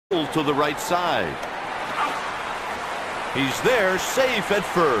to the right side. He's there, safe at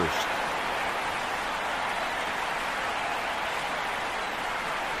first.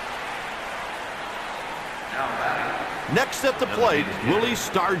 Next at the plate, Willie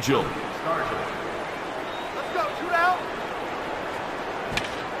Stargell. Let's go, shoot out.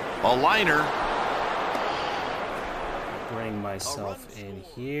 A liner. Bring myself in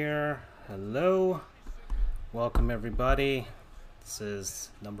here. Hello. Welcome, everybody. This is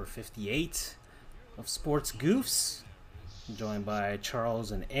number 58 of Sports Goofs. I'm joined by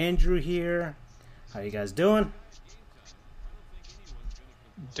Charles and Andrew here. How you guys doing?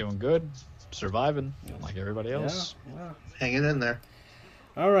 Doing good. Surviving like everybody else. Yeah. Hanging in there.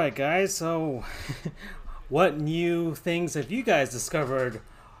 All right, guys. So, what new things have you guys discovered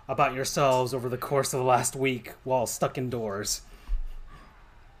about yourselves over the course of the last week while stuck indoors?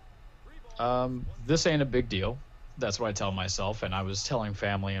 This ain't a big deal. That's what I tell myself. And I was telling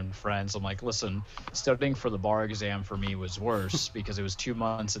family and friends, I'm like, listen, studying for the bar exam for me was worse because it was 2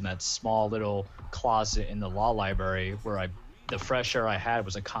 months in that small little closet in the law library where the fresh air I had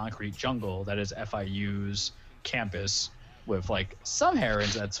was a concrete jungle that is FIU's campus with like some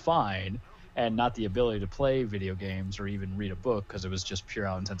herons, that's fine, and not the ability to play video games or even read a book because it was just pure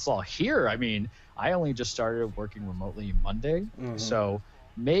out intense law. Here, I mean, I only just started working remotely Monday, so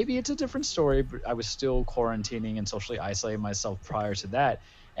maybe it's a different story, but I was still quarantining and socially isolating myself prior to that.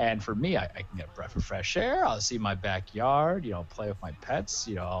 And for me, I can get a breath of fresh air. I'll see my backyard, play with my pets.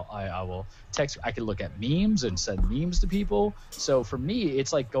 I will text. I can look at memes and send memes to people. So for me,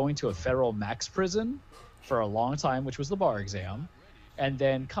 it's like going to a federal max prison for a long time, which was the bar exam, and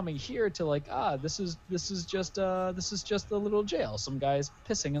then coming here to like, this is just a little jail. Some guy's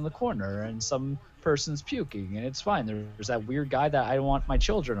pissing in the corner and some person's puking, and it's fine. There's that weird guy that I don't want my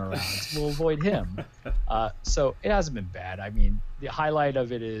children around. We'll avoid him. So it hasn't been bad. I mean, the highlight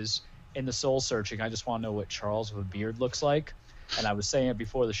of it is in the soul searching. I just want to know what Charles with a beard looks like. And I was saying it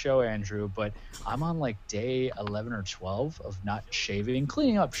before the show, Andrew, but I'm on like day 11 or 12 of not shaving,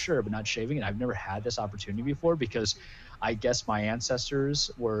 cleaning up, sure, but not shaving. And I've never had this opportunity before because I guess my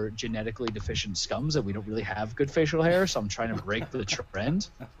ancestors were genetically deficient scums and we don't really have good facial hair. So I'm trying to break the trend.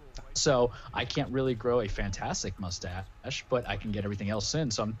 So I can't really grow a fantastic mustache, but I can get everything else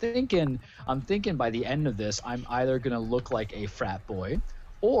in. So I'm thinking by the end of this, I'm either going to look like a frat boy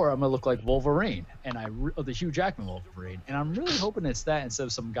or I'm going to look like Wolverine, and the Hugh Jackman Wolverine. And I'm really hoping it's that instead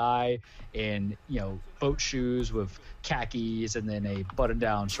of some guy in, boat shoes with khakis and then a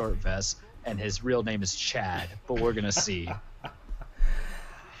button-down short vest, and his real name is Chad. But we're going to see.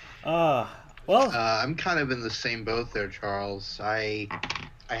 I'm kind of in the same boat there, Charles. I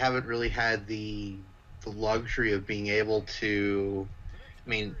haven't really had the luxury of being able to.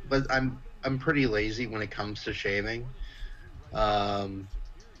 But I'm pretty lazy when it comes to shaving.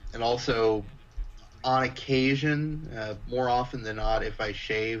 And also, on occasion, more often than not, if I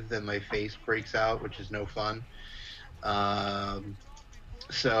shave, then my face breaks out, which is no fun.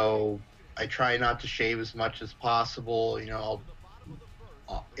 So I try not to shave as much as possible.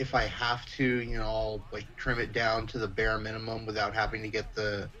 If I have to, I'll like trim it down to the bare minimum without having to get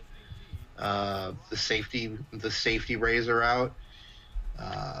the safety razor out.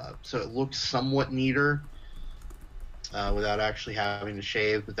 So it looks somewhat neater. Without actually having to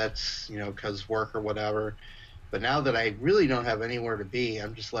shave, but that's, because work or whatever. But now that I really don't have anywhere to be,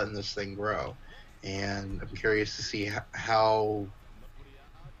 I'm just letting this thing grow. And I'm curious to see how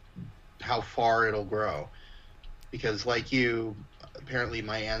far it'll grow. Because like you, apparently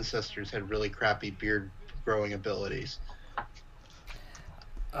my ancestors had really crappy beard growing abilities.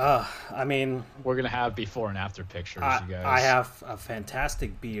 We're going to have before and after pictures, you guys. I have a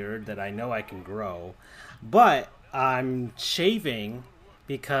fantastic beard that I know I can grow, but I'm shaving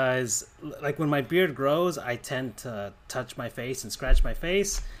because, like, when my beard grows, I tend to touch my face and scratch my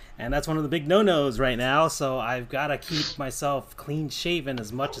face, and that's one of the big no-nos right now, so I've got to keep myself clean-shaven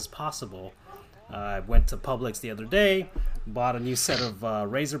as much as possible. I went to Publix the other day, bought a new set of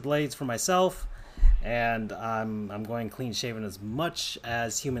razor blades for myself, and I'm going clean-shaven as much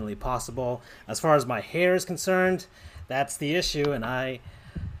as humanly possible. As far as my hair is concerned, that's the issue, and I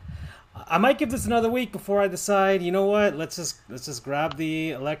might give this another week before I decide, you know what, let's just grab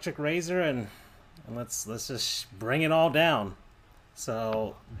the electric razor and let's just bring it all down.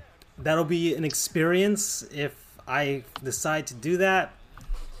 So that'll be an experience if I decide to do that,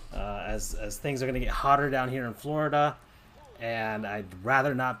 as things are going to get hotter down here in Florida, and I'd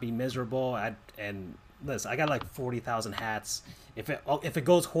rather not be miserable. And listen, I got like 40,000 hats. If it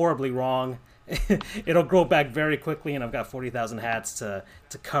goes horribly wrong, it'll grow back very quickly, and I've got 40,000 hats to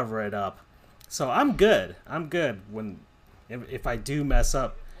cover it up. So I'm good. If I do mess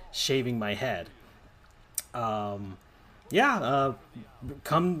up shaving my head. Yeah,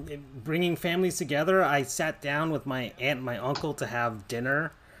 come bringing families together. I sat down with my aunt and my uncle to have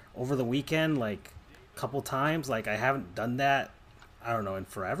dinner over the weekend, like a couple times. Like I haven't done that, I don't know, in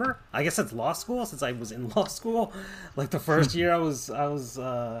forever. I guess it's law school, since I was in law school. Like the first year I was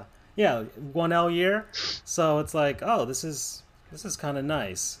 1L year. So it's like, oh, this is kind of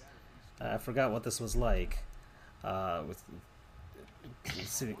nice. I forgot what this was like, with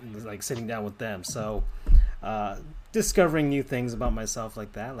sitting down with them. So discovering new things about myself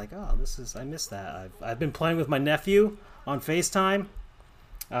like that, like, oh, I miss that. I've been playing with my nephew on FaceTime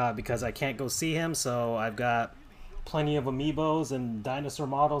because I can't go see him, so I've got plenty of amiibos and dinosaur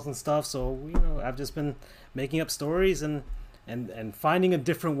models and stuff. So I've just been making up stories and finding a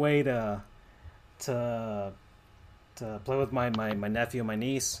different way to play with my nephew and my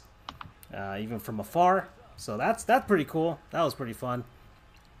niece, even from afar. So that's pretty cool. That was pretty fun.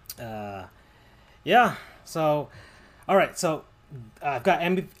 Yeah. So, all right. So I've got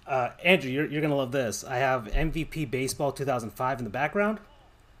Andrew. You're gonna love this. I have MVP Baseball 2005 in the background.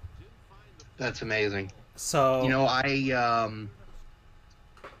 That's amazing. So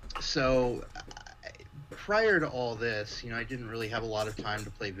prior to all this, I didn't really have a lot of time to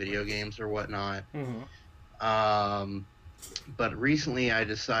play video games or whatnot. Mm-hmm. But recently I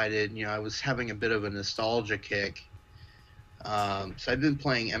decided, I was having a bit of a nostalgia kick. So I've been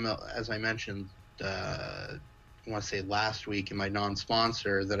playing ML, as I mentioned, I want to say last week in my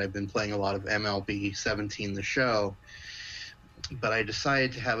non-sponsor, that I've been playing a lot of MLB 17 The Show. But I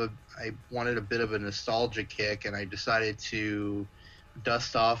decided I wanted a bit of a nostalgia kick, and I decided to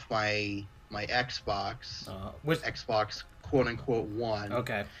dust off my Xbox, Xbox quote-unquote One.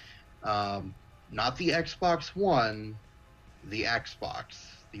 Okay. Not the Xbox One, the Xbox,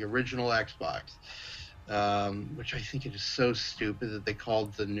 the original Xbox, which I think it is so stupid that they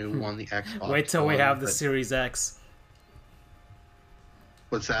called the new one the Xbox. Wait till we have the Series X.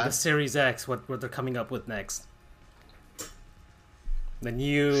 What's that? The Series X, what they're coming up with next. The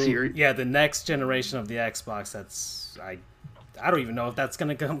new, the next generation of the Xbox. I don't even know if that's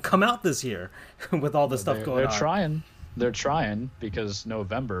going to come out this year with all the stuff going on. They're trying because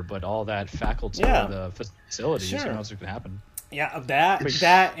November, but all that faculty of the facilities, sure. Who knows what's going to happen. Yeah,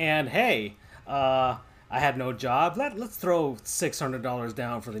 that, and hey, I had no job. Let's throw $600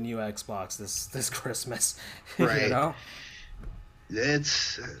 down for the new Xbox this Christmas. Right.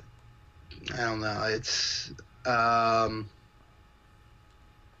 It's, I don't know. It's,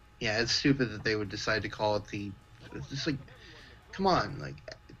 it's stupid that they would decide to call it it's like, come on, like,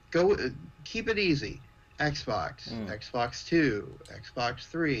 keep it easy. Xbox, Xbox 2, Xbox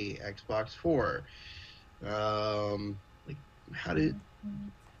 3, Xbox 4.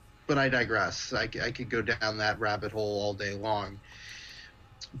 But I digress. I could go down that rabbit hole all day long.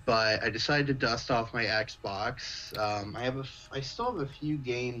 But I decided to dust off my Xbox. I still have a few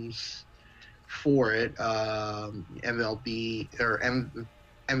games for it. MLB or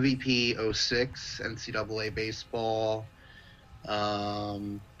MVP 06, NCAA baseball. Got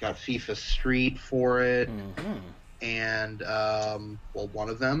FIFA Street for it. Mm-hmm. And one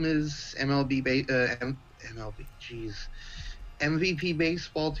of them is MVP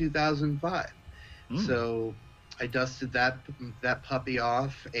Baseball 2005. So I dusted that puppy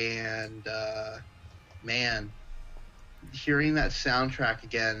off, and man, hearing that soundtrack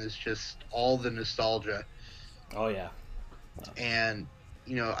again is just all the nostalgia. Oh yeah. And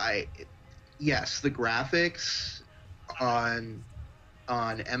the graphics on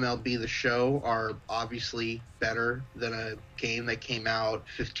MLB The Show are obviously better than a game that came out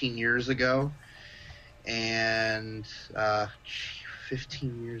 15 years ago. And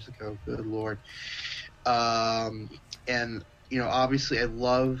 15 years ago, good Lord. And obviously I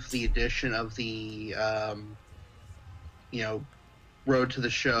love the addition of the Road to the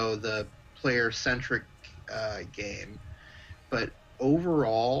Show, the player-centric game. But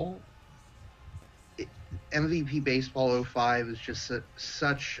overall, MVP Baseball 05 is just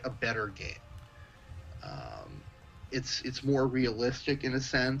such a better game. It's more realistic in a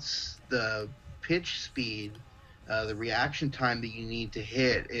sense. The pitch speed, the reaction time that you need to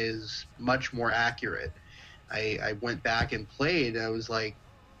hit is much more accurate. I went back and played, and I was like,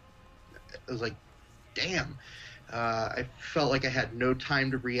 damn. I felt like I had no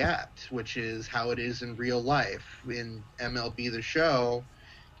time to react, which is how it is in real life. In MLB The Show,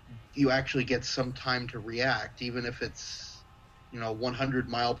 you actually get some time to react, even if it's 100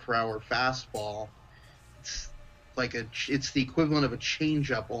 mile per hour fastball. It's the equivalent of a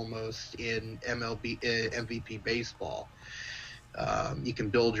changeup almost in MVP baseball. You can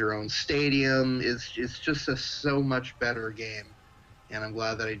build your own stadium. It's just a so much better game and I'm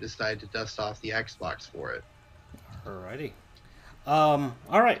glad that I decided to dust off the Xbox for it. Alrighty. All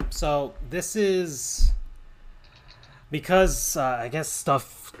right. So this is because I guess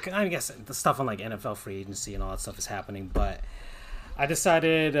the stuff on like NFL free agency and all that stuff is happening, but I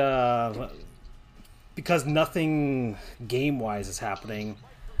decided because nothing game wise is happening,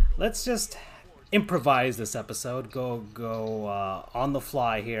 let's just improvise this episode. Go on the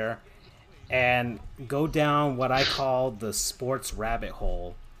fly here, and go down what I call the sports rabbit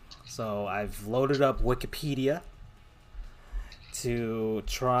hole. So I've loaded up Wikipedia to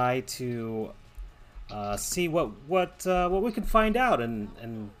try to see what we can find out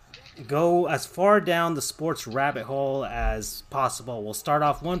and go as far down the sports rabbit hole as possible. We'll start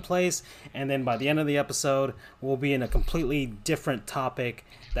off one place, and then by the end of the episode, we'll be in a completely different topic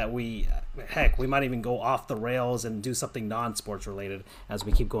that we might even go off the rails and do something non-sports related as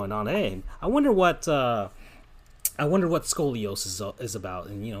we keep going on. Hey, I wonder what scoliosis is about,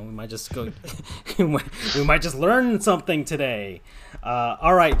 and we might just go. we might just learn something today.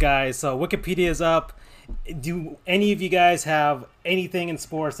 All right, guys. So Wikipedia is up. Do any of you guys have anything in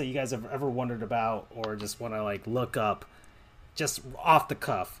sports that you guys have ever wondered about, or just want to like look up, just off the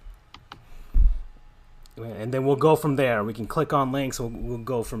cuff? And then we'll go from there. We can click on links. We'll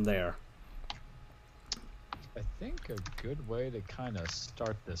go from there. I think a good way to kind of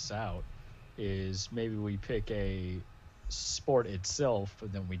start this out is maybe we pick a sport itself,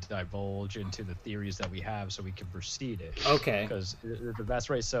 and then we divulge into the theories that we have so we can proceed it. Okay. Because the best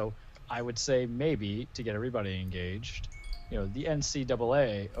way. So I would say maybe to get everybody engaged, the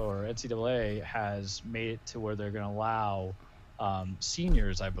NCAA has made it to where they're going to allow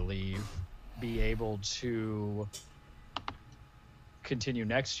seniors, I believe, be able to continue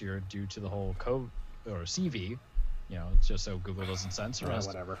next year due to the whole code or CV. Just so Google doesn't censor us.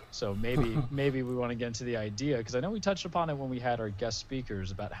 Whatever. So maybe we want to get into the idea, because I know we touched upon it when we had our guest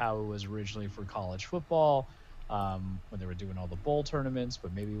speakers about how it was originally for college football, when they were doing all the bowl tournaments,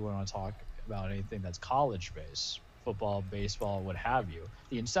 but maybe we want to talk about anything that's college-based, football, baseball, what have you.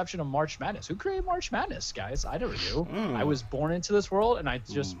 The inception of March Madness. Who created March Madness, guys? I never knew. I was born into this world, and I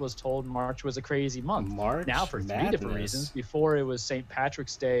just was told March was a crazy month. Now for three different reasons. Before it was St.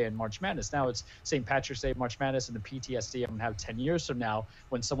 Patrick's Day and March Madness. Now it's St. Patrick's Day, March Madness, and the PTSD I'm going to have 10 years from now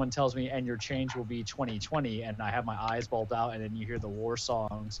when someone tells me, and your change will be 2020, and I have my eyes bulbed out, and then you hear the war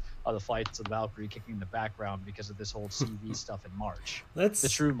songs of the Flights of the Valkyrie kicking in the background because of this whole CV stuff in March. The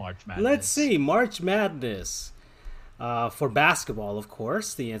true March Madness. Let's see. March Madness. For basketball, of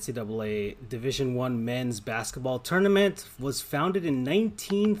course, the NCAA Division I men's basketball tournament was founded in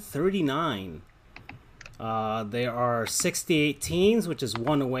 1939. There are 68 teams, which is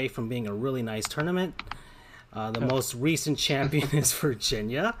one away from being a really nice tournament. The most recent champion is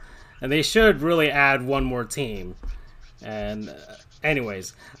Virginia, and they should really add one more team. And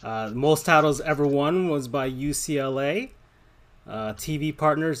anyways, most titles ever won was by UCLA. TV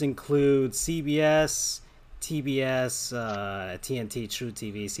partners include CBS, TBS, TNT, True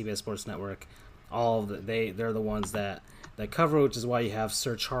TV, CBS Sports Network. They're the ones that cover, which is why you have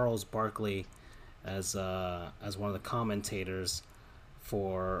Sir Charles Barkley as one of the commentators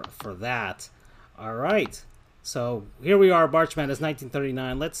for that. All right, so here we are, March Madness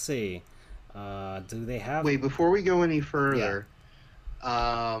 1939. Let's see. Do they have? Wait, before we go any further,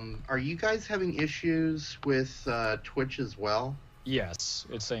 are you guys having issues with Twitch as well? Yes,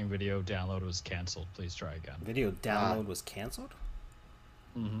 it's saying video download was canceled. Please try again. Video download was canceled?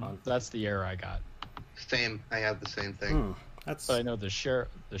 That's the error I got. Same. I have the same thing. But I know the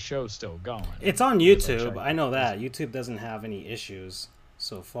show's still going. It's on YouTube. I know that. YouTube doesn't have any issues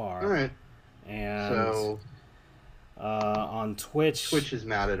so far. All right. And so on Twitch is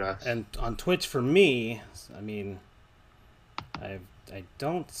mad at us. And on Twitch for me, I mean, I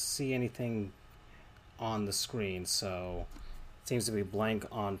don't see anything on the screen, so it seems to be blank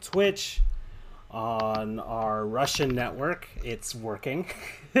on Twitch. On our Russian network, it's working,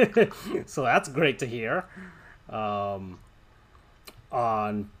 so that's great to hear. On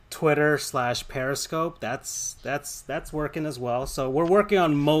Twitter / Periscope, that's working as well. So we're working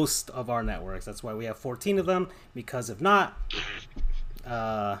on most of our networks. That's why we have 14 of them. Because if not,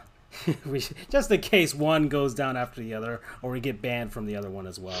 just in case one goes down after the other, or we get banned from the other one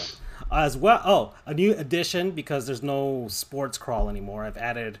as well. A new addition, because there's no sports crawl anymore. I've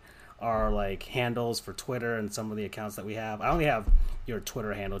added our handles for Twitter and some of the accounts that we have. I only have your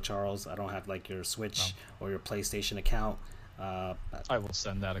Twitter handle, Charles. I don't have your Switch or your PlayStation account. I will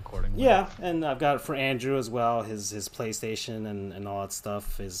send that accordingly. Yeah, and I've got it for Andrew as well, his PlayStation and all that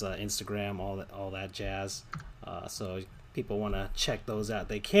stuff, his Instagram, all that jazz. So people want to check those out,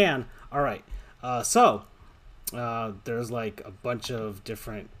 they can. All right, so There's like a bunch of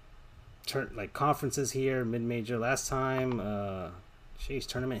different like conferences here, mid-major last time.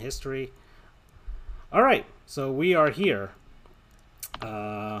 Tournament history. All right, so we are here.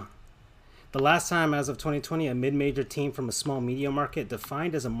 The last time, as of 2020, a mid-major team from a small media market,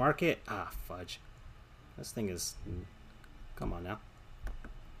 defined as a market. Fudge. This thing is. Come on now.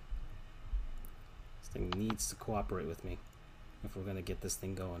 This thing needs to cooperate with me if we're gonna get this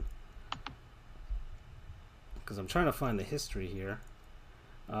thing going. Because I'm trying to find the history here.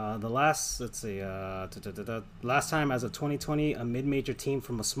 Last time as of 2020, a mid-major team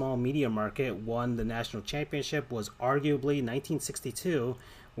from a small media market won the national championship was arguably 1962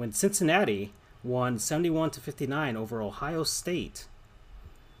 when Cincinnati won 71-59 over Ohio State.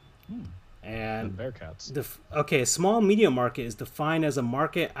 And the Bearcats. A small media market is defined as a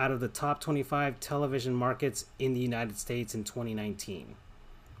market out of the top 25 television markets in the United States in 2019.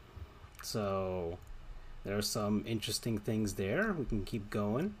 So there are some interesting things there. We can keep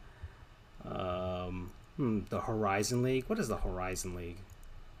going. The Horizon League. What is the Horizon League?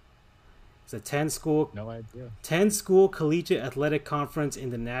 It's a 10-school collegiate athletic conference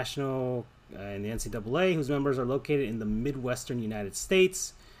in the national in the NCAA, whose members are located in the Midwestern United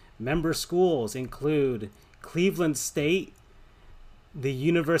States. Member schools include Cleveland State, the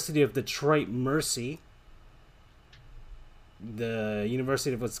University of Detroit Mercy, the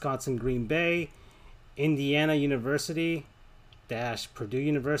University of Wisconsin Green Bay, Indiana University - Purdue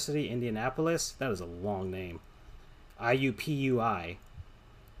University, Indianapolis. That is a long name. IUPUI.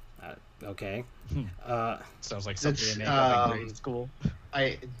 Okay. Sounds like something they make up in grade school.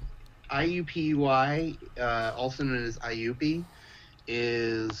 IUPUI, also known as IUP,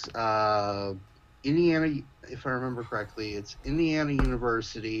 is Indiana. If I remember correctly, it's Indiana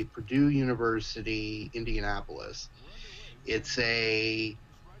University, Purdue University, Indianapolis. It's a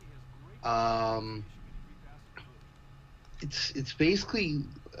it's basically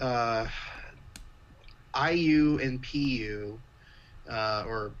IU and PU,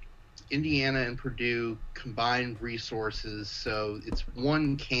 or Indiana and Purdue combined resources, so it's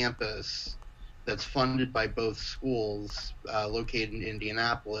one campus that's funded by both schools, located in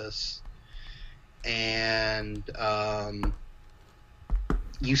Indianapolis, and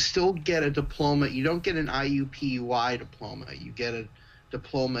you still get a diploma. You don't get an IUPUI diploma. You get a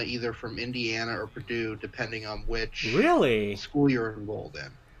diploma either from Indiana or Purdue, depending on which school you're enrolled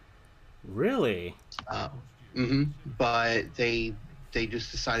in. Really? But they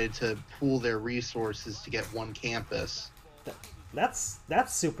just decided to pool their resources to get one campus. That's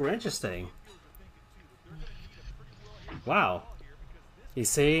super interesting. Wow. You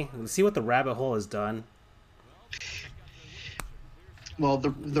see what the rabbit hole has done. Well,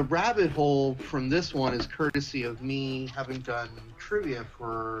 the rabbit hole from this one is courtesy of me having done trivia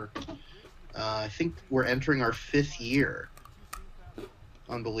for, I think we're entering our 5th year,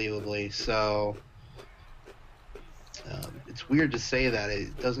 unbelievably. So it's weird to say that.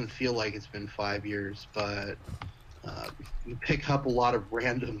 It doesn't feel like it's been 5 years, but you pick up a lot of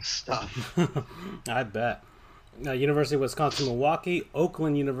random stuff. I bet. University of Wisconsin-Milwaukee,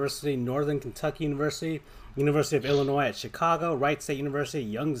 Oakland University, Northern Kentucky University, University of Illinois at Chicago, Wright State University,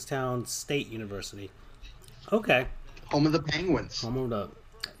 Youngstown State University. Okay. Home of the Penguins.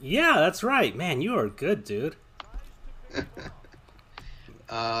 Yeah, that's right. Man, you are good, dude.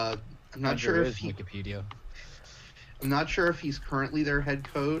 I'm not sure if Wikipedia. I'm not sure if he's currently their head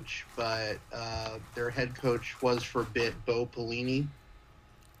coach, but their head coach was for a bit Bo Pelini,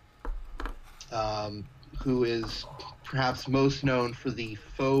 who is perhaps most known for the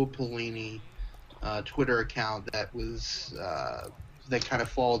Faux Pelini Twitter account that was that kind of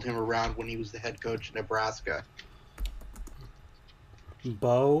followed him around when he was the head coach in Nebraska.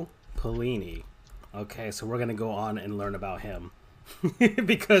 Bo Pelini. Okay, so we're gonna go on and learn about him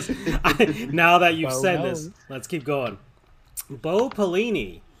because now that you've said this, let's keep going. Bo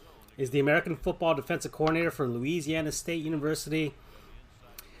Pelini is the American football defensive coordinator for Louisiana State University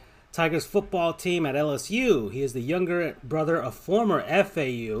Tigers football team at LSU. He is the younger brother of former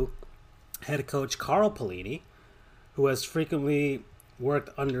FAU head coach Carl Pelini, who has frequently worked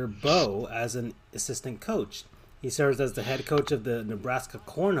under Bo as an assistant coach. He serves as the head coach of the Nebraska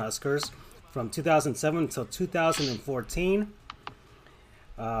Cornhuskers from 2007 until 2014.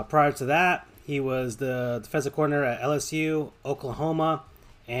 Prior to that, he was the defensive coordinator at LSU, Oklahoma,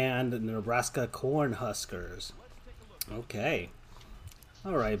 and the Nebraska Cornhuskers. Okay.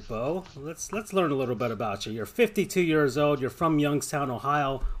 All right, Bo. Let's learn a little bit about you. You're 52 years old. You're from Youngstown,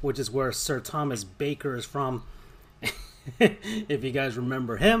 Ohio, which is where Sir Thomas Baker is from. If you guys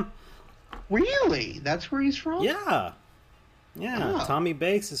remember him. Really? That's where he's from? Yeah. Oh. Tommy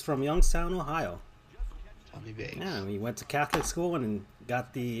Bakes is from Youngstown, Ohio. Tommy Bates. Yeah, he went to Catholic school and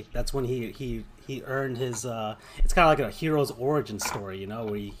got the. That's when he earned his. It's kind of like a hero's origin story, you know,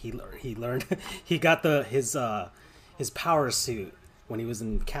 where he learned he got his power suit when he was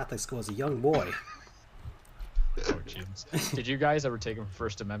in Catholic school as a young boy. Oh, jeez. Did you guys ever take him for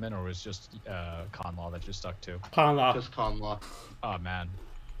First Amendment, or was it just con law that you stuck to? Con law. Just con law. Oh man.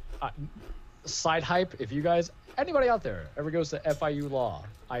 Side hype. If you guys, anybody out there, ever goes to FIU law,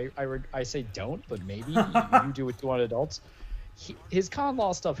 I say don't, but maybe you do what you want, adults. His con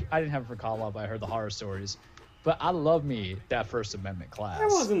law stuff. I didn't have it for con law, but I heard the horror stories. But I love me that First Amendment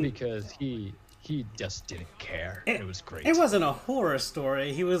class because he just didn't care. It was great. It wasn't a horror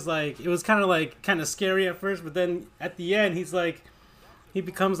story. He was like, it was kind of scary at first, but then at the end, he's like, he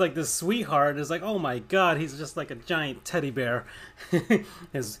becomes like this sweetheart. It's like, oh my god, he's just like a giant teddy bear.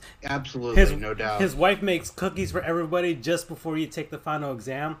 Absolutely, no doubt. His wife makes cookies for everybody just before you take the final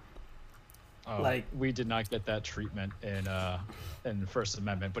exam. Oh, like, we did not get that treatment in First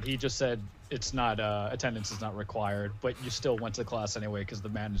Amendment, but he just said it's not attendance is not required, but you still went to class anyway because the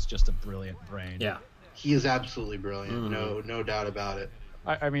man is just a brilliant brain. Yeah, he is absolutely brilliant. No doubt about it.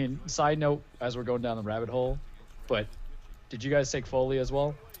 I mean, side note, as we're going down the rabbit hole, but did you guys take Foley as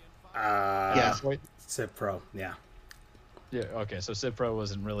well? Yeah. Civ Pro, yeah. Yeah, okay, so Civ Pro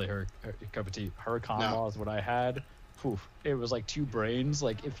wasn't really her cup of tea. Her con law is what I had. Oof, it was like two brains.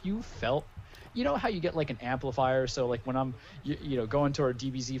 Like, if you felt, you know how you get like an amplifier, so like when I'm going to our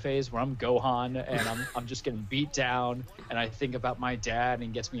DBZ phase where I'm Gohan and I'm just getting beat down and I think about my dad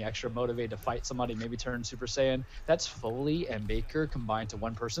and gets me extra motivated to fight somebody, maybe turn Super Saiyan. That's Foley and Baker combined to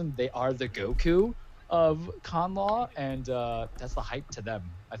one person. They are the Goku of con law, and that's the hype to them.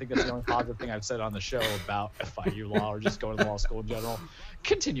 I think that's the only positive thing I've said on the show about FIU law or just going to law school in general.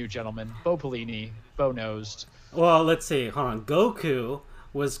 Continue, gentlemen. Bo Pelini, Bo-nosed. Well, let's see. Hold on. Goku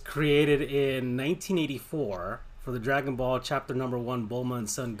was created in 1984 for the Dragon Ball Chapter Number 1, Bulma and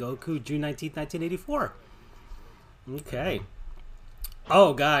Son Goku, June 19th, 1984. Okay.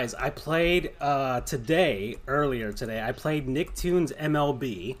 Oh, guys, I played earlier today, I played Nicktoons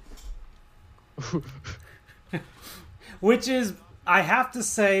MLB. Which is, I have to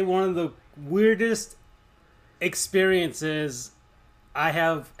say, one of the weirdest experiences I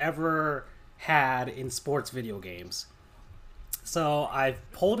have ever had in sports video games. So I've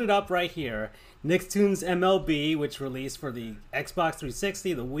pulled it up right here. Nicktoons MLB, which released for the Xbox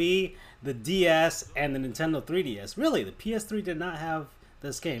 360, the Wii, the DS, and the Nintendo 3DS. Really, the PS3 did not have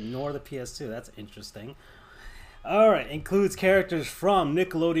this game, nor the PS2. That's interesting. Alright, includes characters from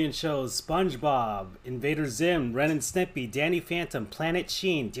Nickelodeon shows SpongeBob, Invader Zim, Ren and Stimpy, Danny Phantom, Planet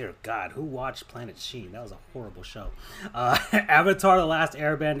Sheen. Dear God, who watched Planet Sheen? That was a horrible show. Avatar The Last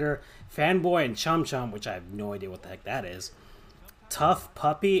Airbender, Fanboy and Chum Chum, which I have no idea what the heck that is. Tough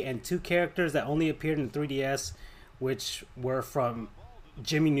Puppy, and two characters that only appeared in 3DS, which were from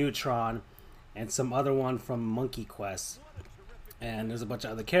Jimmy Neutron and some other one from Monkey Quest. And there's a bunch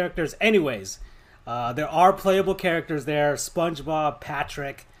of other characters. Anyways, there are playable characters there. SpongeBob,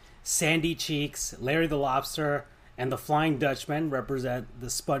 Patrick, Sandy Cheeks, Larry the Lobster, and the Flying Dutchman represent the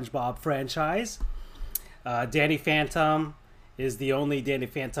SpongeBob franchise. Danny Phantom is the only Danny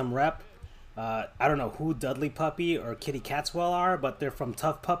Phantom rep. I don't know who Dudley Puppy or Kitty Catswell are, but they're from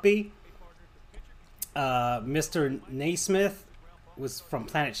Tough Puppy. Mr. Naismith was from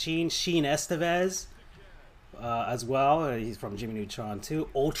Planet Sheen. Sheen Estevez as well. He's from Jimmy Neutron too.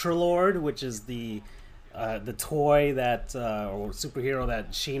 Ultra Lord, which is the toy that or superhero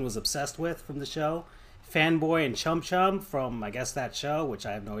that Sheen was obsessed with from the show. Fanboy and Chum Chum from, I guess, that show, which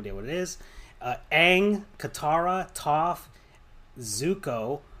I have no idea what it is. Aang, Katara, Toph,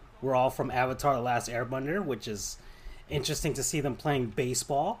 Zuko were all from Avatar The Last Airbender, which is interesting to see them playing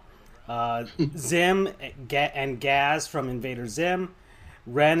baseball. Zim and Gaz from Invader Zim.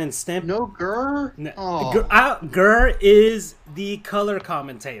 Ren and Stimp. No Gur? Gur is the color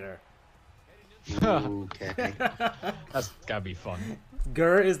commentator. Okay. That's gotta be fun.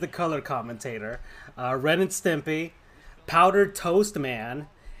 Gur is the color commentator. Ren and Stimpy, Powdered Toast Man,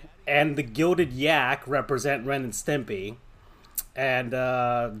 and the Gilded Yak represent Ren and Stimpy. And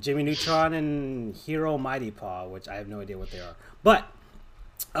Jimmy Neutron and Hero Mighty Paw, which I have no idea what they are. But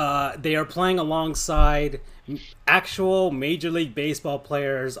they are playing alongside actual Major League Baseball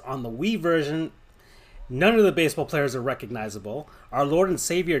players on the Wii version. None of the baseball players are recognizable. Our Lord and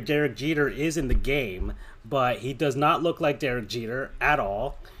Savior Derek Jeter is in the game, but he does not look like Derek Jeter at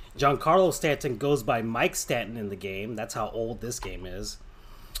all. Giancarlo Stanton goes by Mike Stanton in the game. That's how old this game is.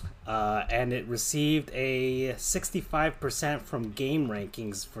 And it received a 65% from Game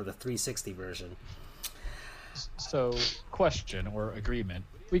Rankings for the 360 version. So, question or agreement.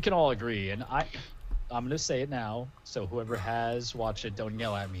 We can all agree, and I'm gonna say it now, so whoever has watched it, don't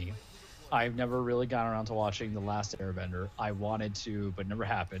yell at me. I've never really gotten around to watching The Last Airbender. I wanted to, but never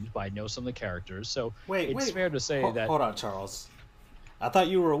happened. But I know some of the characters, so it's fair to say that. Hold on, Charles. I thought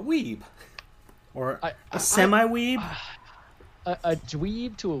you were a weeb, or a semi-weeb. A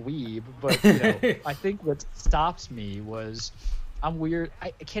dweeb to a weeb, but you know, I think what stops me was I'm weird.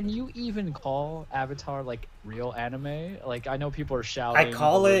 Can you even call Avatar like real anime? Like I know people are shouting. I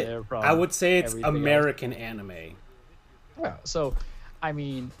call it. I would say it's American anime. Yeah. So, I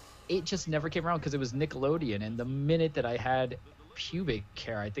mean, it just never came around because it was Nickelodeon, and the minute that I had pubic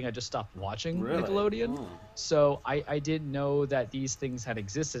hair, I think I just stopped watching Nickelodeon. Oh. So I didn't know that these things had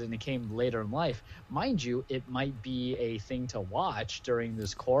existed, and it came later in life. Mind you, it might be a thing to watch during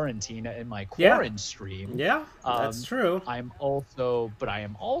this quarantine in my quarantine stream. Yeah, that's true. I am also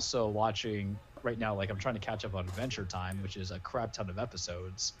watching right now, like I'm trying to catch up on Adventure Time, which is a crap ton of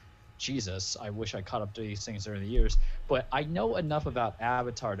episodes. Jesus, I wish I caught up to these things during the years. But I know enough about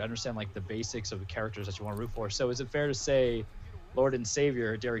Avatar to understand like the basics of the characters that you want to root for. So is it fair to say Lord and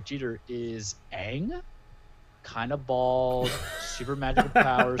Savior Derek Jeter is Aang? Kind of bald, super magical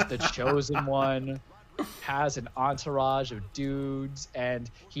powers, the chosen one, has an entourage of dudes, and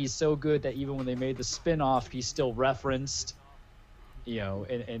he's so good that even when they made the spin-off, he's still referenced, you know,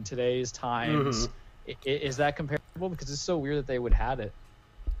 in today's times. Mm-hmm. Is that comparable? Because it's so weird that they would have it.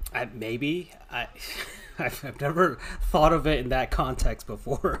 Maybe. I've never thought of it in that context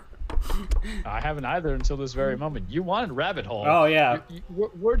before. I haven't either until this very moment. You wanted rabbit hole. Oh, yeah.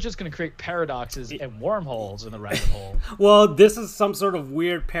 We're just going to create paradoxes and wormholes in the rabbit hole. Well, this is some sort of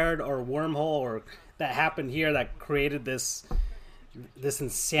weird or wormhole or that happened here that created this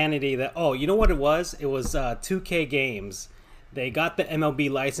insanity that, oh, you know what it was? It was 2K Games. They got the MLB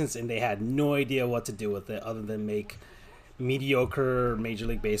license and they had no idea what to do with it other than make mediocre Major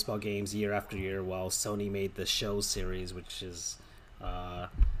League Baseball games year after year while Sony made the show series, which is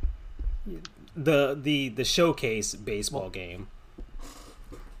the showcase baseball game.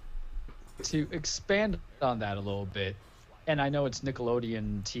 To expand on that a little bit, and I know it's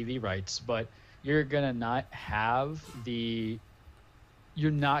Nickelodeon TV rights, but you're not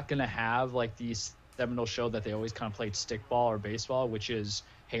gonna have like the seminal show that they always kind of played stickball or baseball, which is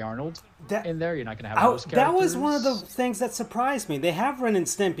Hey Arnold in there. You're not gonna have those characters. That was one of the things that surprised me. They have Ren and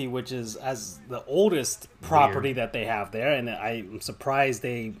Stimpy, which is as the oldest property that they have there, and I'm surprised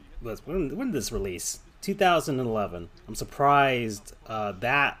when did this release? 2011. I'm surprised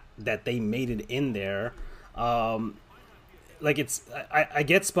that they made it in there. Like I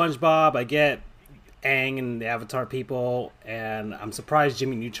get SpongeBob, I get Aang and the Avatar people, and I'm surprised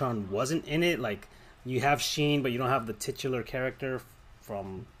Jimmy Neutron wasn't in it. Like you have Sheen, but you don't have the titular character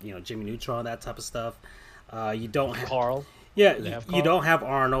from Jimmy Neutron, that type of stuff. You don't have Carl. Yeah, you don't have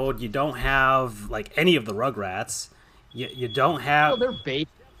Arnold. You don't have like any of the Rugrats. You don't have. Well, they're babies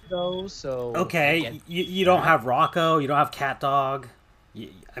though, so okay. You don't have Rocco. You don't have Cat Dog.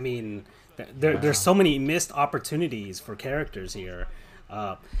 I mean, there's so many missed opportunities for characters here.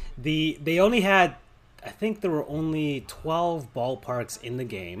 They only had, I think there were only 12 ballparks in the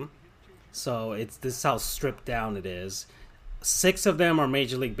game, so this is how stripped down it is. 6 of them are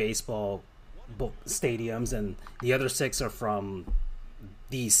Major League Baseball stadiums, and the other 6 are from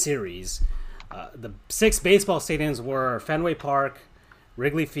these series. The 6 baseball stadiums were Fenway Park,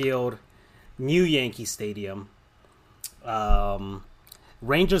 Wrigley Field, New Yankee Stadium,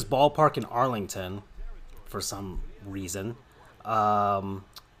 Rangers Ballpark in Arlington, for some reason. Who are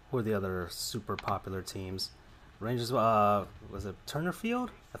the other super popular teams? Rangers, was it Turner Field?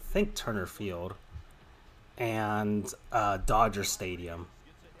 I think Turner Field. And Dodger Stadium.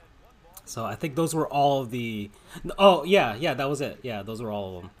 So I think those were all of the... Oh, yeah, that was it. Yeah, those were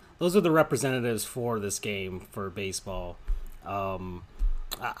all of them. Those are the representatives for this game, for baseball. I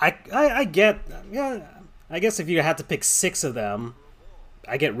get... Yeah, I guess if you had to pick 6 of them,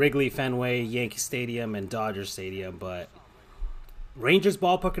 I get Wrigley, Fenway, Yankee Stadium, and Dodger Stadium, but Rangers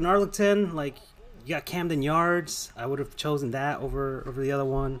Ballpark in Arlington, like, you got Camden Yards. I would have chosen that over the other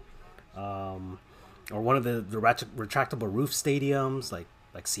one. Or one of the retractable roof stadiums, like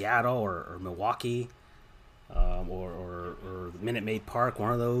Seattle or Milwaukee, or Minute Maid Park,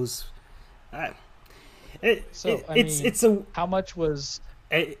 one of those. How much was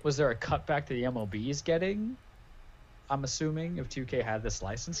there a cutback to the MLB's getting? I'm assuming if 2K had this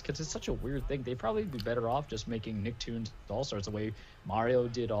license, because it's such a weird thing. They'd probably be better off just making Nicktoons All-Stars the way Mario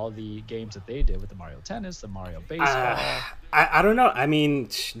did all the games that they did with the Mario Tennis, the Mario Baseball. I don't know. I mean,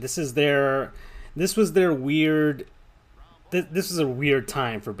 this was their weird. This was a weird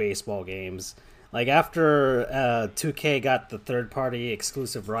time for baseball games. Like after 2K got the third-party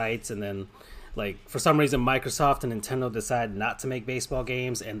exclusive rights, and then like for some reason Microsoft and Nintendo decided not to make baseball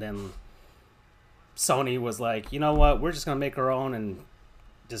games, and then Sony was like, you know what, we're just gonna make our own and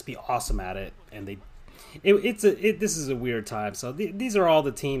just be awesome at it. And this is a weird time. So these are all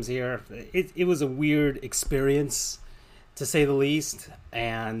the teams here. It was a weird experience, to say the least.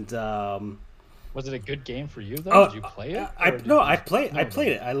 And was it a good game for you though? Did you play it? I played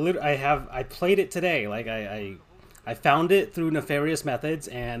it. I played it today. Like I found it through nefarious methods,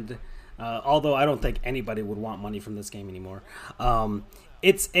 and although I don't think anybody would want money from this game anymore,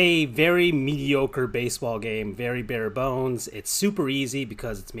 it's a very mediocre baseball game, very bare bones. It's super easy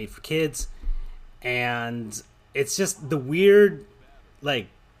because it's made for kids, and it's just the weird.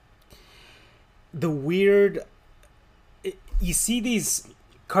 You see these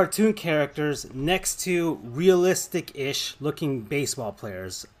cartoon characters next to realistic-ish looking baseball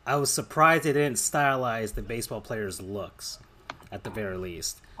players. I was surprised they didn't stylize the baseball players' looks, at the very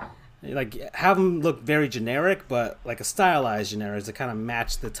least. Like, have them look very generic, but like a stylized generic to kind of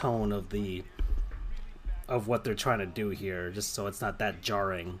match the tone of what they're trying to do here, just so it's not that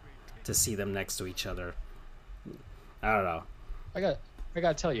jarring to see them next to each other. I don't know. I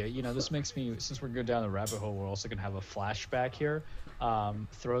gotta tell you, this makes me, since we're going down the rabbit hole, we're also gonna have a flashback here.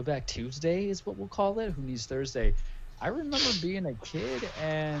 Throwback Tuesday is what we'll call it. Who Needs Thursday? I remember being a kid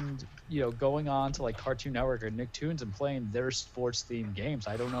and going on to like Cartoon Network or Nicktoons and playing their sports themed games.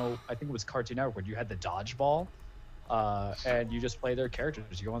 I don't know. I think it was Cartoon Network where you had the dodgeball, and you just play their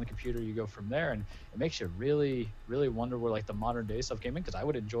characters. You go on the computer, you go from there, and it makes you really, really wonder where like the modern day stuff came in, because I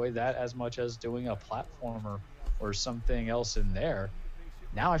would enjoy that as much as doing a platformer or something else in there.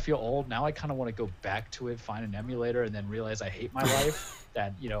 Now I feel old. Now I kind of want to go back to it, find an emulator, and then realize I hate my life.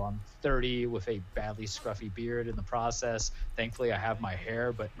 That, I'm 30 with a badly scruffy beard in the process. Thankfully, I have my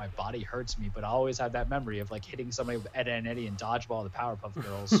hair, but my body hurts me. But I always have that memory of like hitting somebody with Ed and Eddie and Dodgeball, the Powerpuff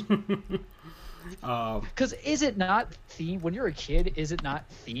Girls. Because is it not themed when you're a kid? Is it not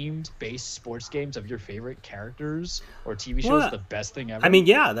themed based sports games of your favorite characters or TV shows the best thing ever? I mean,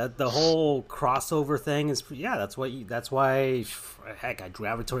 yeah, that the whole crossover thing is that's why heck, I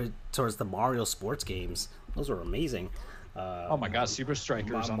gravitated towards the Mario sports games. Those were amazing. Oh my God, Super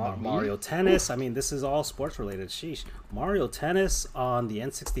Strikers on the Mario Tennis. I mean, this is all sports related. Sheesh, Mario Tennis on the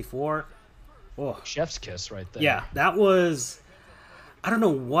N64. Oh, chef's kiss right there. Yeah, that was. I don't know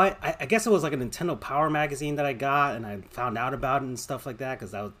what. I guess it was like a Nintendo Power magazine that I got, and I found out about it and stuff like that,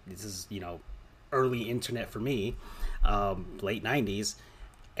 because this is early internet for me, late 90s,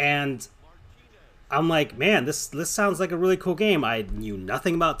 and I'm like, man, this sounds like a really cool game. I knew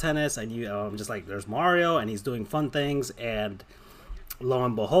nothing about tennis. I knew I'm just like, there's Mario and he's doing fun things, and lo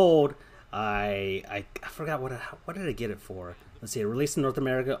and behold, I forgot what did I get it for? Let's see, it released in North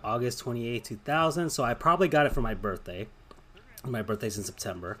America August 28, 2000. So I probably got it for my birthday. My birthday's in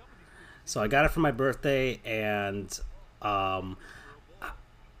September, so I got it for my birthday, and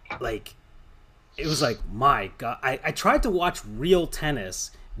like, it was like, my God, I tried to watch real tennis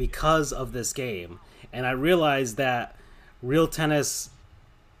because of this game, and I realized that real tennis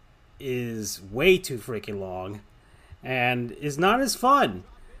is way too freaking long and is not as fun.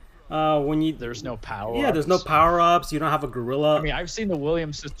 There's no power. Yeah, there's no power ups. You don't have a gorilla. I mean, I've seen the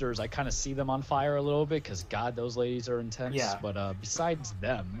Williams sisters. I kind of see them on fire a little bit because God, those ladies are intense. Yeah. But besides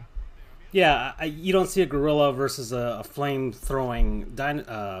them, yeah, you don't see a gorilla versus a flame throwing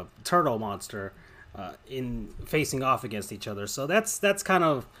turtle monster in facing off against each other. So that's kind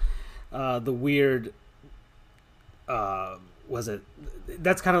of the weird.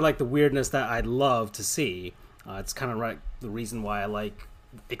 That's kind of like the weirdness that I'd love to see. It's kind of like the reason why I like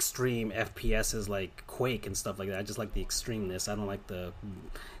extreme FPSs like Quake and stuff like that. I just like the extremeness. I don't like the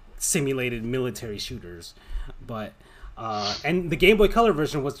simulated military shooters. But and the Game Boy Color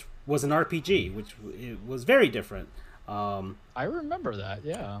version was an RPG, which it was very different. I remember that.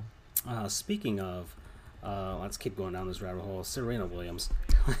 Yeah. Speaking of, let's keep going down this rabbit hole. Serena Williams.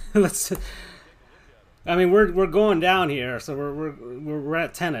 I mean, we're going down here, so we're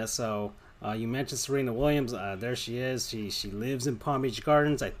at tennis. So you mentioned Serena Williams. There she is. She lives in Palm Beach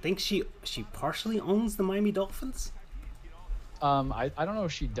Gardens. I think she partially owns the Miami Dolphins. I don't know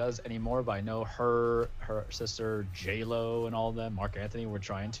if she does anymore, but I know her sister J-Lo and all of them, Mark Anthony, were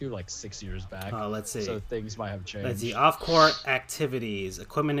trying to like 6 years back. Let's see. So things might have changed. Let's see. Off-court activities,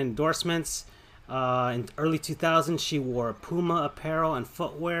 equipment endorsements. In early 2000s, she wore Puma apparel and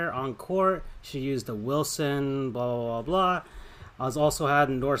footwear on court. She used the Wilson, blah, blah, blah, blah. Also had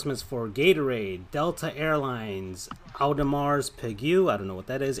endorsements for Gatorade, Delta Airlines, Audemars Piguet, I don't know what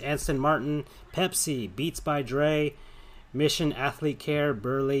that is, Aston Martin, Pepsi, Beats by Dre, Mission Athlete Care,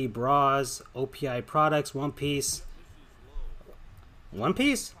 Burley Bras, OPI Products, One Piece. One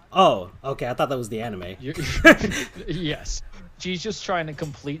Piece? Oh, okay. I thought that was the anime. Yes. She's just trying to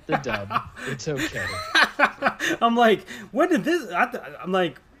complete the dub. It's okay. I'm like, when did this? I'm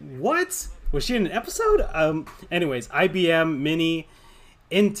like, what? Was she in an episode? Anyways, IBM, Mini,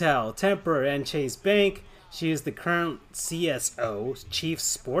 Intel, Tempur, and Chase Bank. She is the current CSO, Chief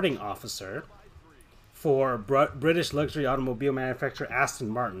Sporting Officer, for British luxury automobile manufacturer Aston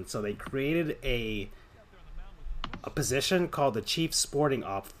Martin. So they created a position called the Chief Sporting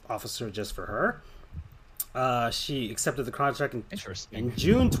Officer just for her. She accepted the contract in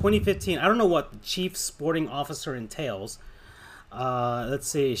June 2015. I don't know what the Chief Sporting Officer entails. Let's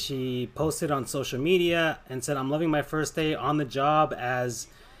see. She posted on social media and said, "I'm loving my first day on the job as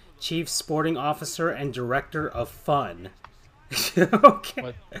Chief Sporting Officer and Director of Fun." Okay.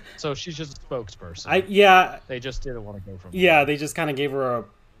 What? So she's just a spokesperson. They just didn't want to go from. Yeah, they just kind of gave her a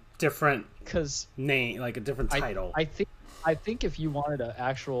different because name, like a different title. I think if you wanted an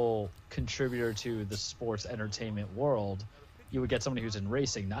actual contributor to the sports entertainment world, you would get somebody who's in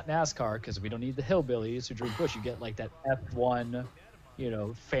racing, not NASCAR, because we don't need the hillbillies who drink Bush. You get like that F1,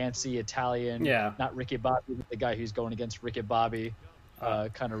 fancy Italian. Yeah. Not Ricky Bobby, but the guy who's going against Ricky Bobby,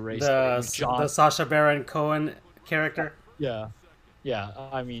 kind of race. The Sacha Baron Cohen character. Yeah. Yeah,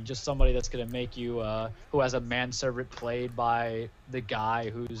 I mean, just somebody that's going to make you, who has a manservant played by the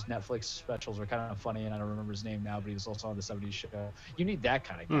guy whose Netflix specials are kind of funny, and I don't remember his name now, but he was also on the 70s show. You need that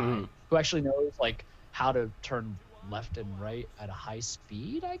kind of guy who actually knows, like, how to turn left and right at a high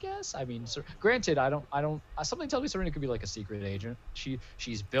speed, I guess. I mean, granted, I don't. Something tells me Serena could be like a secret agent.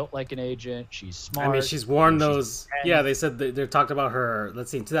 She's built like an agent. She's smart. I mean, she's worn those. Yeah, they said they talked about her.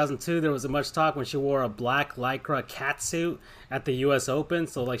 Let's see, in 2002, there was much talk when she wore a black lycra catsuit at the U.S. Open.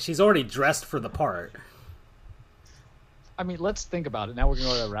 So, like, she's already dressed for the part. I mean, let's think about it. Now we're going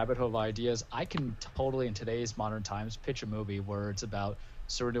to go to a rabbit hole of ideas. I can totally, in today's modern times, pitch a movie where it's about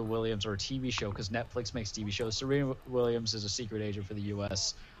Serena Williams, or a TV show, because Netflix makes TV shows. Serena Williams is a secret agent for the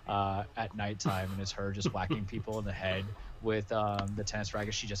U.S. At nighttime, and it's her just whacking people in the head with the tennis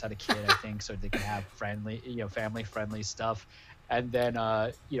racket. She just had a kid, I think, so they can have family-friendly stuff. And then,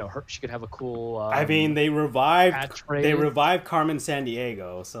 she could have a cool. I mean, they revived Carmen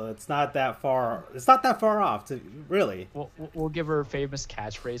Sandiego, so it's not that far. It's not that far off, really. We'll give her famous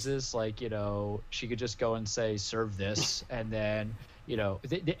catchphrases, like she could just go and say "serve this," and then. You know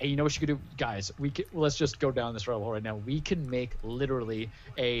what you could do, guys. Let's just go down this rabbit hole right now. We can make literally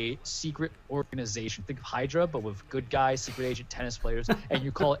a secret organization. Think of Hydra, but with good guys, secret agent tennis players, and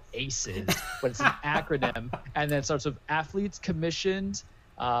you call it ACEs, but it's an acronym, and then it starts with Athletes Commissioned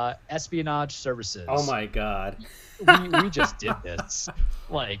Espionage Services. Oh my God, we just did this,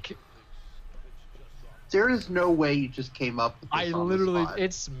 like. There is no way you just came up with this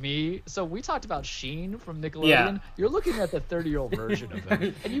it's me. So we talked about Sheen from Nickelodeon. Yeah. You're looking at the 30-year-old version of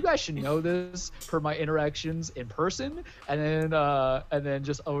him. And you guys should know this per my interactions in person and then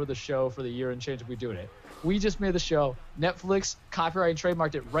just over the show for the year and change we're doing it. We just made the show. Netflix, copyright and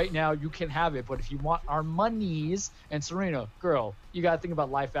trademarked it right now. You can have it. But if you want our monies, and Serena, girl, you got to think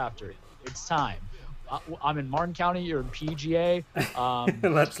about life after it. It's time. I'm in Martin County. You're in PGA.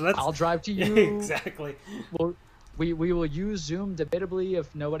 I'll drive to you. Exactly. Well, we will use Zoom debatably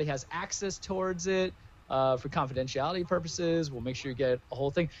if nobody has access towards it for confidentiality purposes. We'll make sure you get a whole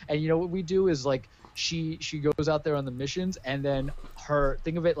thing. And what we do is like she goes out there on the missions, and then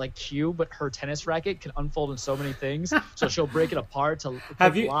think of it like Q, but her tennis racket can unfold in so many things. So she'll break it apart to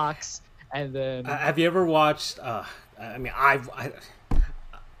blocks, and then. Have you ever watched? Have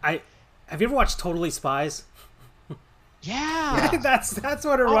you ever watched Totally Spies? Yeah, that's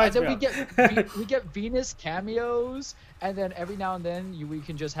what it reminds me of. We get Venus cameos, and then every now and then we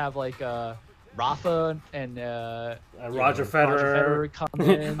can just have like Rafa and Roger Federer come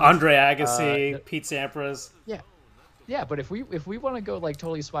in, Andre Agassi, Pete Sampras. Yeah, but if we want to go like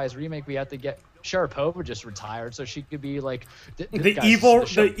Totally Spies remake, we have to get Sharapova just retired, so she could be like the evil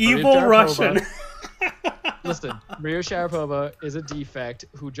Russian. Listen, Maria Sharapova is a defect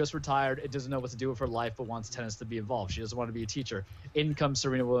who just retired and doesn't know what to do with her life, but wants tennis to be involved. She doesn't want to be a teacher. In comes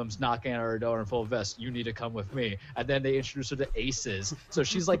Serena Williams knocking at her door in full vest. You need to come with me. And then they introduce her to Aces. So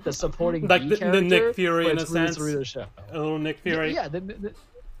she's like the supporting like the Nick Fury in a sense. A little Nick Fury. Yeah.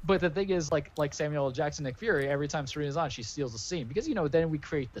 But the thing is, like Samuel L. Jackson, Nick Fury, every time Serena's on, she steals the scene. Because, then we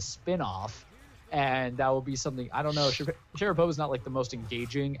create the spin-off. And that will be something, I don't know, Sharapova is not like the most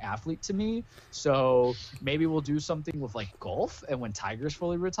engaging athlete to me. So maybe we'll do something with like golf, and when Tiger's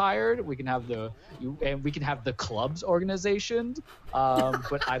fully retired, we can have the clubs organization.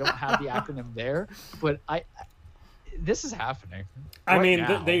 But I don't have the acronym there. But this is happening. I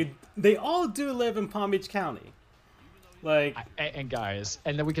mean, they all do live in Palm Beach County. Like, And guys,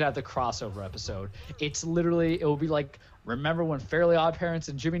 and then we could have the crossover episode. It's literally, it will be like, remember when Fairly Odd Parents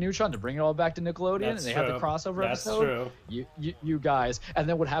and Jimmy Neutron, to bring it all back to Nickelodeon, That's and they have the true. crossover That's episode? true. You guys. And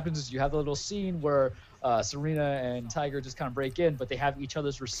then what happens is you have the little scene where Serena and Tiger just kind of break in, but they have each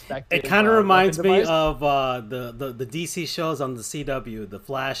other's respective it kind of reminds weapon me device. of the DC shows on the CW, the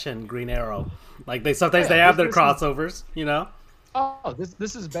Flash and Green Arrow. Like they sometimes they have their crossovers, you know. Oh,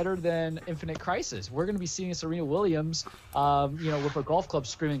 this is better than Infinite Crisis. We're going to be seeing Serena Williams, with her golf club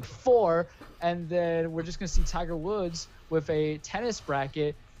screaming 4, and then we're just going to see Tiger Woods with a tennis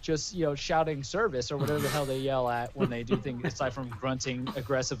bracket just, shouting service or whatever the hell they yell at when they do things aside from grunting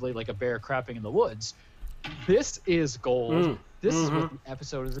aggressively like a bear crapping in the woods. This is gold. This is what the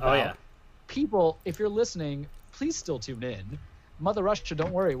episode is about. Oh, yeah. People, if you're listening, please still tune in. Mother Russia,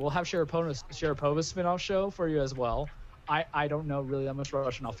 don't worry. We'll have Sharapova's spinoff show for you as well. I don't know really that much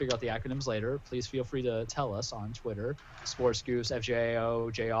Russian. I'll figure out the acronyms later. Please feel free to tell us on Twitter. Sports Goofs,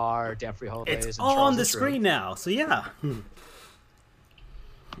 FJAO, JR, Dan Free Holidays. It's and all Charles on the Israel. screen now, so yeah.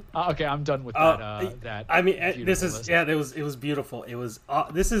 Okay, I'm done with that. That I mean, this beautiful is list. it was beautiful. It was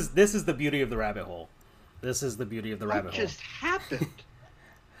this is the beauty of the rabbit hole. This is the beauty of the What rabbit hole. just happened?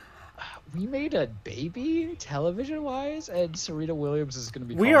 We made a baby television-wise, and Serena Williams is going to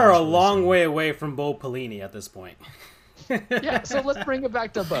be. We calling are us a really long soon. way away from Bo Pelini at this point. Yeah, so let's bring it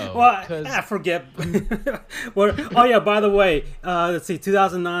back to Bo. Well, 'cause- forget. Oh yeah, by the way, let's see.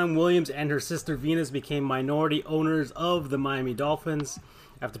 2009, Williams and her sister Venus became minority owners of the Miami Dolphins.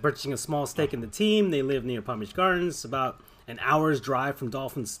 After purchasing a small stake in the team, they live near Palm Beach Gardens, about an hour's drive from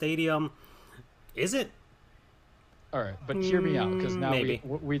Dolphins Stadium. Is it? All right, but hear me out, because now Maybe.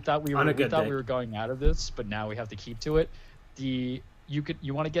 we thought we On a were good day. we were going out of this, but now we have to keep to it. You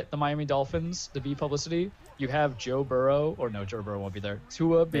want to get the Miami Dolphins to be publicity? You have Joe Burrow, or no, Joe Burrow won't be there.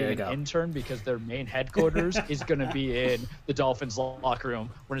 Tua There you being go. an intern because their main headquarters is going to be in the Dolphins locker room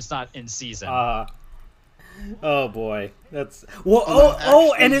when it's not in season. Oh boy, that's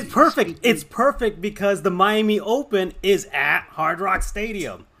well. And it's perfect. It's perfect because the Miami Open is at Hard Rock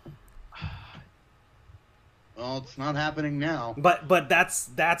Stadium. Well, it's not happening now. But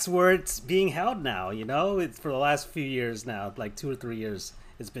that's where it's being held now. You know, it's for the last few years now, like 2 or 3 years.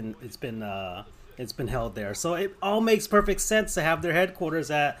 It's been held there. So it all makes perfect sense to have their headquarters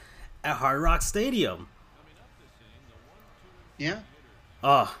at Hard Rock Stadium. Yeah.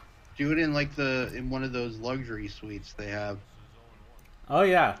 Oh, Do it in one of those luxury suites they have. oh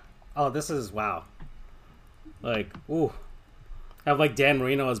yeah. Oh, this is wow. Like, ooh. Have like Dan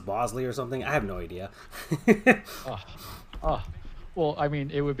Marino as Bosley or something. I have no idea. Well, I mean,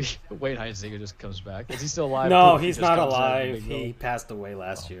 it would be Wayne Huizenga just comes back. Is he still alive? No, He he's just not comes out in a alive. big role? He passed away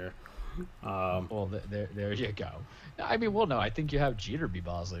last year. Well, there you go. I mean, well, no, I think you have Jeter be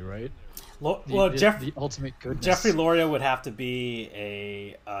Bosley, right? The ultimate goodness. Jeffrey Loria would have to be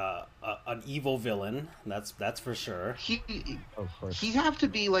an evil villain. That's for sure. Of course. He'd have to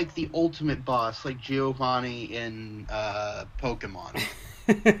be like the ultimate boss, like Giovanni in Pokemon.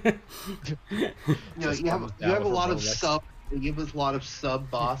 Just you have comes a down with lot a of Rolex. sub. You give us a lot of sub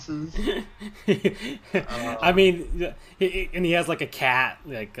bosses. I mean, and he has like a cat,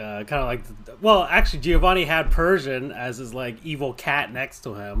 like kind of like. Well, actually, Giovanni had Persian as his like evil cat next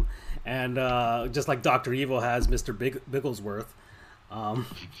to him, and just like Dr. Evil has Mr. Bigglesworth.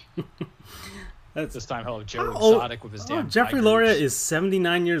 That's This time he'll have Joe Oh, Exotic with his damn Jeffrey tigers. Loria is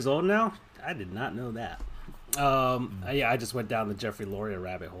 79 years old now. I did not know that. Yeah, I just went down the Jeffrey Loria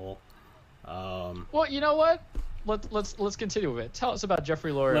rabbit hole. Well, you know what? Let's continue with it. Tell us about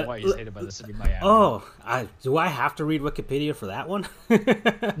Jeffrey Loria and why he's hated by the city of Miami. Oh, do I have to read Wikipedia for that one?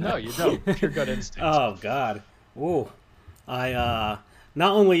 No, you don't. Pure gut instinct. Oh God. Ooh. Not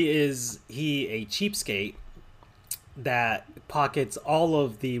only is he a cheapskate that pockets all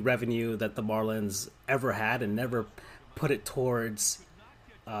of the revenue that the Marlins ever had and never put it towards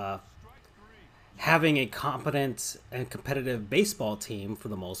having a competent and competitive baseball team for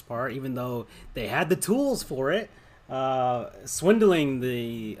the most part, even though they had the tools for it, swindling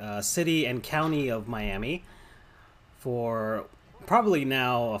the city and county of Miami for probably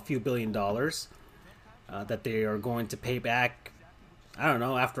now a few $1 billion that they are going to pay back, I don't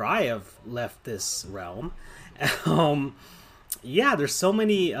know, after I have left this realm. Yeah, there's so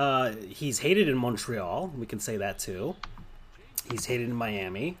many. He's hated in Montreal. We can say that too. He's hated in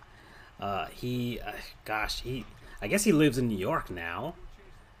Miami. I guess he lives in New York now,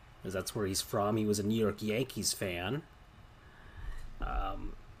 because that's where he's from. He was a New York Yankees fan.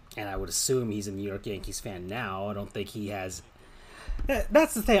 And I would assume he's a New York Yankees fan now. I don't think he has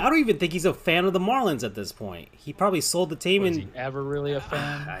That's the thing. I don't even think he's a fan of the Marlins at this point. He probably sold the team. Was and he ever really a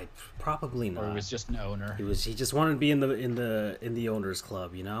fan? Probably not. Or he was just an owner? He just wanted to be in the owners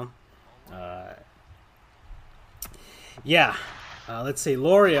club, you know. Yeah. Let's see,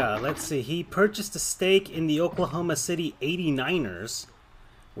 Loria. Let's see. He purchased a stake in the Oklahoma City 89ers,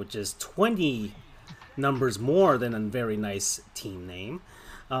 which is 20 numbers more than a very nice team name.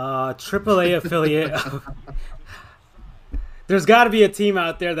 AAA affiliate. There's got to be a team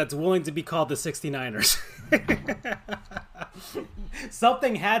out there that's willing to be called the 69ers.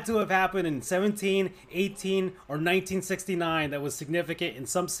 Something had to have happened in 17, 18, or 1969 that was significant in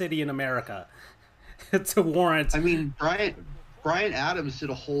some city in America to warrant. I mean, Bryan Adams did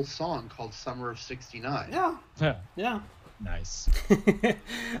a whole song called Summer of '69. Yeah. Nice.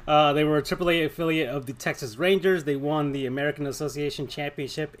 They were a AAA affiliate of the Texas Rangers. They won the American Association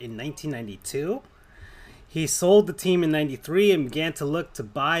Championship in 1992. He sold the team in 93 and began to look to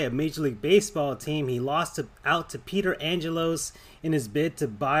buy a Major League Baseball team. He lost out to Peter Angelos in his bid to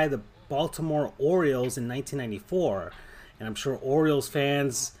buy the Baltimore Orioles in 1994. And I'm sure Orioles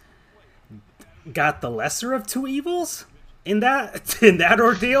fans got the lesser of two evils in that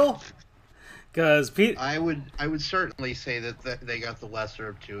ordeal. Because I would certainly say that they got the lesser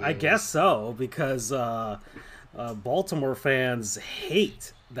of two evils. I guess so, because Baltimore fans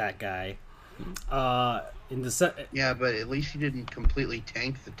hate that guy. Yeah, but at least he didn't completely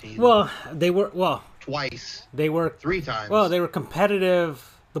tank the team. Well, they were twice. They were 3 times. Well, they were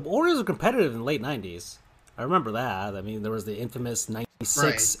competitive. The Orioles were competitive in the late '90s. I remember that. I mean, there was the infamous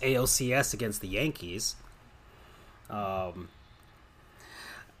 '96 ALCS against the Yankees. And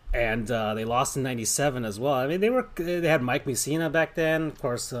they lost in '97 as well. I mean, they had Mike Mussina back then, of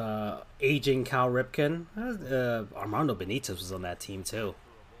course. Aging Cal Ripken, Armando Benitez was on that team too.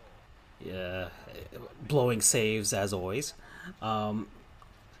 Yeah, blowing saves as always.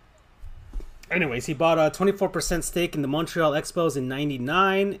 Anyways, he bought a 24% stake in the Montreal Expos in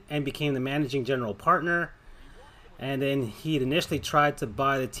 '99 and became the managing general partner. And then he had initially tried to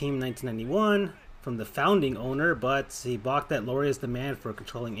buy the team in 1991 from the founding owner, but he balked at Loria's demand for a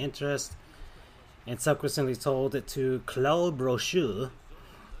controlling interest and subsequently sold it to Claude Brochu.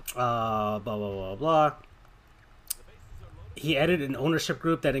 Blah, blah, blah, blah. He added an ownership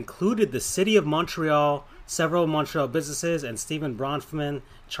group that included the City of Montreal, several Montreal businesses, and Stephen Bronfman,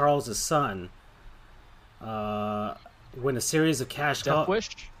 Charles' son. When a series of cash Death Wish?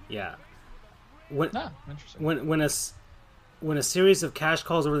 Yeah. Interesting. When a series of cash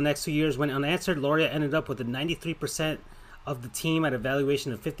calls over the next 2 years went unanswered, Loria ended up with a 93% of the team at a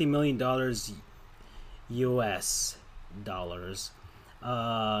valuation of $50 million US dollars.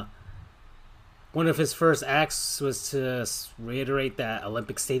 One of his first acts was to reiterate that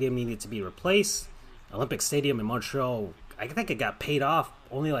Olympic Stadium needed to be replaced. Olympic Stadium in Montreal, I think it got paid off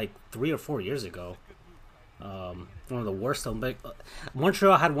only like 3 or 4 years ago. One of the worst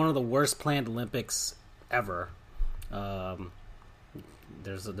Montreal had one of the worst planned Olympics ever.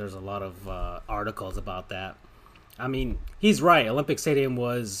 There's a lot of articles about that. I mean, he's right. Olympic Stadium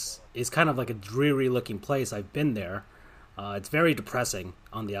is kind of like a dreary looking place. I've been there. It's very depressing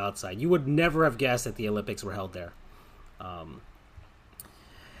on the outside. You would never have guessed that the Olympics were held there.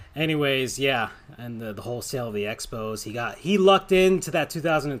 Anyways, yeah, and the whole sale of the Expos, he lucked into that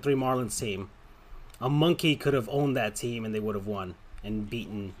 2003 Marlins team. A monkey could have owned that team, and they would have won and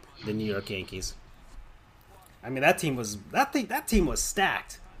beaten the New York Yankees. I mean, that team was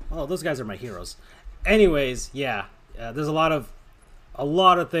stacked. Oh, those guys are my heroes. Anyways, yeah, there's a lot of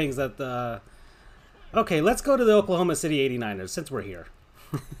things that. Okay, let's go to the Oklahoma City 89ers since we're here.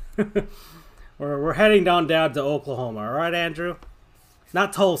 we're heading down to Oklahoma. All right, Andrew.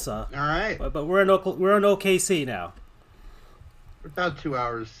 Not Tulsa. All right. But we're in OKC now. About 2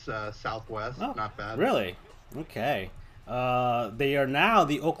 hours southwest. Oh, not bad. Really? Okay. They are now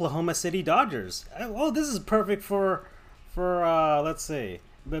the Oklahoma City Dodgers. Oh, this is perfect for let's see,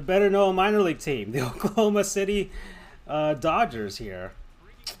 but better known minor league team, the Oklahoma City Dodgers here.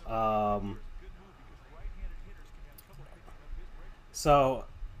 So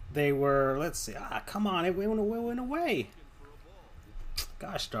they were. Let's see. Come on! It went away.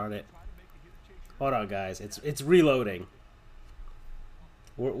 Gosh darn it! Hold on, guys. It's reloading.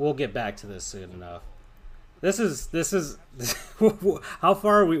 We'll get back to this soon enough. This is how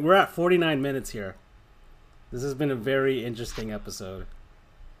far are we? We're at 49 minutes here. This has been a very interesting episode.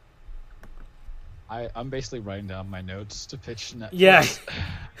 I'm basically writing down my notes to pitch Netflix. Yeah.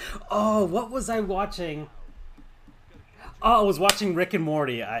 Oh, what was I watching? Oh, I was watching Rick and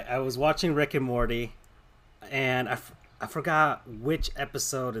Morty. I was watching Rick and Morty, and I forgot which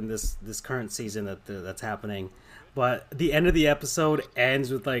episode in this current season that's happening. But the end of the episode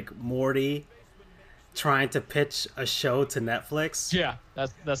ends with like Morty trying to pitch a show to Netflix. Yeah,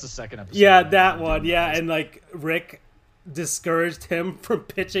 that's the second episode. Yeah, that one. Yeah, and like Rick discouraged him from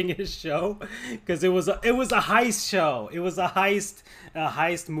pitching his show because it was a heist show. It was a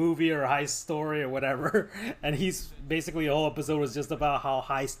heist movie or a heist story or whatever. And he's basically the whole episode was just about how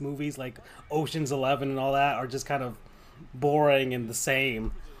heist movies like Ocean's 11 and all that are just kind of boring and the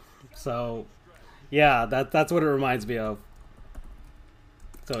same. So yeah, that's what it reminds me of.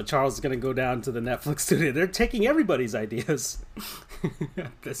 So Charles is going to go down to the Netflix studio. They're taking everybody's ideas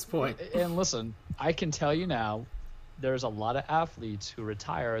at this point. And listen, I can tell you now, there's a lot of athletes who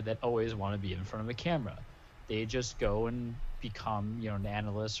retire that always want to be in front of a camera. They just go and become, an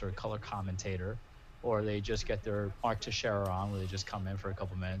analyst or a color commentator, or they just get their Mark Teixeira on, where they just come in for a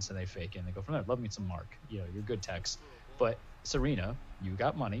couple minutes and they fake it and they go from there. Love me some Mark. You're good Tex. But Serena, you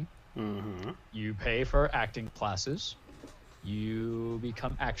got money. Mm-hmm. You pay for acting classes. You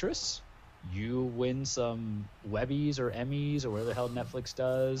become actress. You win some Webbies or Emmys or whatever the hell Netflix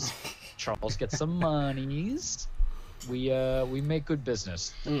does. Charles gets some monies. We make good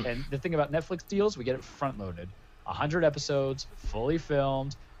business. And the thing about Netflix deals, we get it front loaded. 100 episodes, fully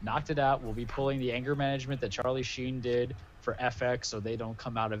filmed, knocked it out. We'll be pulling the anger management that Charlie Sheen did for FX so they don't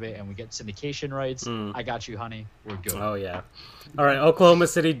come out of it, and we get syndication rights. I got you, honey. We're good. Oh yeah. All right, Oklahoma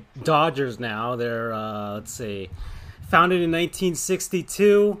City Dodgers now. They're let's see. Founded in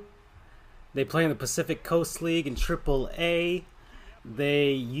 1962. They play in the Pacific Coast League in Triple-A.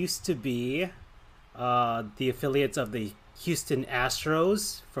 They used to be the affiliates of the Houston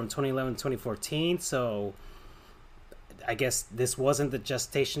Astros from 2011 to 2014. So I guess this wasn't the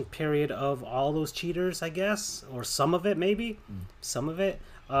gestation period of all those cheaters, I guess. Or some of it, maybe. Some of it.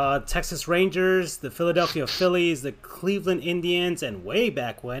 Texas Rangers, the Philadelphia Phillies, the Cleveland Indians, and way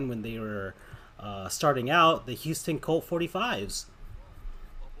back when they were starting out, the Houston Colt 45s,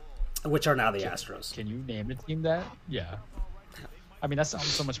 which are now the Astros. Can you name a team that? Yeah. I mean, that sounds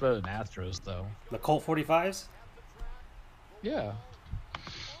so much better than Astros, though. The Colt 45s? Yeah.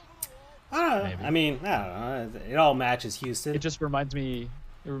 I don't know. Maybe. I mean, I don't know. It all matches Houston. It just reminds me.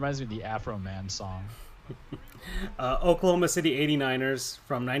 It reminds me of the Afro Man song. Oklahoma City 89ers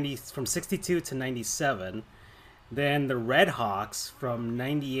from 62 to 97. Then the Red Hawks from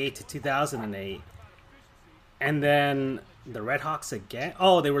 98 to 2008. And then the Red Hawks again.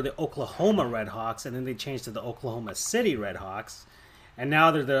 Oh, they were the Oklahoma Red Hawks, and then they changed to the Oklahoma City Red Hawks. And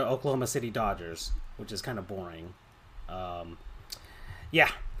now they're the Oklahoma City Dodgers, which is kind of boring. Yeah.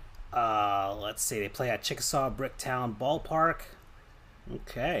 Let's see. They play at Chickasaw Bricktown Ballpark.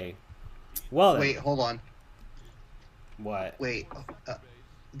 Okay. Well, Wait, hold on. What? Wait,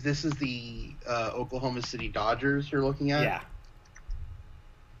 this is the Oklahoma City Dodgers you're looking at? Yeah.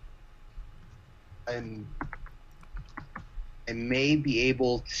 I may be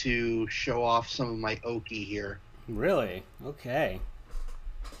able to show off some of my Okie here. Really? Okay.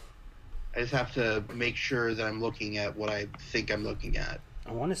 I just have to make sure that I'm looking at what I think I'm looking at.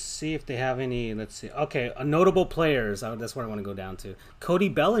 I want to see if they have any. Let's see. Okay, notable players. That's what I want to go down to. Cody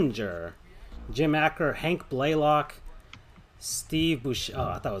Bellinger, Jim Acker, Hank Blaylock, Steve Bush. Oh,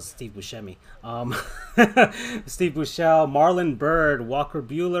 I thought it was Steve Buscemi. Steve Bushell, Marlon Byrd, Walker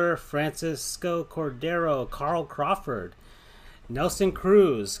Buehler, Francisco Cordero, Carl Crawford, Nelson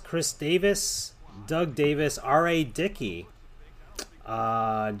Cruz, Chris Davis, Doug Davis, R.A. Dickey,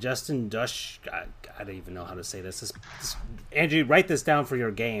 Justin Dush. I don't even know how to say this. Andrew, write this down for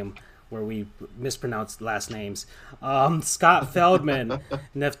your game where we mispronounce last names. Scott Feldman,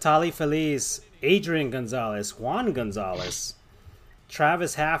 Neftali Feliz, Adrian Gonzalez, Juan Gonzalez,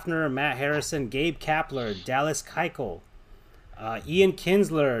 Travis Hafner, Matt Harrison, Gabe Kapler, Dallas Keuchel, Ian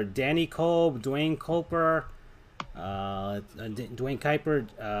Kinsler, Danny Kolb, Dwayne Kuiper,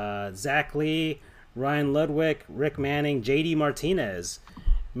 Zach Lee, Ryan Ludwig, Rick Manning, J.D. Martinez,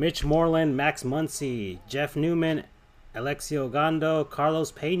 Mitch Moreland, Max Muncy, Jeff Newman, Alexio Gando,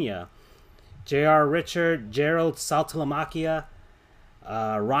 Carlos Pena, J.R. Richard, Gerald Saltalamacchia,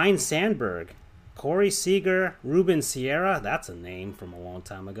 Ryan Sandberg, Corey Seager, Ruben Sierra, that's a name from a long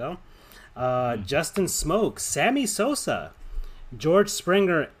time ago, Justin Smoke, Sammy Sosa, George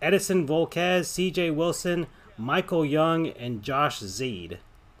Springer, Edison Volquez, C.J. Wilson, Michael Young, and Josh Zeid.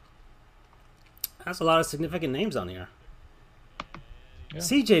 That's a lot of significant names on here. Yeah.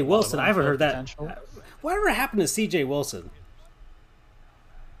 C.J. Wilson, I haven't heard that. Whatever happened to C.J. Wilson?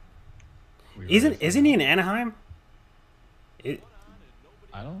 Isn't he in Anaheim? I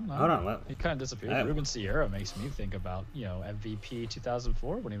don't know. Hold on. He kind of disappeared. Ruben Sierra makes me think about, MVP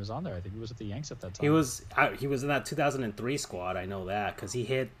 2004 when he was on there. I think he was at the Yanks at that time. He was in that 2003 squad. I know that because he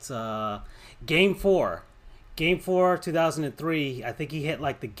hit Game 4 Game 4, 2003, I think he hit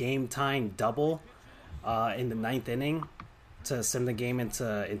like the game tying double in the ninth inning to send the game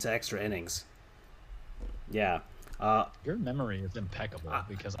into extra innings. Yeah. Your memory is impeccable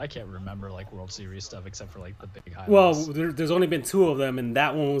because I can't remember like World Series stuff except for like the big highlights. Well, there's only been 2 of them, and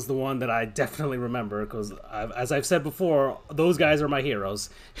that one was the one that I definitely remember because, as I've said before, those guys are my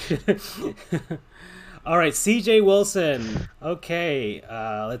heroes. All right, C.J. Wilson. Okay,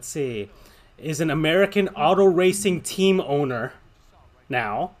 let's see. Is an American auto racing team owner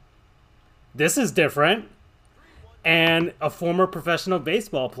now. This is different. And a former professional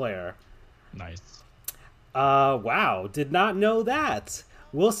baseball player. Nice. Wow, did not know that.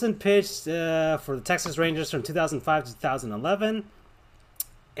 Wilson pitched for the Texas Rangers from 2005 to 2011,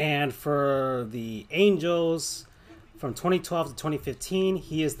 and for the Angels from 2012 to 2015.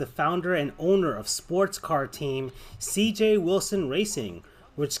 He is the founder and owner of sports car team CJ Wilson Racing,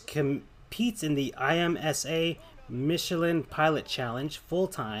 which competes in the IMSA Michelin Pilot Challenge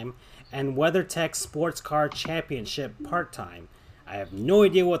full-time and WeatherTech Sports Car Championship part-time. I have no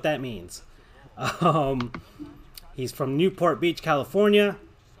idea what that means. He's from Newport Beach, California.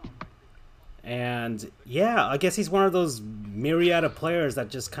 And yeah, I guess he's one of those myriad of players that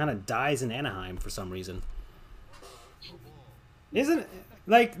just kind of dies in Anaheim for some reason. Isn't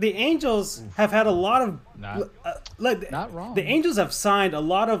like the Angels have had a lot of not wrong. The Angels have signed a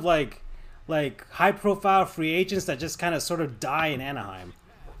lot of like high profile free agents that just kind of sort of die in Anaheim.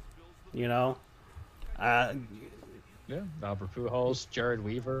 You know? Yeah, Albert Pujols, Jared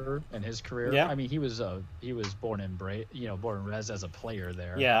Weaver, and his career. Yeah. I mean, he was born and born and raised as a player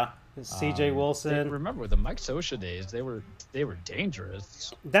there. Yeah, C.J. Wilson. Remember the Mike Scioscia days? They were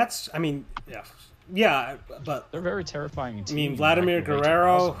dangerous. That's, I mean, yeah, but they're very terrifying. I mean, Vladimir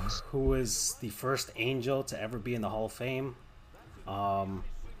Guerrero, who was the first Angel to ever be in the Hall of Fame.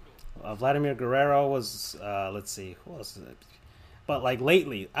 Vladimir Guerrero was, let's see, who else is it? But like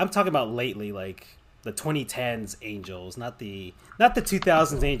lately, I'm talking about lately, like the 2010s Angels, not the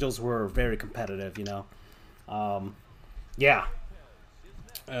 2000s Angels were very competitive, you know. Yeah.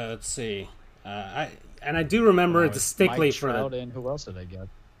 Let's see. I do remember distinctly Mike for Trout and who else did they get?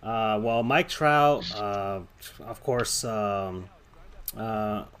 Well, Mike Trout, of course, the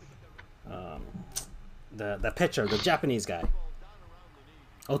pitcher, the Japanese guy,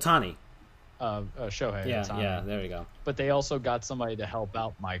 Ohtani. Shohei. Yeah, there we go. But they also got somebody to help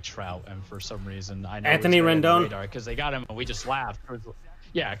out Mike Trout, and for some reason, I know Anthony Rendon, because they got him, and we just laughed.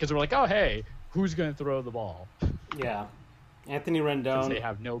 Yeah, because we're like, oh hey, who's going to throw the ball? Yeah, Anthony Rendon. They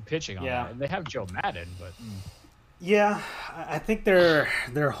have no pitching on that, and they have Joe Madden, but yeah, I think they're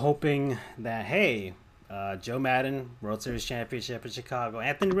hoping that hey, Joe Madden, World Series championship in Chicago.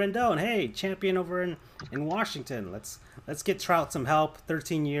 Anthony Rendon, hey, champion over in Washington. Let's get Trout some help.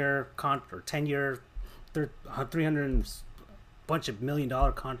 13-year or 10-year, 300 bunch of $1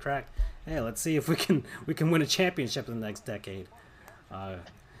 million contract. Hey, let's see if we can win a championship in the next decade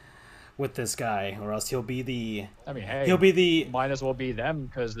with this guy, or else he'll be the. I mean, hey, he'll be the. Might as well be them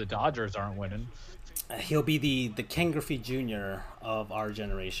because the Dodgers aren't winning. He'll be the Ken Griffey Jr. of our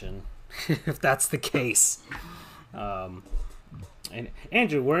generation. If that's the case. And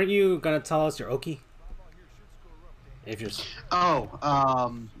Andrew, weren't you gonna tell us your Okie? If you're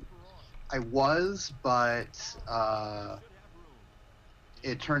I was, but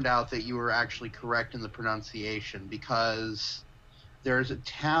it turned out that you were actually correct in the pronunciation because there's a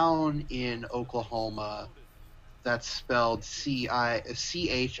town in Oklahoma that's spelled Chickasha,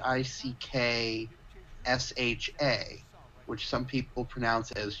 which some people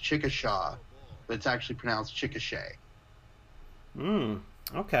pronounce as Chickasha, but it's actually pronounced Chickasha.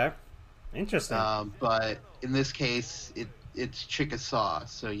 Okay. Interesting. But in this case, it's Chickasaw,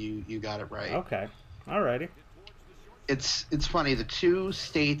 so you got it right. Okay. Alrighty. It's funny. The 2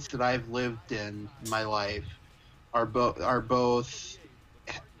 states that I've lived in my life are both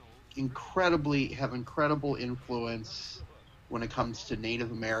incredible influence when it comes to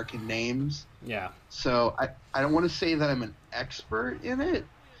Native American names. Yeah. So I don't want to say that I'm an expert in it,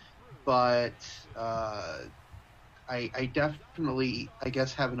 but I definitely, I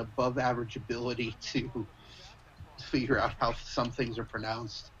guess, have an above average ability to figure out how some things are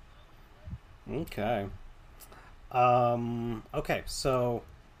pronounced. Okay. Okay, so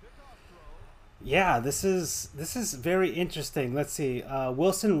yeah, this is very interesting. Let's see.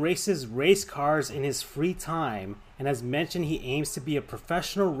 Wilson races race cars in his free time and has mentioned he aims to be a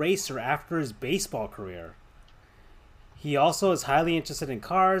professional racer after his baseball career. He also is highly interested in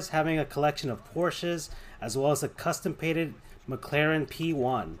cars, having a collection of Porsches as well as a custom-painted McLaren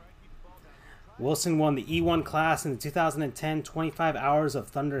P1. Wilson won the E1 class in the 2010 25 Hours of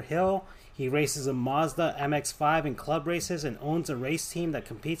Thunder Hill. He races a Mazda MX-5 in club races and owns a race team that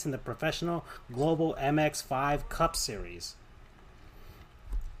competes in the professional Global MX-5 Cup Series.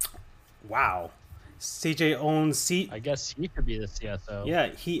 Wow. CJ owns I guess he could be the CSO. Yeah,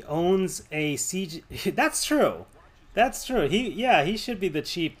 he owns a CJ. That's true. That's true. He should be the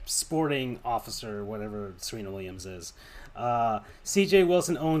chief sporting officer, whatever Serena Williams is. CJ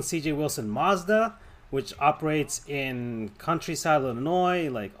Wilson owns CJ Wilson Mazda, which operates in Countryside, Illinois,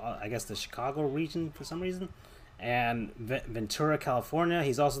 like I guess the Chicago region for some reason, and Ventura, California.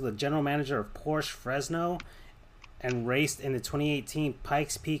 He's also the general manager of Porsche Fresno, and raced in the 2018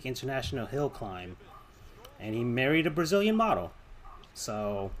 Pikes Peak International Hill Climb. And he married a Brazilian model.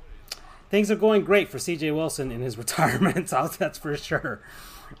 So things are going great for CJ Wilson in his retirement. That's for sure.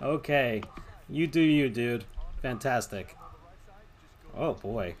 Okay. You do you, dude. Fantastic. Oh,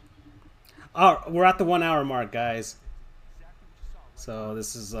 boy. Oh, we're at the 1 hour mark, guys. So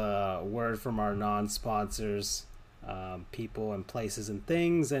this is a word from our non-sponsors, people and places and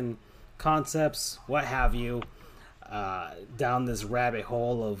things and concepts, what have you. Down this rabbit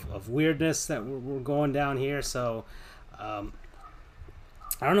hole of weirdness that we're going down here. So, I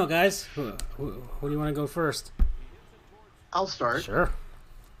don't know, guys. Who do you want to go first? I'll start. Sure.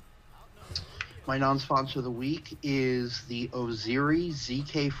 My non-sponsor of the week is the Oziri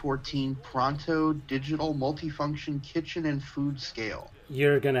ZK14 Pronto Digital Multifunction Kitchen and Food Scale.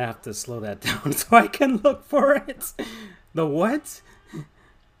 You're going to have to slow that down so I can look for it. The what?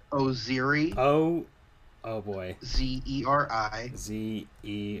 Oziri. Oh boy. Zeri. Zeri.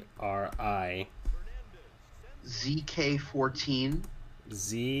 ZK14.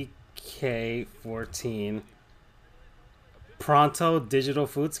 ZK14. Pronto Digital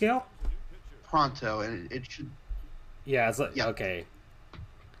Food Scale? Pronto, and it should... Yeah, it's like, okay.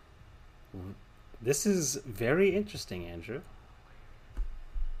 This is very interesting, Andrew.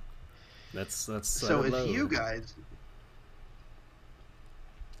 Let's so if you guys...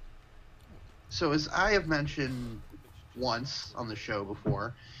 So as I have mentioned once on the show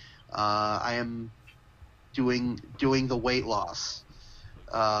before, I am doing the weight loss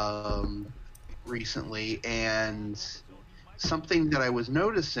recently, and something that I was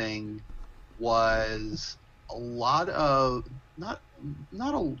noticing was a lot of not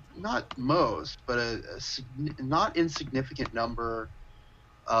most, but a not insignificant number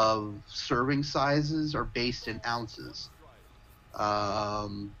of serving sizes are based in ounces.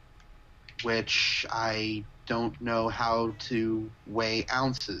 Which I don't know how to weigh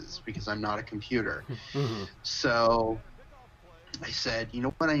ounces because I'm not a computer. Mm-hmm. So I said, you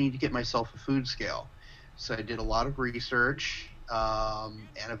know what, I need to get myself a food scale. So I did a lot of research,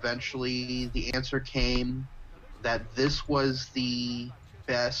 and eventually the answer came that this was the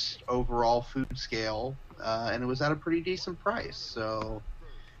best overall food scale, and it was at a pretty decent price. So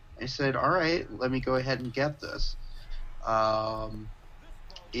I said, all right, let me go ahead and get this.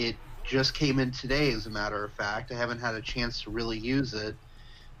 It just came in today, as a matter of fact. I haven't had a chance to really use it,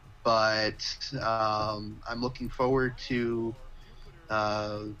 but I'm looking forward to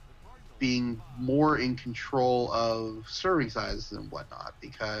being more in control of serving sizes and whatnot,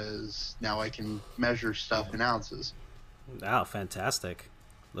 because now I can measure stuff in ounces. Wow, fantastic.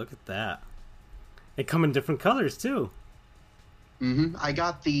 Look at that. They come in different colors, too. Mm-hmm. I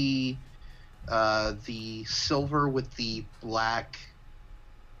got the silver with the black...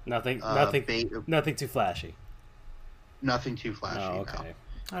 Nothing too flashy. Nothing too flashy. Oh, okay.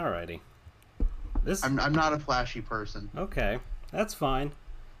 No. Alrighty. I'm not a flashy person. Okay, that's fine.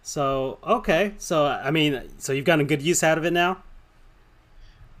 So so you've gotten a good use out of it now?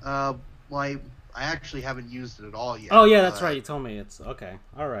 Well, I actually haven't used it at all yet. Oh yeah, that's right. You told me it's okay.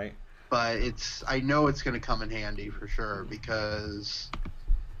 All right. But I know it's going to come in handy for sure, because,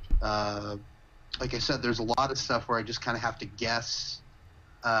 like I said, there's a lot of stuff where I just kind of have to guess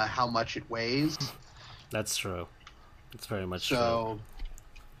how much it weighs. That's true. It's very much true.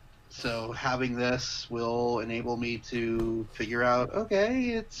 So having this will enable me to figure out, okay,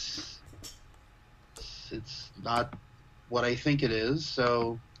 it's not what I think it is.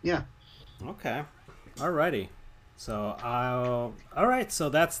 So yeah. Okay. Alrighty. So alright. So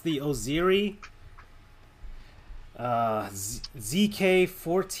that's the Oziri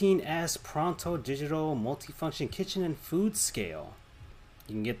ZK14S Pronto Digital Multifunction Kitchen and Food Scale.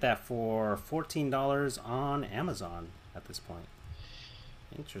 You can get that for $14 on Amazon at this point.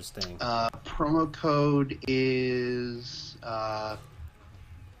 Interesting. Promo code is not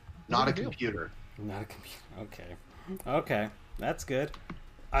a computer. Not a computer. Okay. Okay. That's good.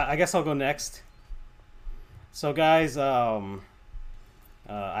 I guess I'll go next. So, guys, I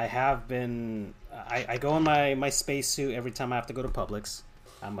have been... I go in my spacesuit every time I have to go to Publix.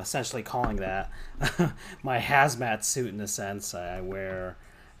 I'm essentially calling that my hazmat suit in a sense. I wear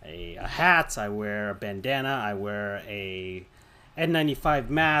a hat, I wear a bandana, I wear a N95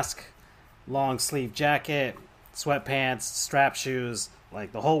 mask, long sleeve jacket, sweatpants, strap shoes,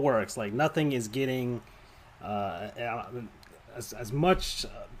 like the whole works. Like nothing is getting as much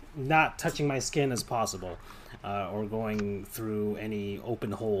not touching my skin as possible, or going through any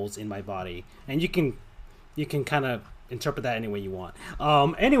open holes in my body. And you can kind of interpret that any way you want.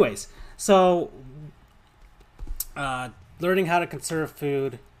 Anyways, so learning how to conserve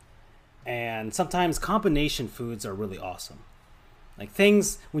food, and sometimes combination foods are really awesome. Like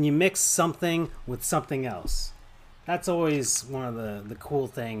things when you mix something with something else. That's always one of the cool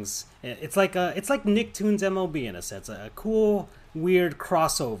things. It's like Nicktoons MLB in a sense, a cool weird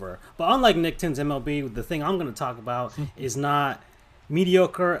crossover. But unlike Nicktoons MLB, the thing I'm going to talk about is not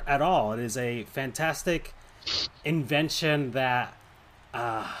mediocre at all. It is a fantastic invention that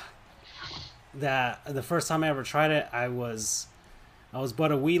the first time I ever tried it, I was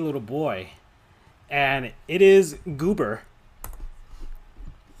but a wee little boy, and it is Goober.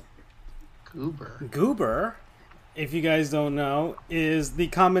 Goober, if you guys don't know, is the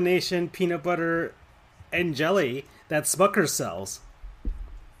combination peanut butter and jelly that Smucker's sells.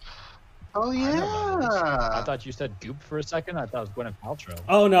 Oh yeah. I thought you said Goop for a second. I thought it was Gwyneth Paltrow.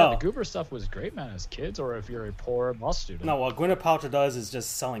 Oh no, yeah, the Goober stuff was great, man, as kids, or if you're a poor law student. No, what Gwyneth Paltrow does is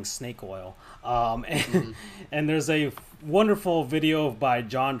just selling snake oil. And there's a wonderful video by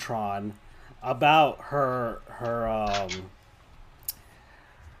JonTron about her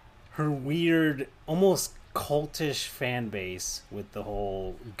weird, almost cultish fan base with the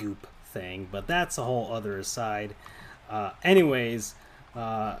whole Goop thing, but that's a whole other side. Anyways,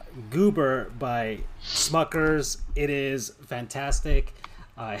 Goober by Smuckers, it is fantastic.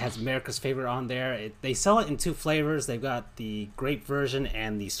 It has America's Favorite on there. They sell it in two flavors. They've got the grape version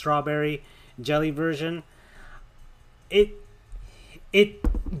and the strawberry jelly version. The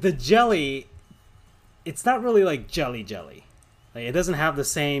jelly, it's not really like jelly. Like, it doesn't have the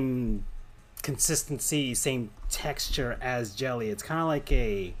same consistency, same texture as jelly. It's kind of like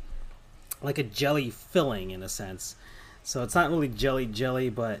a jelly filling in a sense. So it's not really jelly,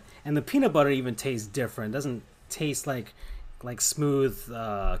 but and the peanut butter even tastes different. It doesn't taste like smooth,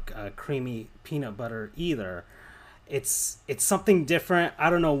 creamy peanut butter either. It's something different. I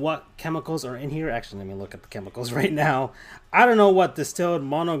don't know what chemicals are in here. Actually, let me look at the chemicals right now. I don't know what distilled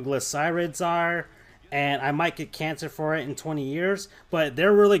monoglycerides are, and I might get cancer for it in 20 years, but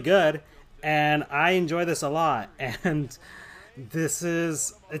they're really good, and I enjoy this a lot. And it's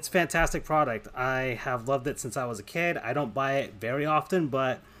a fantastic product. I have loved it since I was a kid. I don't buy it very often,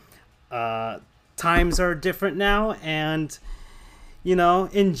 but times are different now, and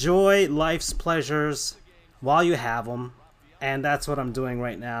enjoy life's pleasures while you have them. And that's what I'm doing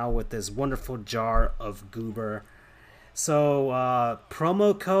right now with this wonderful jar of Goober. So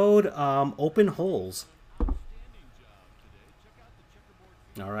promo code open holes.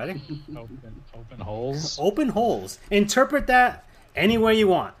 Alrighty. Open holes. Open holes. Interpret that any way you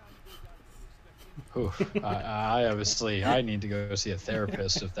want. Oof. I obviously need to go see a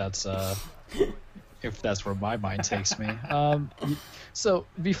therapist if that's where my mind takes me. So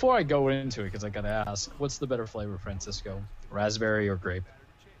before I go into it, because I gotta ask, what's the better flavor, Francisco? Raspberry or grape?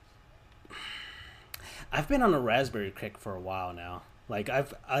 I've been on a raspberry kick for a while now.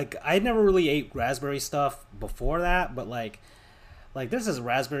 I never really ate raspberry stuff before that, but like this is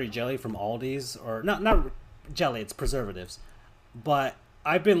raspberry jelly from Aldi's, or not jelly, it's preservatives. But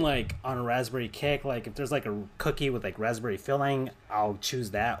I've been on a raspberry kick. Like if there's a cookie with raspberry filling, I'll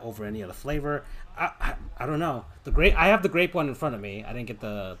choose that over any other flavor. I don't know. I have the grape one in front of me. I didn't get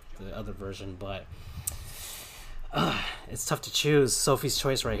the other version, but it's tough to choose. Sophie's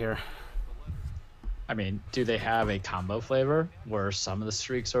choice right here. I mean, do they have a combo flavor where some of the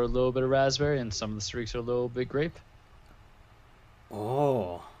streaks are a little bit of raspberry and some of the streaks are a little bit grape?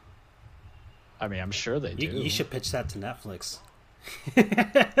 Oh. I mean, I'm sure they do. You should pitch that to Netflix.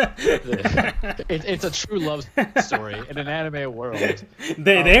 It's a true love story in an anime world.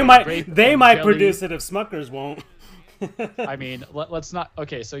 They might produce it if Smuckers won't. I mean, let's not.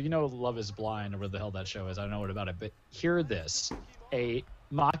 Okay, so Love is Blind, or what the hell that show is. I don't know what about it, but hear this: a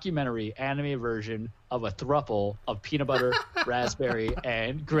mockumentary anime version of a throuple of peanut butter, raspberry,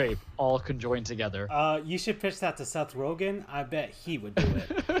 and grape all conjoined together. You should pitch that to Seth Rogen. I bet he would do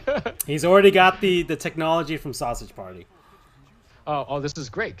it. He's already got the technology from Sausage Party. Oh, this is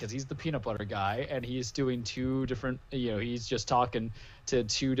great because he's the peanut butter guy, and he's doing two different. He's just talking to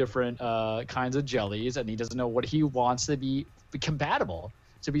two different kinds of jellies, and he doesn't know what he wants to be compatible.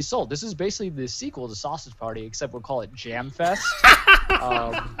 to be sold. This is basically the sequel to Sausage Party, except we'll call it Jam Fest.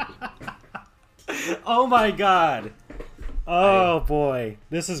 Oh my god. Oh boy,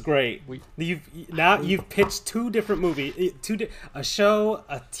 this is great. You've pitched two different movies, a show,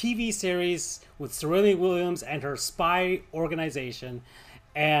 a TV series with Serena Williams and her spy organization,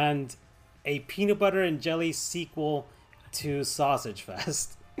 and a peanut butter and jelly sequel to Sausage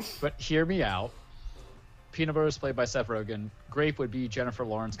Fest. But hear me out. Peanut butter is played by Seth Rogen. Grape would be Jennifer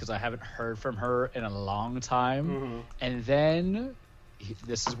Lawrence because I haven't heard from her in a long time. Mm-hmm. And then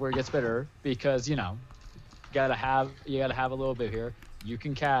this is where it gets better because you gotta have a little bit here. You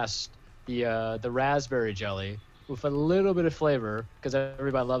can cast the raspberry jelly with a little bit of flavor because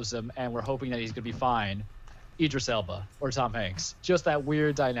everybody loves him, and we're hoping that he's gonna be fine. Idris Elba or Tom Hanks, just that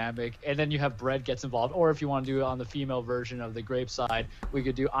weird dynamic, and then you have bread gets involved. Or if you want to do it on the female version of the Grape side, we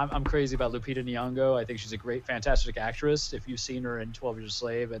could do. I'm crazy about Lupita Nyong'o. I think she's a great, fantastic actress. If you've seen her in 12 Years a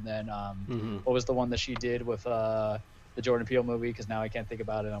Slave, and then what was the one that she did with the Jordan Peele movie, because now I can't think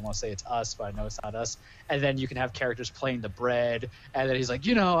about it. I want to say it's Us, but I know it's not Us. And then you can have characters playing the bread, and then he's like,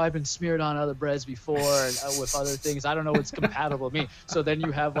 I've been smeared on other breads before and with other things. I don't know what's compatible with me. So then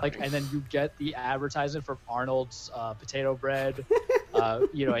you have and then you get the advertisement for Arnold's potato bread, and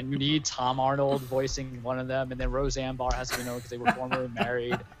you need Tom Arnold voicing one of them, and then Roseanne Barr has to be known because they were formerly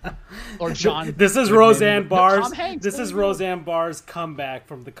married. Or John. This is Roseanne Barr's. Tom Hanks, this is Roseanne Barr's comeback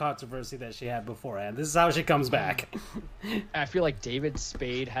from the controversy that she had beforehand. This is how she comes back. I feel like David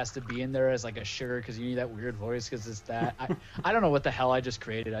Spade has to be in there as like a sugar because you need that weird voice because it's that. I don't know what the hell I just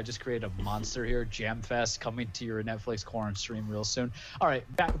created. I just created a monster here. Jam Fest coming to your Netflix corn stream real soon. All right,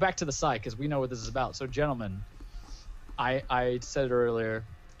 back to the side because we know what this is about. So, gentlemen, I said it earlier.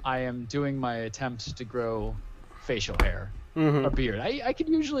 I am doing my attempts to grow facial hair. Mm-hmm. Or beard. I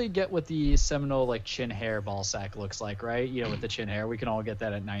can usually get what the Seminole chin hair ball sack looks like, right? With the chin hair. We can all get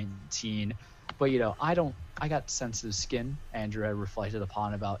that at 19. But I got sensitive skin. Andrew had reflected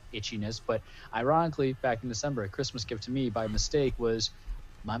upon about itchiness. But ironically, back in December, a Christmas gift to me by mistake was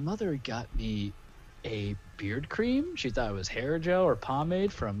my mother got me a beard cream. She thought it was hair gel or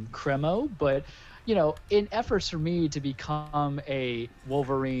pomade from Cremo. But, in efforts for me to become a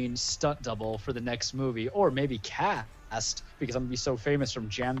Wolverine stunt double for the next movie, or maybe cast, because I'm going to be so famous from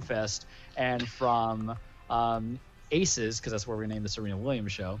Jam Fest and from Aces, because that's where we named the Serena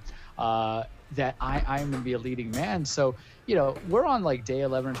Williams show, that I'm going to be a leading man. So, we're on day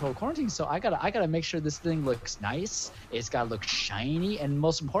 11 in total quarantine. So I gotta make sure this thing looks nice. It's got to look shiny. And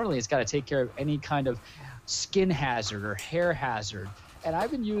most importantly, it's got to take care of any kind of skin hazard or hair hazard. And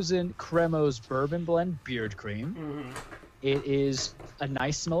I've been using Cremo's Bourbon Blend Beard Cream. Mm-hmm. It is a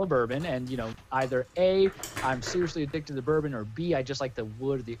nice smell of bourbon, and either A, I'm seriously addicted to bourbon, or B, I just like the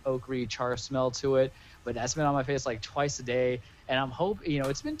wood, the oakery char smell to it. But that's been on my face twice a day, and I'm hoping,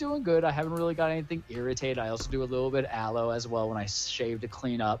 it's been doing good. I haven't really got anything irritated. I also do a little bit of aloe as well when I shave to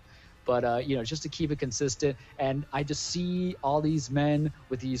clean up. But, just to keep it consistent. And I just see all these men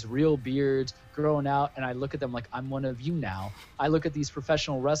with these real beards growing out, and I look at them like I'm one of you now. I look at these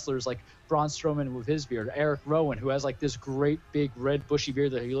professional wrestlers like Braun Strowman with his beard, Eric Rowan, who has this great big red bushy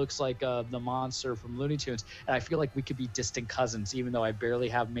beard that he looks like the monster from Looney Tunes. And I feel like we could be distant cousins, even though I barely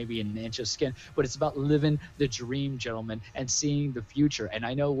have maybe an inch of skin. But it's about living the dream, gentlemen, and seeing the future. And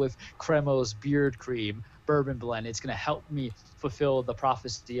I know with Cremo's beard cream, Bourbon Blend, it's going to help me fulfill the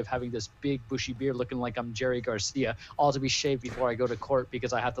prophecy of having this big bushy beard looking like I'm Jerry Garcia, all to be shaved before I go to court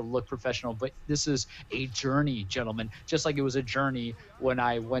because I have to look professional. But this is a journey, gentlemen, just like it was a journey when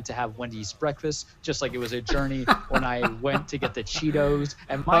I went to have Wendy's breakfast, just like it was a journey when I went to get the Cheetos.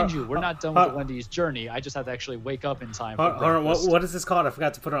 And mind you, we're not done with the Wendy's journey. I just have to actually wake up in time for breakfast. What is this called? I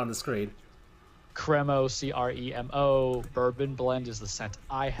forgot to put it on the screen. Cremo, Cremo. Bourbon Blend is the scent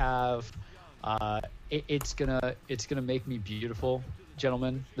I have. It's gonna make me beautiful,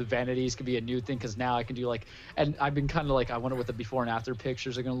 gentlemen. The vanities could be a new thing because now I can do and I've been kind of I wonder what the before and after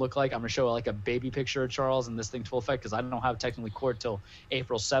pictures are gonna look like. I'm gonna show a baby picture of Charles and this thing to full effect because I don't have technically court till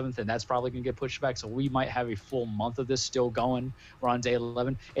April 7th, and that's probably gonna get pushed back. So we might have a full month of this still going. We're on day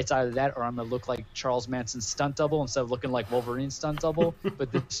 11. It's either that or I'm gonna look like Charles Manson's stunt double instead of looking like Wolverine's stunt double.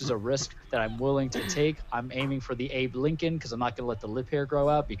 But this is a risk that I'm willing to take. I'm aiming for the Abe Lincoln because I'm not gonna let the lip hair grow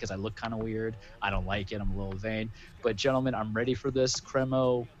out because I look kind of weird. I don't like it. I'm a little vain. But gentlemen, I'm ready for this.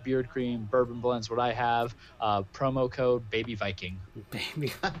 Cremo beard cream, Bourbon Blends, what I have. Promo code Baby Viking.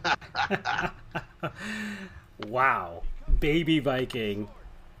 Baby. Wow, Baby Viking.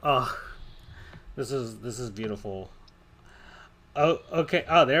 Oh, this is beautiful. Oh, okay.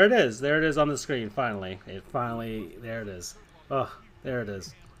 Oh, there it is. There it is on the screen. Finally, there it is. Oh, there it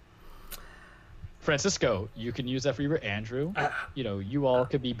is. Francisco, you can use that for your Andrew. You all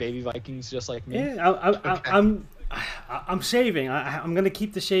could be baby Vikings just like me. Yeah, I'm shaving. I'm gonna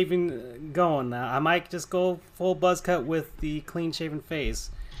keep the shaving going. I might just go full buzz cut with the clean shaven face,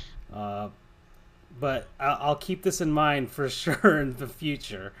 but I'll keep this in mind for sure in the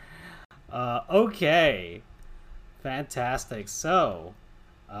future. Okay, fantastic. So,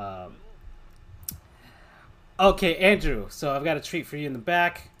 okay, Andrew. So I've got a treat for you in the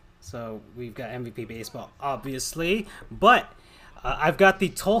back. So we've got MVP baseball, obviously, but I've got the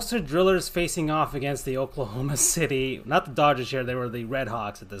Tulsa Drillers facing off against the Oklahoma City, not the Dodgers here, they were the Red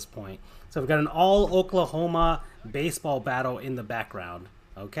Hawks at this point. So we've got an all Oklahoma baseball battle in the background,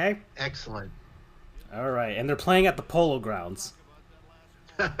 okay? Excellent. All right, and they're playing at the Polo Grounds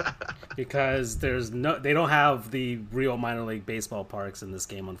because they don't have the real minor league baseball parks in this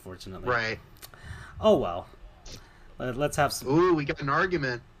game, unfortunately. Right. Oh well. Let's have some. Ooh, we got an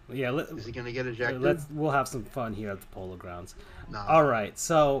argument. Yeah, is he gonna get ejected? We'll have some fun here at the Polo Grounds. No. All right,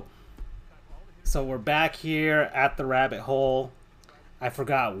 so we're back here at the rabbit hole. I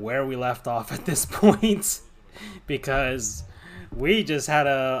forgot where we left off at this point because we just had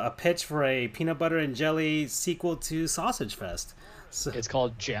a pitch for a peanut butter and jelly sequel to Sausage Fest. So, it's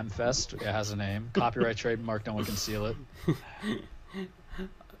called Jam Fest. It has a name. Copyright trademark. No one can steal it.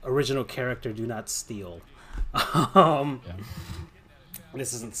 Original character, do not steal.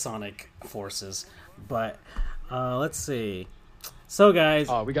 This isn't Sonic Forces, but let's see. So, guys,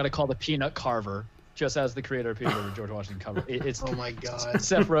 we got to call the Peanut Carver, just as the creator of Peanut Butter, George Washington Carver. It's oh my god,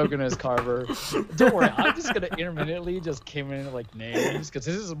 Seth Rogen as Carver. Don't worry, I'm just gonna intermittently just came in like names because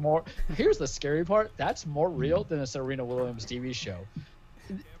this is more. Here's the scary part. That's more real than a Serena Williams TV show.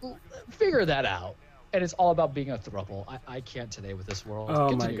 Figure that out. And it's all about being a throuple. I can't today with this world. Oh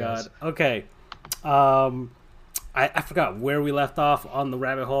Continue, my god. guys. Okay. I forgot where we left off on the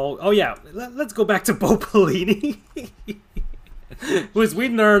rabbit hole. Oh yeah, let's go back to Bo Pelini. We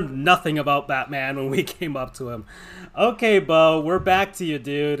learned nothing about Batman when we came up to him. Okay, Bo, we're back to you,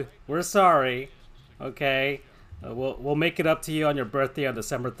 dude. We're sorry. Okay, we'll make it up to you on your birthday on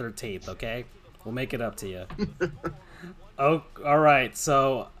December 13th. Okay, we'll make it up to you. Oh, all right.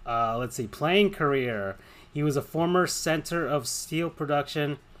 So let's see. Playing career. He was a former center of steel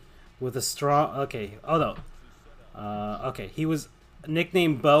production with a strong. Okay. Oh no. Okay, he was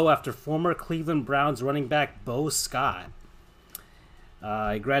nicknamed Bo after former Cleveland Browns running back Bo Scott.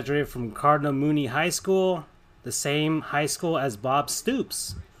 He graduated from Cardinal Mooney High School, the same high school as Bob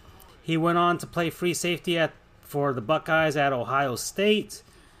Stoops. He went on to play free safety for the Buckeyes at Ohio State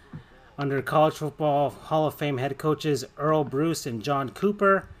under College Football Hall of Fame head coaches Earl Bruce and John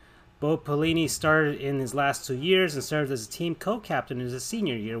Cooper. Bo Pelini started in his last 2 years and served as a team co-captain in his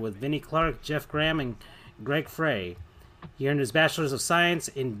senior year with Vinnie Clark, Jeff Graham, and Greg Frey. He earned his Bachelor's of Science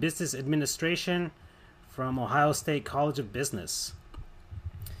in Business Administration from Ohio State College of Business.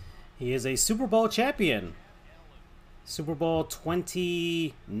 He is a Super Bowl champion. Super Bowl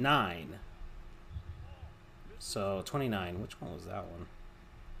 29. So, 29. Which one was that one?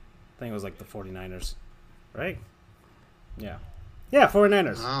 I think it was like the 49ers. Right? Yeah. Yeah,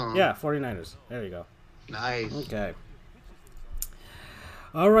 49ers. Oh. Yeah, 49ers. There you go. Nice. Okay.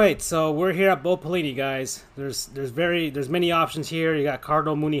 All right, so we're here at Bo Pelini, guys. There's many options here. You got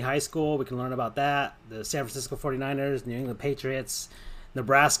Cardinal Mooney High School. We can learn about that. The San Francisco 49ers, New England Patriots,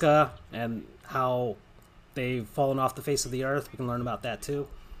 Nebraska, and how they've fallen off the face of the earth. We can learn about that too.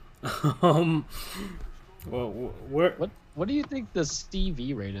 What do you think the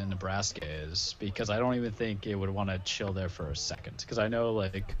CV rate in Nebraska is? Because I don't even think it would want to chill there for a second. Because I know,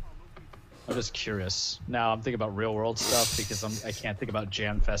 like, I'm just curious. Now I'm thinking about real world stuff because I can't think about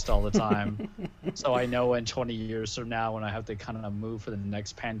Jam Fest all the time. So I know in 20 years from now, when I have to kind of move for the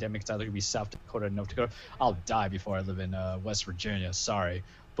next pandemic, it's either going to be South Dakota or North Dakota. I'll die before I live in West Virginia. Sorry.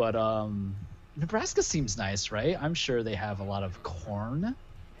 But Nebraska seems nice, right? I'm sure they have a lot of corn.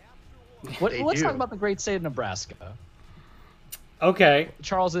 Let's talk about the great state of Nebraska. Okay.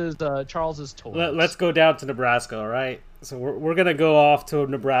 Charles's toys. Let's go down to Nebraska, all right? So we're going to go off to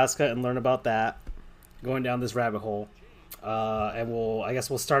Nebraska and learn about that, going down this rabbit hole. And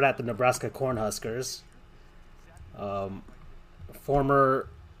we'll start at the Nebraska Cornhuskers. Former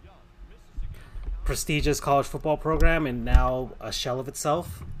prestigious college football program and now a shell of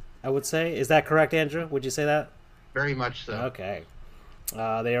itself, I would say. Is that correct, Andrew? Would you say that? Very much so. Okay.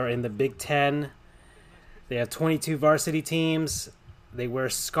 They are in the Big Ten. They have 22 varsity teams. They wear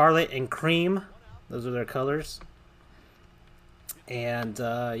scarlet and cream. Those are their colors. And,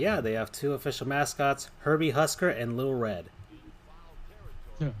 they have two official mascots, Herbie Husker and Little Red.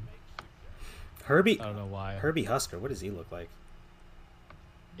 Yeah. Herbie? I don't know why. Herbie Husker, what does he look like?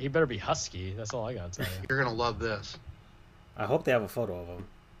 he better be husky. That's all I gotta tell you. You're gonna love this. I hope they have a photo of him.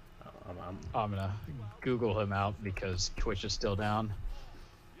 I'm gonna Google him out because Twitch is still down.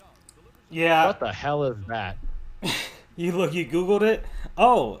 Yeah. What the hell is that? You Googled it?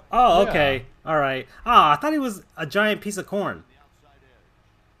 Oh, okay. All right. I thought he was a giant piece of corn.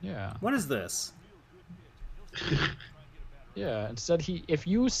 Yeah. What is this? Yeah. Instead, if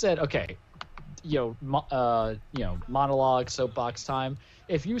you said, okay, monologue, soapbox time.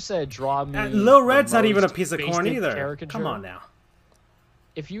 If you said, draw me, Lil Red's not even a most piece of corn basic either. caricature- Come on now.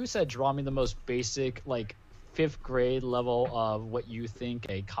 If you said, draw me the most basic, like 5th grade level of what you think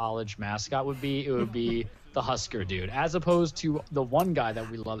a college mascot would be, it would be the Husker dude, as opposed to the one guy that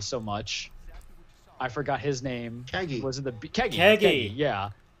we love so much. I forgot his name. Keggy. Was it the Keggy? Keggy. Yeah.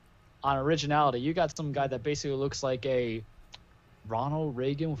 On originality, you got some guy that basically looks like a Ronald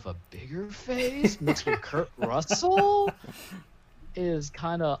Reagan with a bigger face mixed with Kurt Russell. Is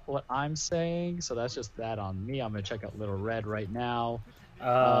kind of what I'm saying. So that's just that on me. I'm gonna check out Little Red right now.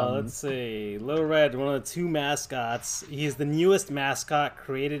 Let's see. Little Red, one of the 2 mascots. He is the newest mascot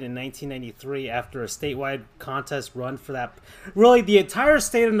created in 1993 after a statewide contest run for that. Really, the entire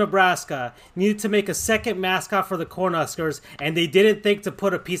state of Nebraska needed to make a second mascot for the Cornhuskers, and they didn't think to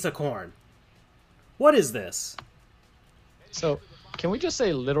put a piece of corn. What is this? So, can we just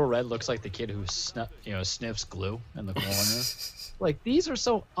say Little Red looks like the kid who sniffs glue in the corner? Like, these are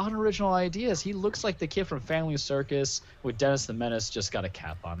so unoriginal ideas. He looks like the kid from Family Circus with Dennis the Menace just got a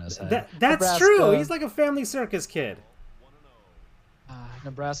cap on his head. That's Nebraska, true. He's like a Family Circus kid.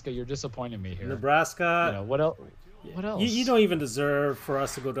 Nebraska, you're disappointing me here. Nebraska. What else? What else? You don't even deserve for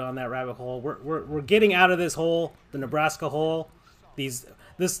us to go down that rabbit hole. We're getting out of this hole, the Nebraska hole.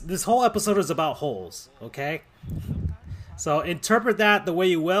 This whole episode is about holes, okay? So interpret that the way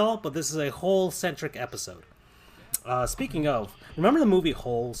you will, but this is a hole-centric episode. Speaking of, remember the movie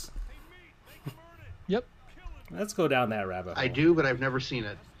Holes? Yep. Let's go down that rabbit hole. I do, but I've never seen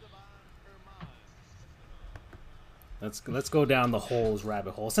it. Let's go down the Holes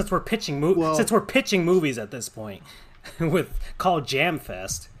rabbit hole. Since we're pitching movies at this point, with called Jam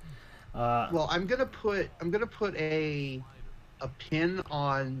Fest. Well, I'm gonna put a pin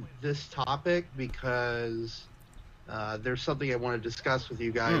on this topic because there's something I want to discuss with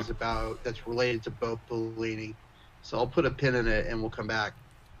you guys about that's related to Bo Pelini. So I'll put a pin in it and we'll come back.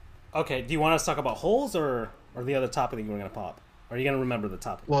 Okay, do you want us to talk about holes or the other topic that you were going to pop? Or are you going to remember the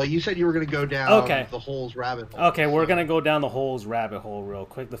topic? Well, you said you were going to go down the Holes rabbit hole. Okay, we're going to go down the Holes rabbit hole real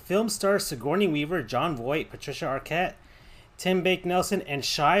quick. The film stars Sigourney Weaver, Jon Voight, Patricia Arquette, Tim Bake Nelson, and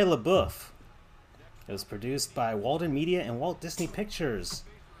Shia LaBeouf. It was produced by Walden Media and Walt Disney Pictures.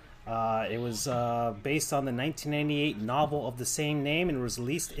 It was based on the 1998 novel of the same name and was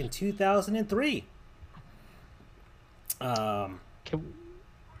released in 2003.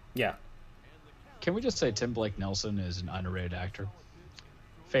 Yeah. Can we just say Tim Blake Nelson is an underrated actor?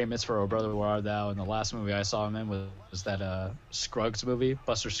 Famous for Oh Brother Where Art Thou, and the last movie I saw him in was that Scruggs movie,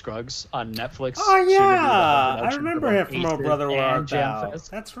 Buster Scruggs, on Netflix. Oh yeah, I remember him from Oh Brother Where Art Thou.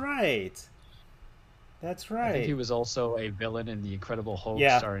 That's right. That's right. I think he was also a villain in The Incredible Hulk,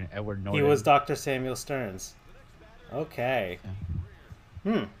 starring Edward Norton. He was Dr. Samuel Stearns. Okay.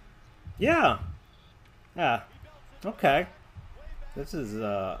 Yeah. Yeah. Okay. This is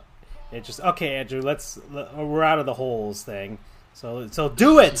interesting. Okay, Andrew, we're out of the holes thing. So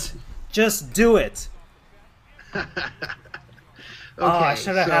do it. Just do it. Okay, I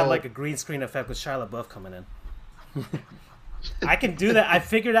should have had like a green screen effect with Shia LaBeouf coming in. I can do that. I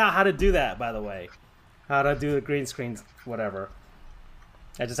figured out how to do that, by the way. How to do the green screens, whatever.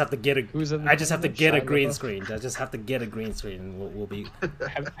 I just have to get a. I just have to get a green screen. I just have to get a green screen, and we'll be.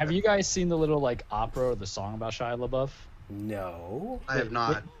 Have you guys seen the little like opera or the song about Shia LaBeouf? No, I have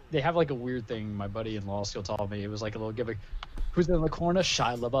not. They have like a weird thing. My buddy in law school told me it was like a little gimmick. Who's in the corner?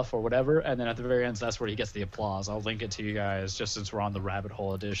 Shia LaBeouf or whatever. And then at the very end, that's where he gets the applause. I'll link it to you guys just since we're on the rabbit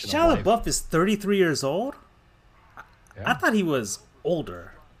hole edition. Shia LaBeouf is 33 years old. Yeah. I thought he was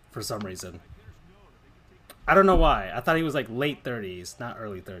older for some reason. I don't know why. I thought he was like late 30s, not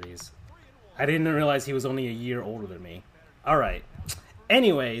early 30s. I didn't realize he was only a year older than me. All right.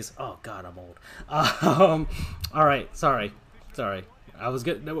 Anyways, oh god, I'm old. All right, sorry. I was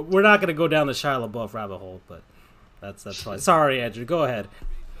good. We're not gonna go down the Shia LaBeouf rabbit hole, but that's fine. Sorry, Andrew. Go ahead.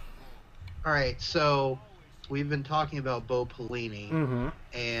 All right, so we've been talking about Bo Pelini,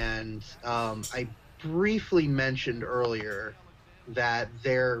 and I briefly mentioned earlier that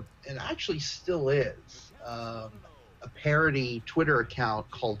there, and actually still is, a parody Twitter account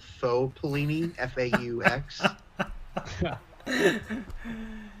called Faux Pelini, F-A-U-X.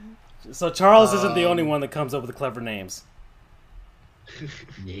 So Charles isn't the only one that comes up with clever names.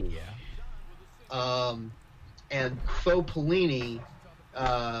 Yeah. And Faux Pelini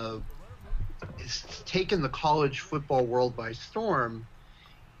has taken the college football world by storm.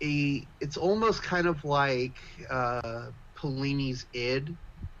 It's almost kind of like Pelini's id.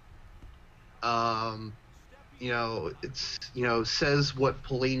 It's says what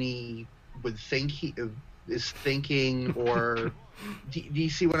Pelini would think he is thinking, or do you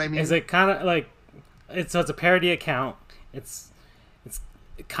see what I mean? Is it kind of like it's a parody account? It's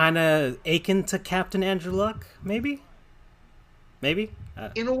kind of akin to Captain Andrew Luck, maybe.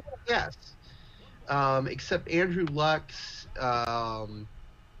 In a way, yes. Except Andrew Luck's, well,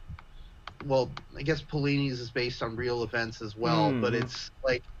 I guess Pelini's is based on real events as well, but it's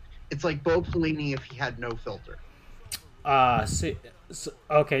like Bo Pelini if he had no filter.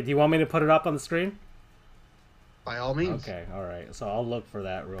 Okay, do you want me to put it up on the screen? By all means. Okay, all right. So I'll look for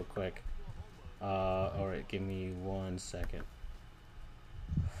that real quick. All right, give me 1 second.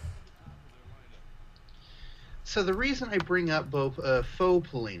 So the reason I bring up Faux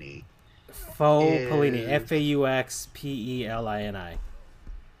Pelini. Pelini, Fauxpelini.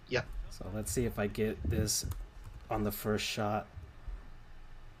 Yep. So let's see if I get this on the first shot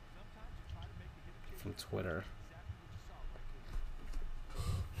from Twitter.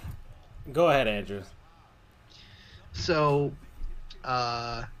 Go ahead, Andrew. So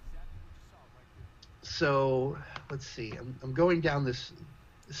let's see. I'm going down this.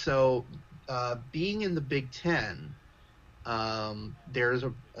 So being in the Big Ten, there's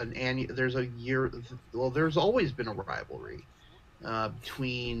always been a rivalry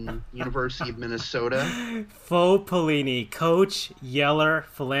between University of Minnesota. Faux Pelini, coach, yeller,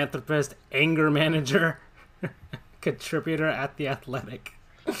 philanthropist, anger manager, contributor at The Athletic.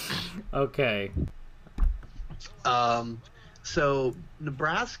 Okay. So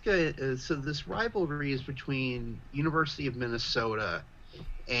Nebraska. So this rivalry is between University of Minnesota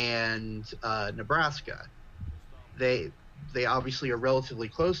and Nebraska. They obviously are relatively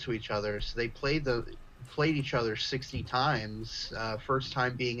close to each other, so they played each other 60 times. First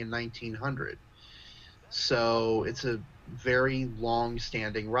time being in 1900. So it's a very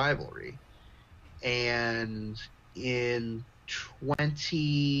long-standing rivalry. And in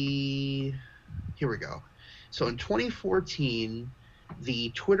 2014, the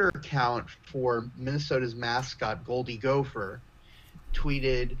Twitter account for Minnesota's mascot Goldie Gopher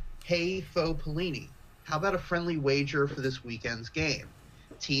tweeted, "Hey, Faux Pelini, how about a friendly wager for this weekend's game?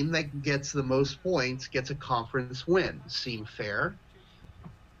 Team that gets the most points gets a conference win. Seem fair?"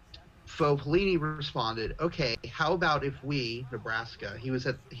 Faux Pelini responded, "Okay, how about if we, Nebraska," he was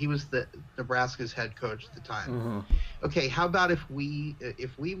the Nebraska's head coach at the time. Mm-hmm. "Okay, how about if we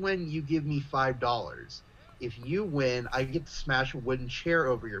win, you give me $5. If you win, I get to smash a wooden chair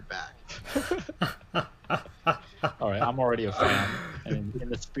over your back." All right, I'm already a fan in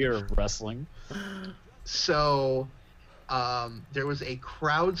the spirit of wrestling. So there was a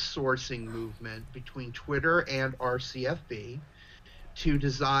crowdsourcing movement between Twitter and RCFB to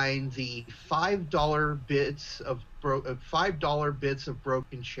design the $5 bits of broken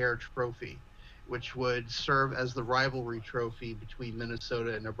chair trophy, which would serve as the rivalry trophy between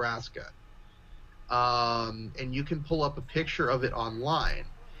Minnesota and Nebraska. And you can pull up a picture of it online,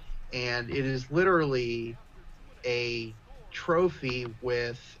 and it is literally a trophy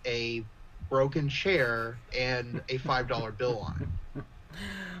with a broken chair and a $5 bill on it.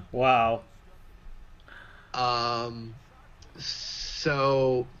 Wow.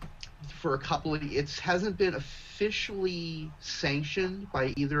 So for a couple of, it hasn't been officially sanctioned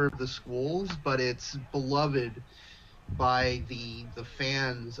by either of the schools, but it's beloved by the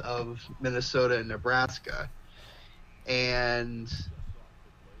fans of Minnesota and Nebraska. And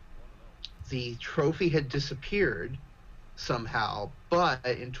the trophy had disappeared somehow, but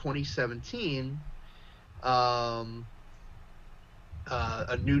in 2017 a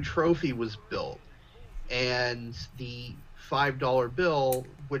new trophy was built, and the $5 bill,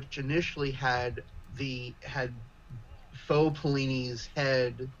 which initially had Faux Pelini's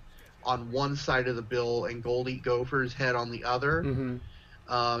head on one side of the bill and Goldie Gopher's head on the other. Mm-hmm.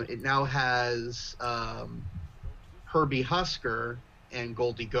 It now has Herbie Husker and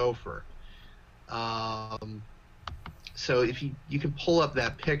Goldie Gopher. So if you can pull up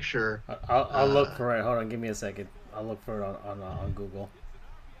that picture. I'll look for it. Hold on, give me a second. I'll look for it on Google.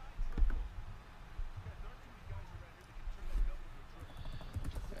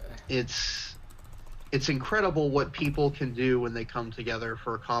 It's incredible what people can do when they come together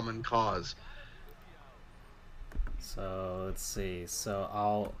for a common cause. So let's see.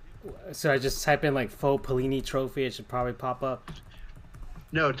 So I just type in like Faux Pelini trophy. It should probably pop up.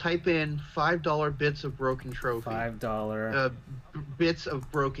 No, type in $5 bits of broken trophy. $5 Bits of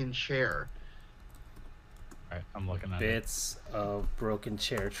broken chair. All right, I'm looking at bits of broken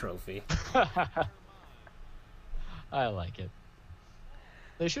chair trophy. it. I like it.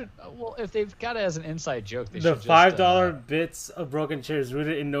 They should. Well, if they've got it as an inside joke, they The should $5 just, bits of broken chairs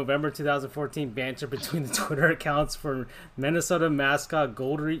rooted in November 2014 banter between the Twitter accounts for Minnesota mascot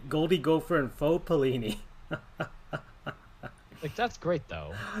Goldie Gopher and Faux Pelini. like that's great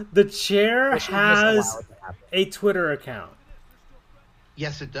though. The chair They should just allow has it to happen. a Twitter account.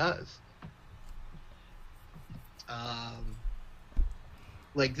 Yes, it does.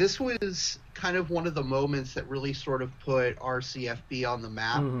 Like, this was kind of one of the moments that really sort of put RCFB on the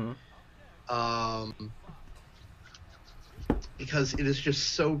map. Because it is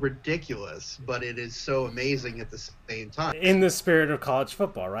just so ridiculous, but it is so amazing at the same time. In the spirit of college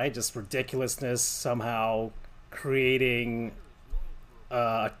football, right? Just ridiculousness somehow creating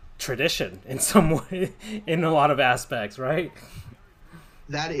a tradition in some way, in a lot of aspects, right?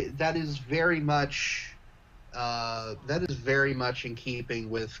 That is very much in keeping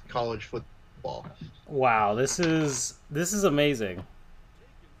with college football. Wow, this is amazing.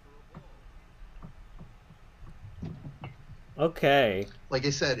 Okay. Like I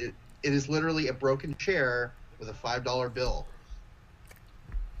said, it is literally a broken chair with a $5 bill.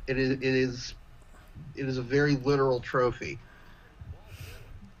 It is a very literal trophy.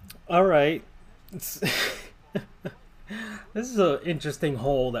 All right. This is an interesting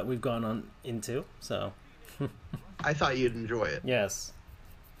hole that we've gone on into. So, I thought you'd enjoy it. yes.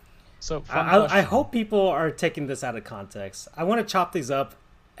 So I hope people are taking this out of context. I want to chop these up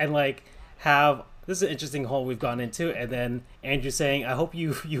and have this is an interesting hole we've gone into, and then Andrew saying, "I hope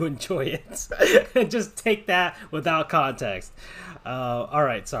you enjoy it," and just take that without context. All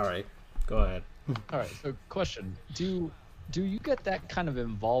right, sorry. Go ahead. All right. So, question: Do you get that kind of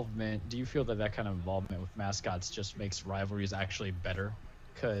involvement? Do you feel that kind of involvement with mascots just makes rivalries actually better?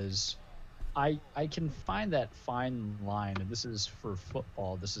 Because I can find that fine line, and this is for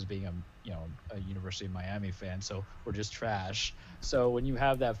football. This is being a University of Miami fan, so we're just trash. So when you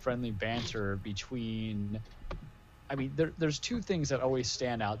have that friendly banter between, I mean, there's two things that always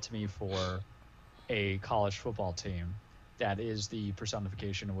stand out to me for a college football team. That is the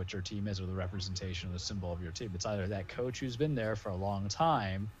personification of what your team is, or the representation of the symbol of your team. It's either that coach who's been there for a long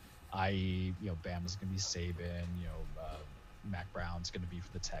time, i.e., Bama's going to be Saban, Mac Brown's going to be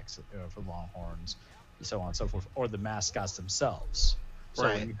for the Texans, for Longhorns, so on and so forth, or the mascots themselves. So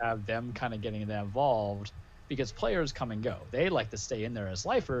Right. when you have them kind of getting that involved, because players come and go. They like to stay in there as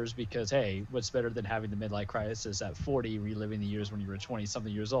lifers because, hey, what's better than having the midlife crisis at 40, reliving the years when you were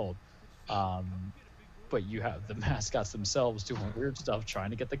 20-something years old? But you have the mascots themselves doing weird stuff,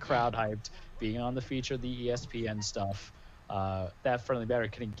 trying to get the crowd hyped, being on the feature of the ESPN stuff. That friendly banter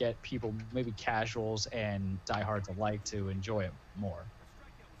can get people, maybe casuals and diehards alike, to enjoy it more.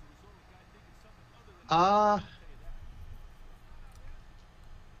 I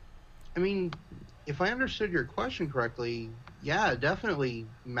mean, if I understood your question correctly, yeah, definitely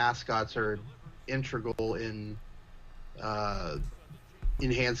mascots are integral in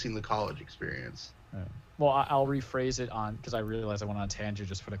enhancing the college experience. Right. Well, I'll rephrase it because I realized I went on a tangent,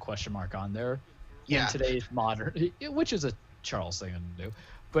 just put a question mark on there. Yeah. In today's modern, which is a Charles thing to do,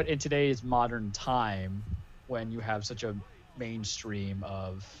 but in today's modern time, when you have such a mainstream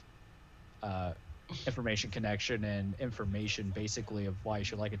of information connection and information basically of why you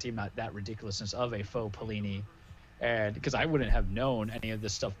should like a team, not that ridiculousness of a faux Pelini, and because I wouldn't have known any of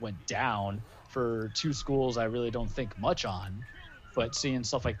this stuff went down for two schools I really don't think much on, but seeing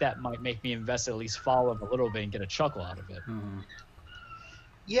stuff like that might make me invest, at least follow them a little bit and get a chuckle out of it.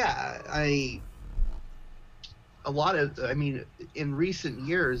 Yeah, in recent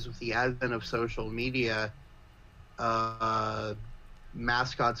years, with the advent of social media,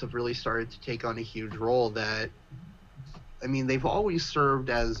 mascots have really started to take on a huge role. They've always served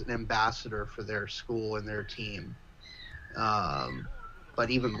as an ambassador for their school and their team. But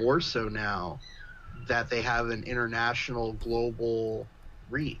even more so now that they have an international, global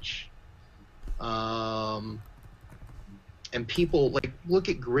reach. And people, look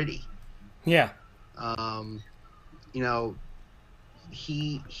at Gritty. Yeah.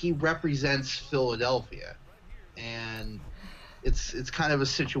 He represents Philadelphia, and it's kind of a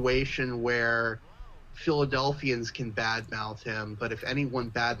situation where Philadelphians can badmouth him, but if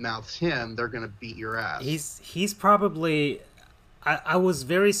anyone badmouths him, they're going to beat your ass. He's probably. I was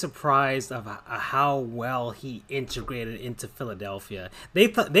very surprised of how well he integrated into Philadelphia.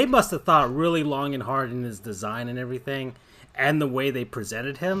 They must have thought really long and hard in his design and everything, and the way they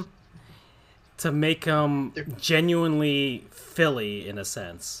presented him, to make him genuinely Philly in a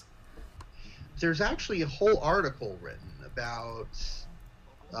sense. There's actually a whole article written about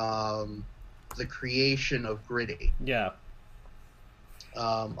the creation of Gritty. Yeah.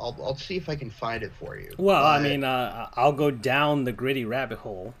 I'll see if I can find it for you. Well, I mean, I'll go down the Gritty rabbit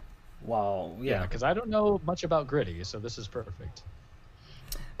hole. Well, Yeah, because I don't know much about Gritty, so this is perfect.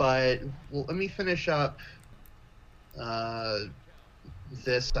 But let me finish up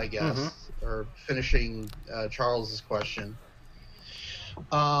this, I guess, or finishing Charles's question.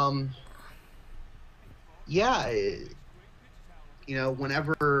 Yeah,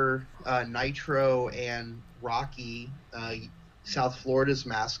 whenever Nitro and Rocky, South Florida's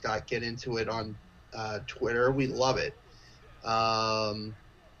mascot, get into it on Twitter, we love it. For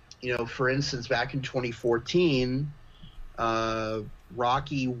instance, back in 2014,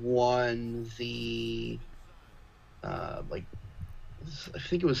 Rocky won the I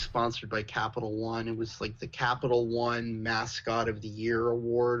think it was sponsored by Capital One. It was like the Capital One Mascot of the Year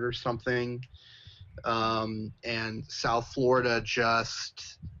award or something. And South Florida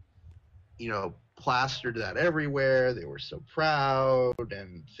just, plastered that everywhere. They were so proud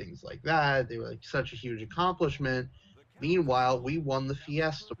and things like that. They were like such a huge accomplishment. Meanwhile, we won the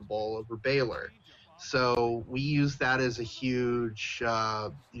Fiesta Bowl over Baylor. So we use that as a huge,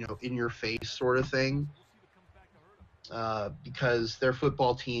 in your face sort of thing. Because their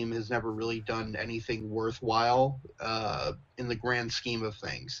football team has never really done anything worthwhile in the grand scheme of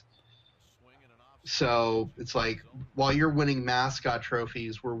things. So it's like, while you're winning mascot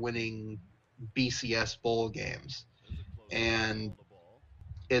trophies, we're winning BCS bowl games. And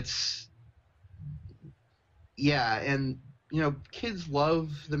it's, and, kids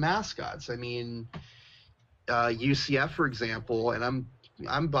love the mascots. I mean, UCF, for example, and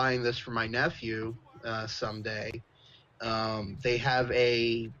I'm buying this for my nephew someday. They have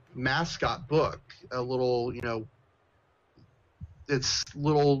a mascot book, a little, it's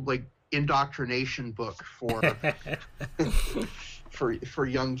little like indoctrination book for for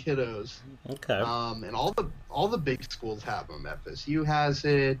young kiddos. Okay. And all the big schools have them. FSU has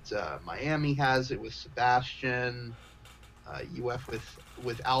it. Miami has it with Sebastian. UF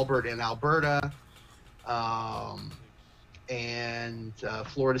with Albert and Alberta. And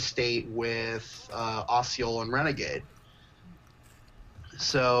Florida State with Osceola and Renegade.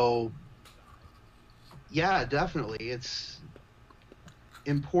 So, yeah, definitely. It's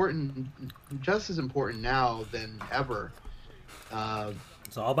important, just as important now than ever.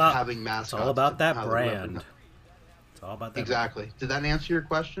 It's all about having mascots. It's all about that brand. It's all about that. Exactly. brand. Did that answer your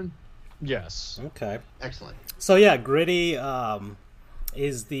question? Yes. Okay. Excellent. So yeah, Gritty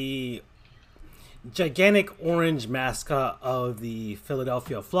is the gigantic orange mascot of the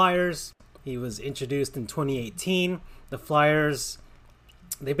Philadelphia Flyers. He was introduced in 2018. The Flyers,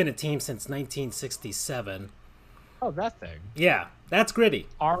 they've been a team since 1967. Oh, that thing. Yeah, that's Gritty.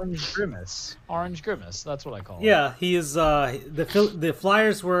 Orange Grimace. Orange Grimace. That's what I call it. Yeah, he is. The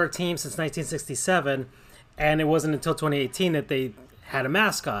Flyers were a team since 1967, and it wasn't until 2018 that they had a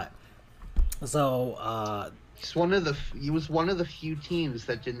mascot. So he was one of the few teams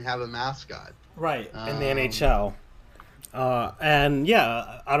that didn't have a mascot. Right, in the NHL. And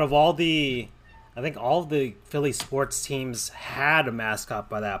yeah, out of I think all of the Philly sports teams had a mascot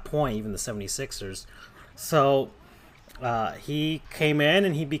by that point, even the 76ers. So he came in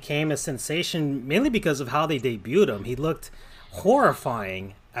and he became a sensation mainly because of how they debuted him. He looked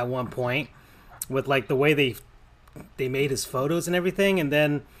horrifying at one point with like the way they made his photos and everything, and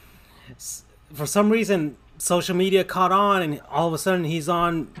then for some reason social media caught on, and all of a sudden he's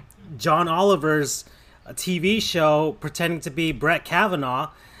on John Oliver's TV show pretending to be Brett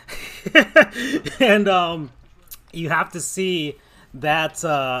Kavanaugh. And you have to see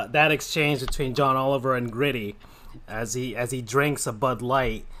that exchange between John Oliver and Gritty as he drinks a Bud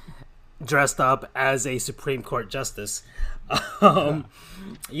Light dressed up as a Supreme Court justice.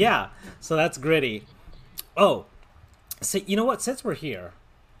 Yeah, so that's Gritty. Oh, so you know what? Since we're here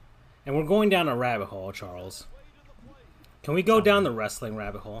and we're going down a rabbit hole, Charles, can we go down the wrestling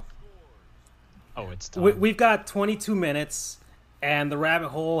rabbit hole? Oh, it's time. We've got 22 minutes, and the rabbit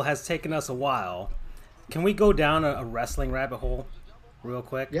hole has taken us a while. Can we go down a wrestling rabbit hole real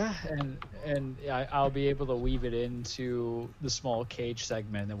quick? Yeah, and I'll be able to weave it into the small cage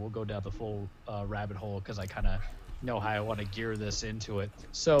segment, and we'll go down the full rabbit hole because I kind of know how I want to gear this into it.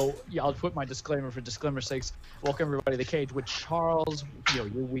 So yeah, I'll put my disclaimer for disclaimer's sakes. Welcome everybody to the cage with Charles. Your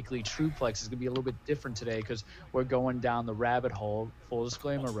weekly Truplex is gonna be a little bit different today because we're going down the rabbit hole. Full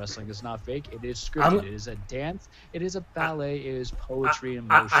disclaimer: wrestling is not fake. It is scripted. It is a dance. It is a ballet. It is poetry in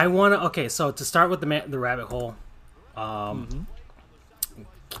motion. I want to. Okay, so to start with the rabbit hole,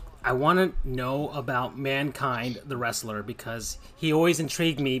 I want to know about Mankind, the wrestler, because he always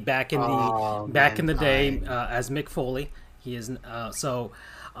intrigued me back in the day Mankind. as Mick Foley. He is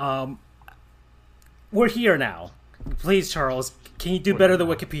we're here now. Please, Charles, can you do better than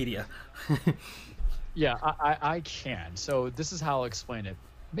Wikipedia? Yeah, I can. So this is how I'll explain it.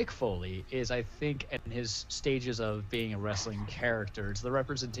 Mick Foley is, I think, in his stages of being a wrestling character, it's the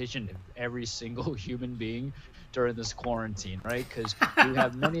representation of every single human being during this quarantine, right? Because you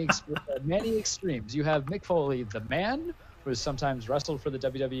have many extremes. You have Mick Foley, the man, who has sometimes wrestled for the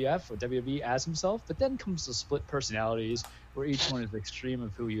WWF or WWE as himself, but then comes the split personalities, where each one is the extreme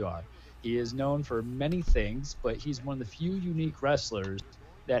of who you are. He is known for many things, but he's one of the few unique wrestlers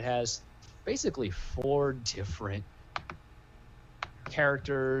that has basically 4 different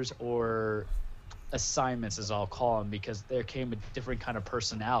characters or assignments, as I'll call them, because there came a different kind of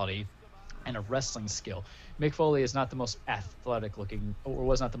personality and a wrestling skill. Mick Foley is not the most athletic looking, or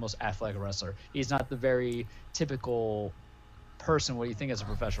was not the most athletic wrestler. He's not the very typical person what you think as a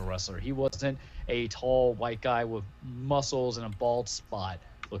professional wrestler. He wasn't a tall white guy with muscles and a bald spot.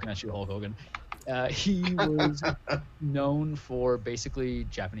 Looking at you, Hulk Hogan. He was known for basically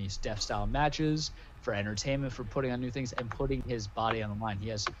Japanese death style matches, for entertainment, for putting on new things and putting his body on the line. He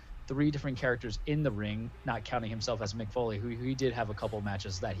has 3 different characters in the ring, not counting himself as Mick Foley, who he did have a couple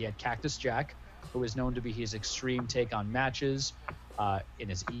matches that he had. Cactus Jack, who was known to be his extreme take on matches in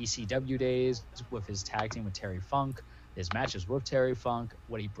his ECW days with his tag team with Terry Funk. His matches with Terry Funk,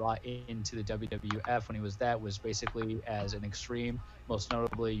 what he brought into the WWF when he was that was basically as an extreme. Most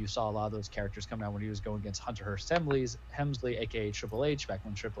notably, you saw a lot of those characters come out when he was going against Hunter Hearst Helmsley, aka Triple H, back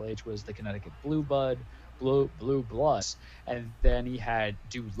when Triple H was the Connecticut Blue Bloods. And then he had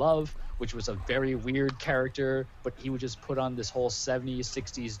Dude Love, which was a very weird character, but he would just put on this whole 70s,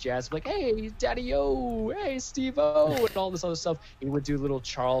 60s jazz, like, hey, Daddy-O, hey, Steve-O, and all this other stuff. He would do little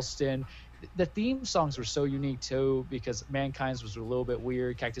Charleston. The theme songs were so unique too, because Mankind's was a little bit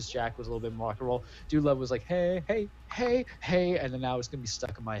weird. Cactus Jack was a little bit more rock and roll. Dude Love was like, hey, hey, hey, hey, and then now it's gonna be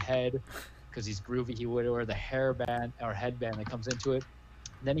stuck in my head because he's groovy. He would wear the hairband or headband that comes into it.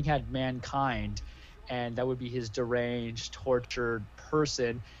 Then he had Mankind, and that would be his deranged, tortured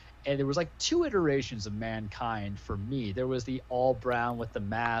person. And there was like 2 iterations of Mankind for me. There was the all brown with the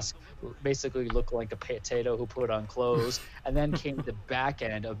mask, basically looked like a potato who put on clothes. And then came the back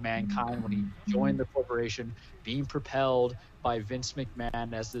end of Mankind when he joined the corporation, being propelled by Vince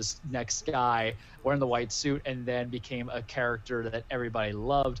McMahon as this next guy wearing the white suit, and then became a character that everybody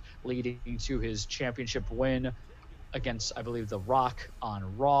loved, leading to his championship win against, I believe, The Rock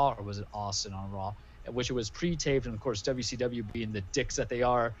on Raw, or was it Austin on Raw, which it was pre-taped, and of course WCW, being the dicks that they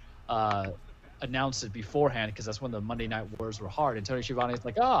are, announced it beforehand, because that's when the Monday Night Wars were hard. And Tony Schiavone's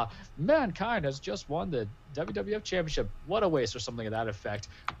like, Mankind has just won the WWF Championship. What a waste, or something of that effect.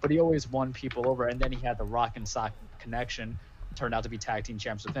 But he always won people over. And then he had the Rock and Sock connection, turned out to be tag team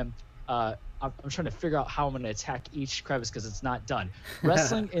champs with him. I'm trying to figure out how I'm going to attack each crevice because it's not done.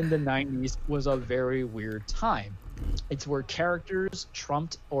 Wrestling in the 90s was a very weird time. It's where characters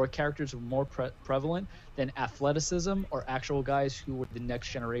trumped, or characters were more prevalent than athleticism, or actual guys who were the next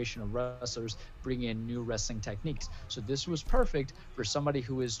generation of wrestlers bringing in new wrestling techniques. So this was perfect for somebody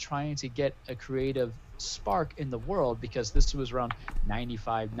who is trying to get a creative spark in the world, because this was around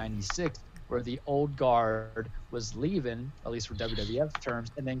 95, 96, where the old guard was leaving, at least for WWF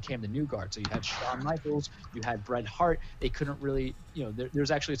terms, and then came the new guard. So you had Shawn Michaels, you had Bret Hart. They couldn't really,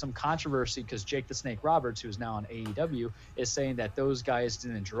 there's actually some controversy because Jake the Snake Roberts, who's now on AEW, is saying that those guys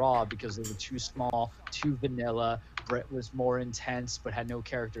didn't draw because they were too small, too vanilla. Bret was more intense but had no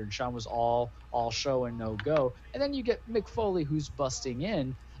character, and Shawn was all show and no go. And then you get Mick Foley, who's busting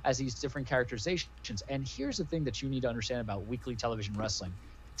in as these different characterizations. And here's the thing that you need to understand about weekly television wrestling.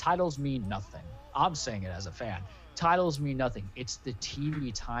 Titles mean nothing. I'm saying it as a fan. Titles mean nothing. It's the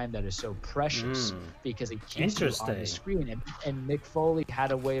TV time that is so precious because it keeps you on the screen. And Mick Foley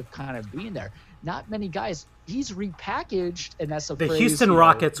had a way of kind of being there. Not many guys. He's repackaged, and that's a the phrase, Houston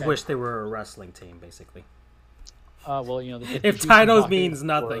Rockets wish they were a wrestling team, basically. If titles means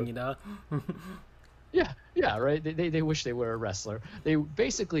nothing, Yeah, right. They wish they were a wrestler. They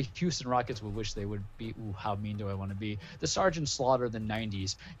basically, Houston Rockets would wish they would be. Ooh, how mean do I want to be? The Sergeant Slaughter of the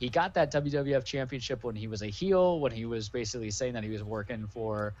 90s. He got that WWF championship when he was a heel, when he was basically saying that he was working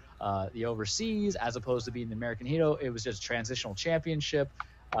for the overseas as opposed to being the American hero. It was just transitional championship.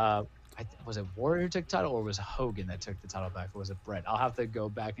 Was it Warrior who took the title, or was it Hogan that took the title back, or was it Brett? I'll have to go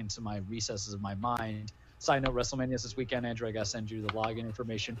back into my recesses of my mind. Side note, WrestleMania's this weekend, Andrew. I got to send you the login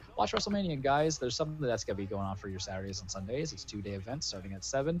information. Watch WrestleMania, guys. There's something that's going to be going on for your Saturdays and Sundays. It's 2-day events starting at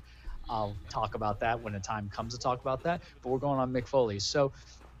 7. I'll talk about that when the time comes to talk about that. But we're going on Mick Foley. So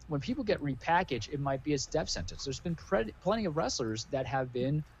when people get repackaged, it might be a death sentence. There's been plenty of wrestlers that have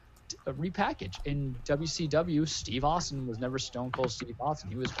been repackaged. In WCW, Steve Austin was never Stone Cold Steve Austin.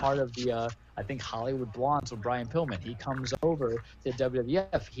 He was part of the, I think, Hollywood Blondes with Brian Pillman. He comes over to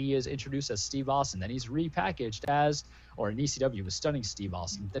WWF. He is introduced as Steve Austin. Then he's repackaged as, or in ECW was Stunning Steve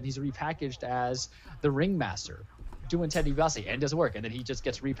Austin. Then he's repackaged as the Ringmaster, doing Ted DiBiase, and doesn't work. And then he just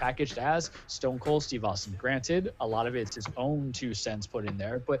gets repackaged as Stone Cold Steve Austin. Granted, a lot of it's his own 2 cents put in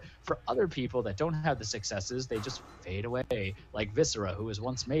there, but for other people that don't have the successes, they just fade away. Like Viscera, who was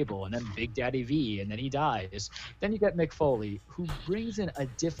once Mabel, and then Big Daddy V, and then he dies. Then you get Mick Foley, who brings in a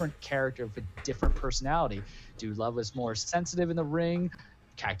different character with a different personality. Dude Love was more sensitive in the ring.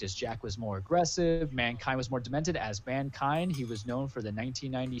 Cactus Jack was more aggressive. Mankind was more demented. As Mankind, he was known for the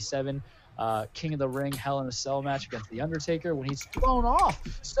 1997 King of the Ring Hell in a Cell match against The Undertaker when he's thrown off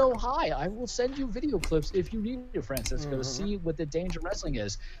so high. I will send you video clips if you need it, Francisco, to see what the danger of wrestling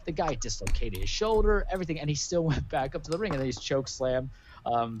is. The guy dislocated his shoulder, everything, and he still went back up to the ring, and then he's choke slam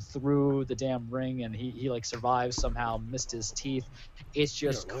through the damn ring, and he like survives somehow, missed his teeth. It's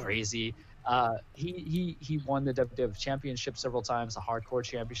just crazy. He won the WWF Championship several times, the Hardcore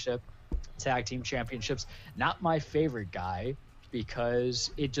Championship, Tag Team Championships. Not my favorite guy,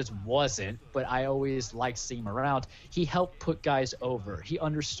 because it just wasn't, but I always liked seeing him around. He helped put guys over. He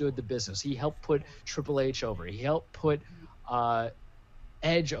understood the business. He helped put Triple H over. He helped put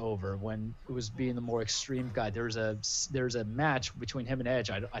Edge over when it was being the more extreme guy. There's a match between him and Edge,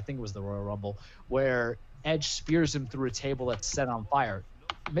 I think it was the Royal Rumble, where Edge spears him through a table that's set on fire.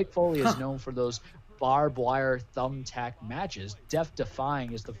 Mick Foley is known for those barbed wire thumbtack matches.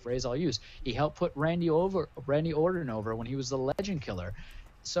 Death-defying is the phrase I'll use. He helped put Randy Orton over when he was the Legend Killer.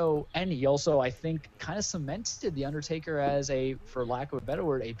 So, and he also, I think, kind of cemented The Undertaker as a, for lack of a better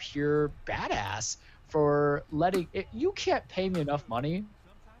word, a pure badass for letting it. You can't pay me enough money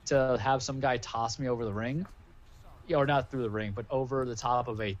to have some guy toss me over the ring, or not through the ring, but over the top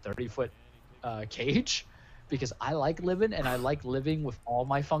of a 30-foot cage, because I like living, and I like living with all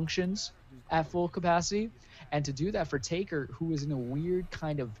my functions at full capacity. And to do that for Taker, who was in a weird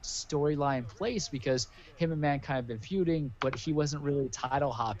kind of storyline place, because him and Mankind have been feuding, but he wasn't really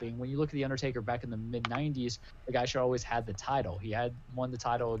title hopping. When you look at The Undertaker back in the mid-90s, the guy should always had the title. He had won the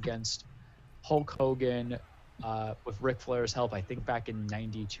title against Hulk Hogan with Ric Flair's help, I think back in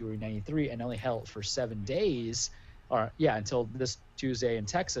 92 or 93, and only held it for 7 days. Until this Tuesday in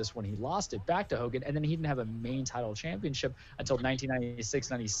Texas when he lost it back to Hogan, and then he didn't have a main title championship until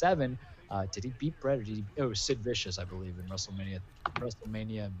 1996-97. Did he beat Bret, or did he? Oh, it was Sid Vicious, I believe, in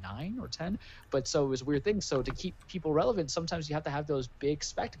WrestleMania 9 or 10. But so it was a weird thing. So to keep people relevant, sometimes you have to have those big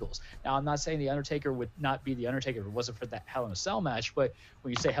spectacles. Now, I'm not saying The Undertaker would not be The Undertaker if it wasn't for that Hell in a Cell match, but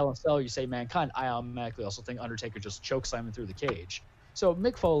when you say Hell in a Cell, you say Mankind, I automatically also think Undertaker just choke slamming through the cage. So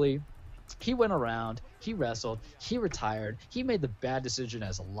Mick Foley, he went around, he wrestled, he retired. He made the bad decision,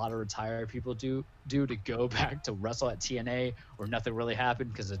 as a lot of retired people do to go back to wrestle at TNA where nothing really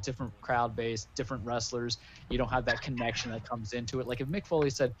happened, because it's a different crowd base, different wrestlers. You don't have that connection that comes into it. Like if Mick Foley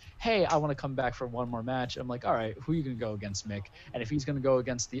said, hey, I want to come back for one more match, I'm like, all right, who are you going to go against, Mick? And if he's going to go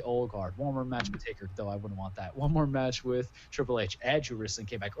against the old guard, one more match with Taker, though I wouldn't want that. One more match with Triple H, Edge, who recently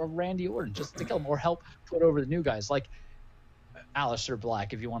came back, or Randy Orton, just to kill him, or help put over the new guys. Like Aleister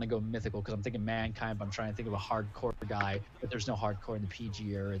Black, if you want to go mythical, because I'm thinking Mankind, but I'm trying to think of a hardcore guy, but there's no hardcore in the PG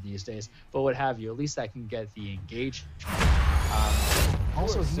era these days. But what have you, at least that can get the engagement.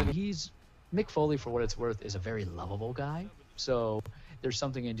 Also, he's Mick Foley, for what it's worth, is a very lovable guy. So there's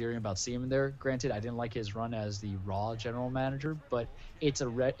something endearing about seeing him there. Granted, I didn't like his run as the Raw general manager, but it's a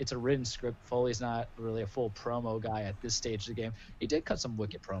written script. Foley's not really a full promo guy at this stage of the game. He did cut some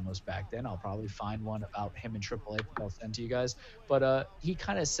wicked promos back then. I'll probably find one about him and Triple H that I'll send to you guys. But he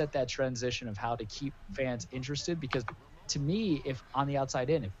kind of set that transition of how to keep fans interested, because to me, if on the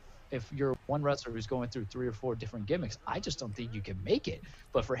outside in, if you're one wrestler who's going through 3 or 4 different gimmicks, I just don't think you can make it.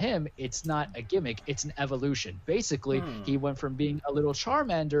 But for him, it's not a gimmick, it's an evolution. Basically, he went from being a little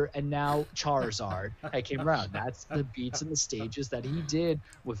Charmander and now Charizard. I came around. That's the beats and the stages that he did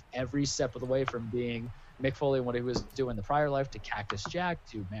with every step of the way, from being Mick Foley, what he was doing the prior life, to Cactus Jack,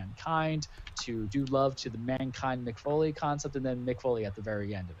 to Mankind, to Dude Love, to the Mankind Mick Foley concept, and then Mick Foley at the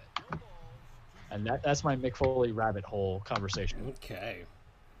very end of it. And that's my Mick Foley rabbit hole conversation. Okay.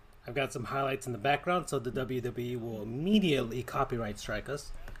 I've got some highlights in the background, so the WWE will immediately copyright strike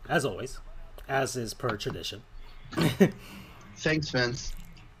us, as always, as is per tradition. Thanks, Vince.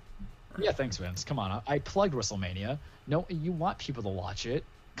 Yeah, thanks, Vince. Come on, I plugged WrestleMania. No, you want people to watch it.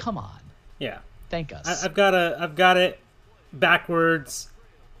 Come on. Yeah. Thank us. I've got it backwards,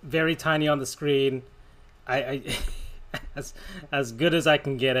 very tiny on the screen. I as good as I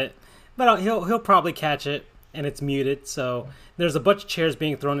can get it. But he'll probably catch it, and it's muted. So there's a bunch of chairs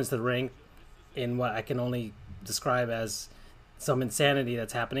being thrown into the ring, in what I can only describe as some insanity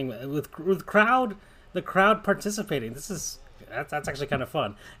that's happening with the crowd participating. That's actually kind of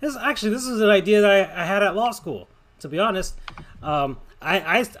fun. This is an idea that I had at law school. To be honest,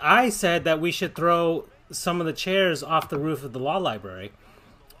 I said that we should throw some of the chairs off the roof of the law library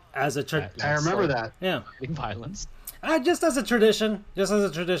as a I remember that. Yeah, Violence. just as a tradition, just as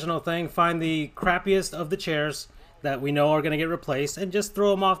a traditional thing. Find the crappiest of the chairs that we know are going to get replaced, and just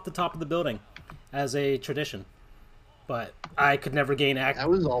throw them off the top of the building as a tradition. But I could never gain access. I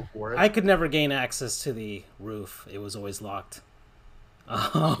was all for it. I could never gain access to the roof. It was always locked.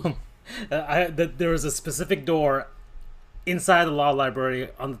 There was a specific door inside the law library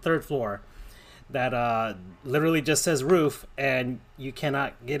on the 3rd floor that literally just says roof, and you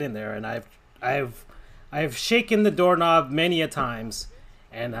cannot get in there. And I've shaken the doorknob many a times,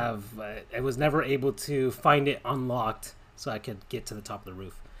 and I was never able to find it unlocked so I could get to the top of the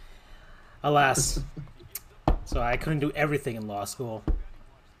roof. Alas. So I couldn't do everything in law school,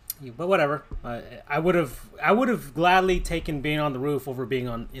 but whatever. I would have gladly taken being on the roof over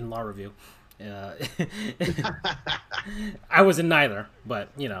being in law review. I was in neither, but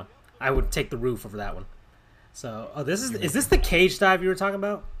I would take the roof over that one. So, is this the cage dive you were talking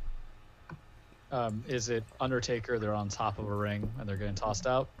about? Is it Undertaker? They're on top of a ring and they're getting tossed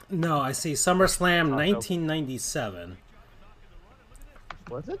out. No, I see SummerSlam 1997.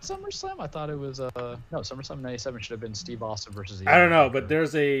 Was it SummerSlam? I thought it was no, SummerSlam 97 should have been Steve Austin versus the I don't know, but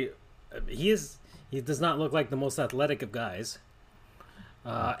there's he does not look like the most athletic of guys.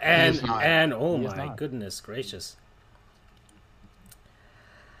 And oh my goodness gracious.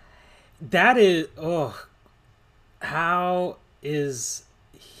 That is how is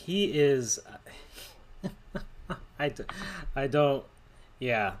he is I don't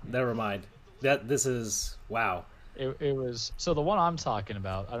yeah, never mind. This is wow. It was so the one I'm talking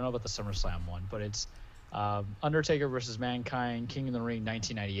about. I don't know about the SummerSlam one, but it's Undertaker versus Mankind, King of the Ring,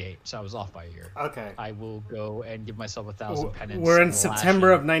 1998. So I was off by a year. Okay, I will go and give myself 1,000 pennants. We're in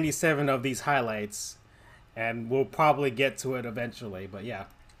September of '97 of these highlights, and we'll probably get to it eventually. But yeah,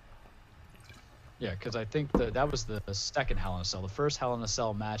 because I think that was the second Hell in a Cell. The first Hell in a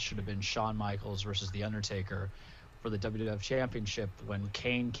Cell match should have been Shawn Michaels versus the Undertaker for the WWF Championship when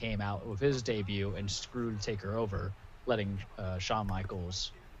Kane came out with his debut and screwed Taker over, letting Shawn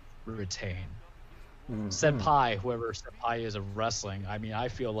Michaels retain. Mm-hmm. Senpai, whoever Senpai is of wrestling, I mean, I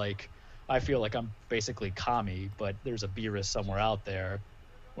feel like I'm basically Kami, but there's a Beerus somewhere out there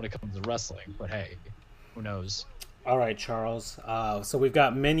when it comes to wrestling. But hey, who knows? All right, Charles. So we've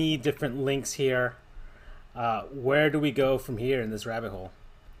got many different links here. Where do we go from here in this rabbit hole?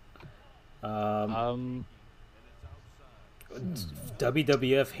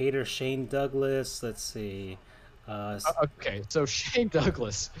 WWF hater Shane Douglas. Let's see. Okay, so Shane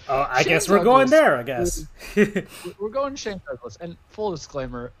Douglas. Oh, I guess we're going there. I guess we're going Shane Douglas. And full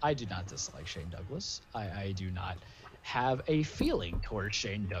disclaimer, I do not dislike Shane Douglas. I do not have a feeling towards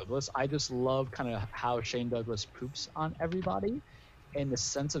Shane Douglas. I just love kind of how Shane Douglas poops on everybody, and the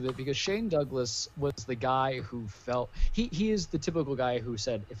sense of it, because Shane Douglas was the guy who felt he is the typical guy who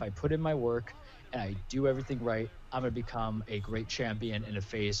said, if I put in my work and I do everything right, I'm going to become a great champion in the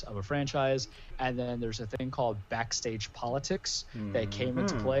face of a franchise. And then there's a thing called backstage politics that came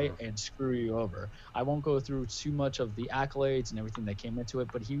into play and screw you over. I won't go through too much of the accolades and everything that came into it,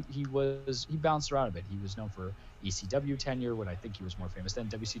 but he bounced around a bit. He was known for ECW tenure, when I think he was more famous than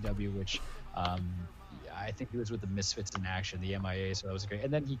WCW, which I think he was with the Misfits in Action, the MIA, so that was great.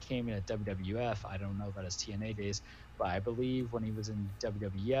 And then he came in at WWF. I don't know about his TNA days, but I believe when he was in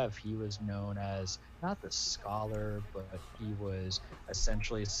WWF, he was known as not the scholar, but he was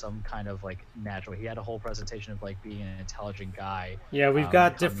essentially some kind of like natural. He had a whole presentation of like being an intelligent guy. Yeah, we've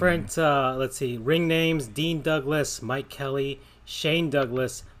got different, let's see, ring names: Dean Douglas, Mike Kelly, Shane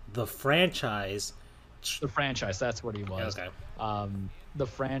Douglas, The Franchise. The Franchise, that's what he was. Okay. The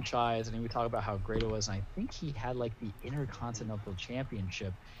Franchise, and we talk about how great it was, and I think he had like the Intercontinental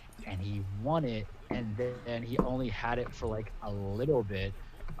Championship, and he won it, and then he only had it for like a little bit.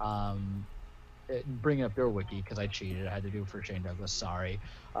 Bringing up their wiki, because I cheated, I had to do it for Shane Douglas, sorry.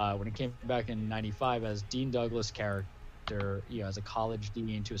 When he came back in 95 as Dean Douglas character, as a college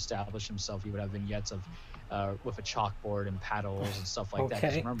dean to establish himself, he would have vignettes of with a chalkboard and paddles and stuff like that.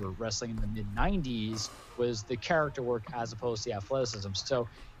 Because remember, wrestling in the mid-90s was the character work as opposed to the athleticism. So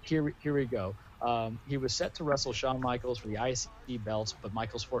here we go. He was set to wrestle Shawn Michaels for the IC belt, but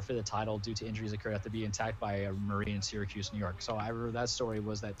Michaels forfeited the title due to injuries that occurred after being attacked by a Marine in Syracuse, New York. So I remember that story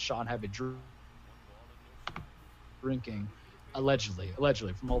was that Shawn had been drinking. Allegedly,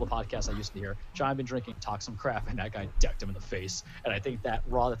 from all the podcasts I used to hear, Sean had been drinking, talked some crap, and that guy decked him in the face. And I think that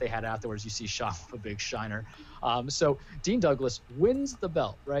Raw that they had afterwards, you see Sean with a big shiner. So Dean Douglas wins the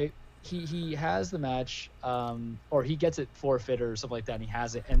belt, right? He has the match, or he gets it forfeit or something like that, and he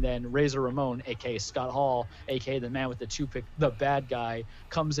has it. And then Razor Ramon, aka Scott Hall, aka the man with the 2-pick, the bad guy,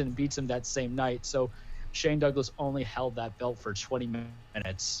 comes in and beats him that same night. So Shane Douglas only held that belt for 20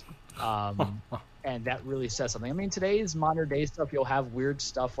 minutes. And that really says something. I mean, today's modern day stuff, you'll have weird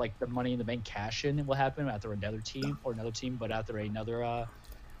stuff like the Money in the Bank cash-in will happen after another team, but after another a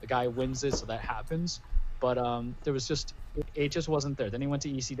guy wins it, so that happens. But there was just, it just wasn't there. Then he went to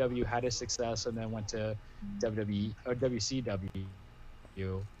ECW, had his success, and then went to WWE or WCW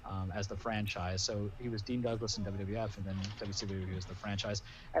as the franchise. So he was Dean Douglas in WWF, and then WCW was the franchise.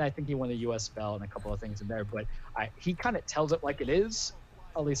 And I think he won the U.S. belt and a couple of things in there. But he kind of tells it like it is.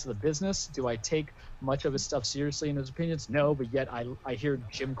 At least the business. Do I take much of his stuff seriously in his opinions? No, but yet I hear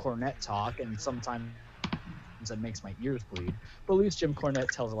Jim Cornette talk, and sometimes that makes my ears bleed. But at least Jim Cornette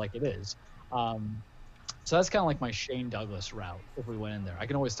tells it like it is. So that's kind of like my Shane Douglas route if we went in there. I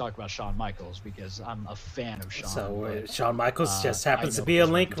can always talk about Shawn Michaels because I'm a fan of Shawn. So Shawn Michaels just happens to be a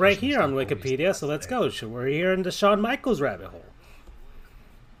link right here on Wikipedia, so let's go. We're here in the Shawn Michaels rabbit hole.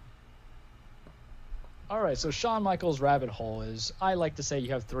 All right, so Shawn Michaels rabbit hole is, I like to say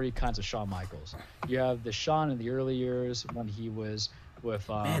you have three kinds of Shawn Michaels. You have the Shawn in the early years when he was with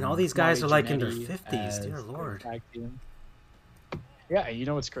man, all these guys Marty are like in their Jannetty 50s, dear Lord. Yeah, and you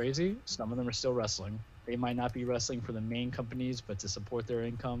know what's crazy? Some of them are still wrestling. They might not be wrestling for the main companies, but to support their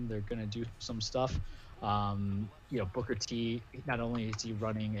income, they're going to do some stuff. Booker T, not only is he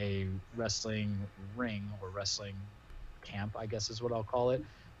running a wrestling ring or wrestling camp, I guess is what I'll call it,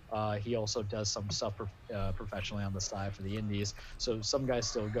 he also does some stuff professionally on the side for the indies. So some guys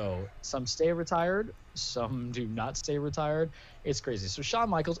still go. Some stay retired. Some do not stay retired. It's crazy. So Shawn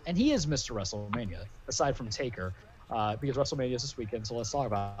Michaels, and he is Mr. WrestleMania, aside from Taker, because WrestleMania is this weekend, so let's talk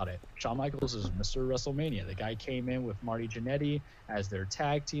about it. Shawn Michaels is Mr. WrestleMania. The guy came in with Marty Jannetty as their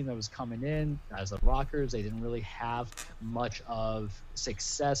tag team that was coming in as the Rockers. They didn't really have much of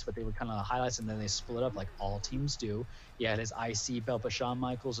success, but they were kind of the highlights, and then they split up like all teams do. He had his IC belt, but Shawn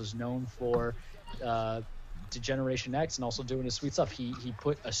Michaels is known for Generation X and also doing his sweet stuff. He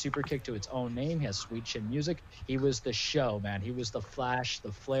put a super kick to its own name. He has sweet chin music. He was the show, man. He was the flash,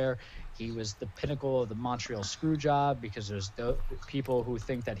 the flair. He was the pinnacle of the Montreal screw job, because there's people who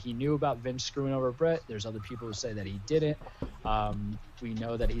think that he knew about Vince screwing over Brett. There's other people who say that he didn't. We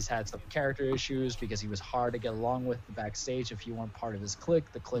know that he's had some character issues because he was hard to get along with backstage if you weren't part of his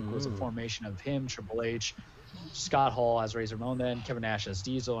clique. The clique was a formation of him, Triple H, Scott Hall as Razor Ramon, then Kevin Nash as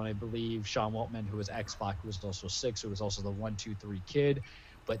Diesel, and I believe Sean Waltman, who was X-Pac, who was also Six, who was also the 1-2-3 kid.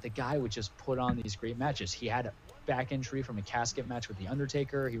 But the guy would just put on these great matches. He had a back injury from a casket match with The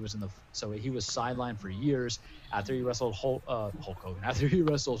Undertaker. He was so he was sidelined for years after he wrestled Hulk Hogan. After he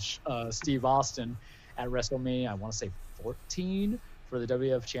wrestled Steve Austin at WrestleMania, I want to say 14 for the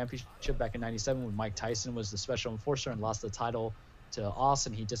WWF Championship back in '97, when Mike Tyson was the special enforcer and lost the title to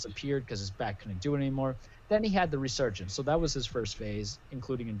Austin. He disappeared because his back couldn't do it anymore. Then he had the resurgence. So that was his first phase,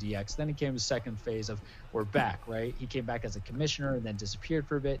 including in DX. Then he came his second phase of we're back, right? He came back as a commissioner and then disappeared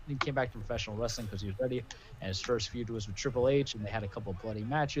for a bit. And he came back to professional wrestling because he was ready. And his first feud was with Triple H, and they had a couple of bloody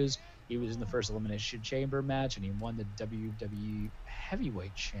matches. He was in the first Elimination Chamber match, and he won the WWE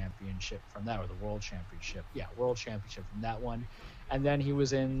Heavyweight Championship from that, or the World Championship. Yeah, World Championship from that one. And then he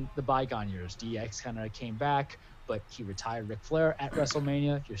was in the bygone years. DX kind of came back, but he retired Ric Flair at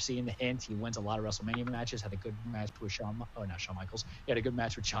WrestleMania. You're seeing the hint. He wins a lot of WrestleMania matches, had a good match with not Shawn Michaels. He had a good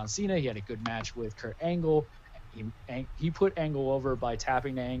match with John Cena. He had a good match with Kurt Angle. He put Angle over by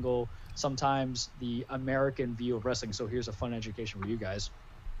tapping to Angle. Sometimes the American view of wrestling. So here's a fun education for you guys.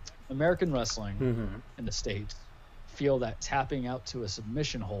 American wrestling in the States feel that tapping out to a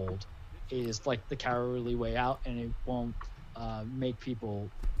submission hold is like the cowardly way out, and it won't make people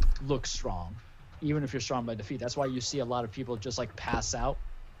look strong, even if you're strong by defeat. That's why you see a lot of people just like pass out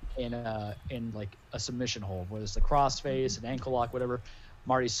in like a submission hold, whether it's the crossface, an ankle lock, whatever.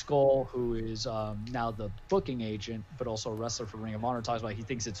 Marty Skull, who is now the booking agent, but also a wrestler for Ring of Honor, talks about he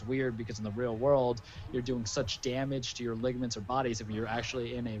thinks it's weird because in the real world, you're doing such damage to your ligaments or bodies if you're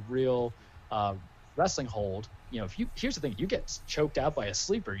actually in a real wrestling hold. You know, here's the thing, you get choked out by a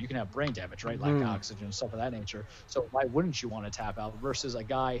sleeper, you can have brain damage, right? Lack of oxygen and stuff of that nature. So why wouldn't you want to tap out versus a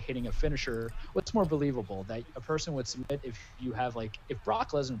guy hitting a finisher? What's more believable, that a person would submit if you have if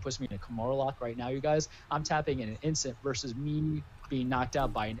Brock Lesnar puts me in a Kimura lock right now, you guys, I'm tapping in an instant versus me being knocked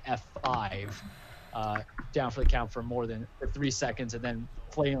out by an F5 down for the count for more than 3 seconds and then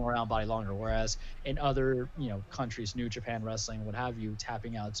flailing around body longer. Whereas in other countries, New Japan Wrestling, what have you,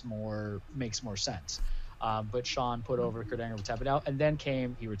 tapping out's makes more sense. But Sean put over Kurt Angle with tap it out, and then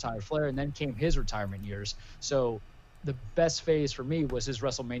he retired Flair, and then came his retirement years. So the best phase for me was his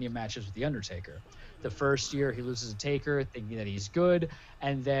WrestleMania matches with The Undertaker. The first year he loses to Taker, thinking that he's good,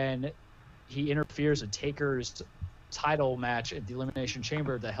 and then he interferes with Taker's title match at the Elimination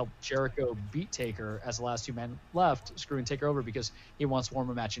Chamber that helped Jericho beat Taker as the last 2 men left, screwing Taker over because he wants to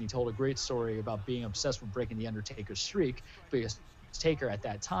warm a match. And he told a great story about being obsessed with breaking the Undertaker's streak, because Taker at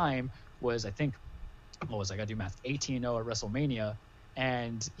that time was, I think, I got to do math, 18-0 at WrestleMania,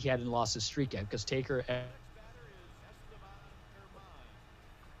 and he hadn't lost his streak yet because Taker.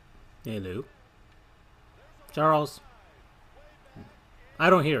 Hello, Charles. I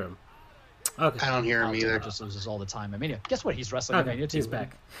don't hear him. Okay. I don't hear him either. Just loses all the time. Guess what? He's wrestling at Mania too. He's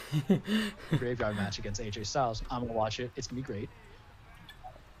back. Graveyard match against AJ Styles. I'm gonna watch it. It's gonna be great.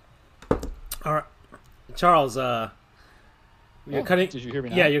 All right, Charles. You're cutting. Did you hear me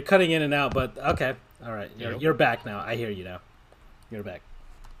now? Yeah, you're cutting in and out. But okay. All right. You're back now. I hear you now. You're back.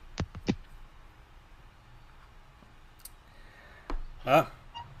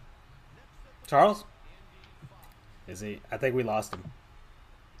 Charles? Is he? I think we lost him.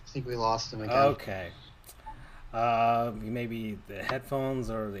 I think we lost him again. Okay. Maybe the headphones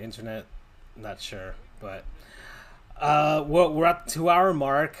or the internet. Not sure. But well, we're at the 2-hour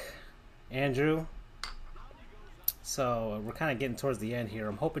mark, Andrew. So we're kind of getting towards the end here.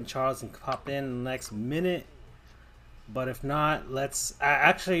 I'm hoping Charles can pop in the next minute. But if not, let's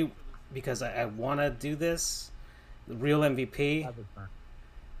actually, because I want to do this, the real MVP.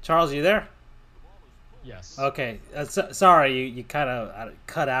 Charles, you there? Yes. Okay. Sorry, you kind of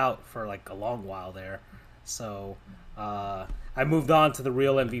cut out for like a long while there. So I moved on to the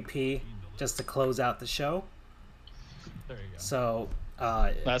real MVP just to close out the show. There you go. So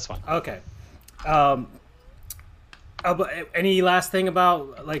that's fine. Okay. But any last thing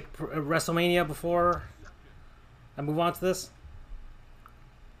about like WrestleMania before I move on to this?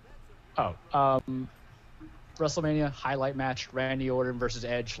 WrestleMania highlight match: Randy Orton versus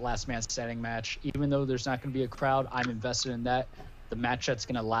Edge, last man standing match. Even though there's not going to be a crowd, I'm invested in that. The match that's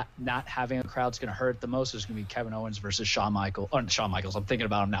going to not having a crowd is going to hurt the most is going to be Kevin Owens versus Shawn Michaels. Shawn Michaels, I'm thinking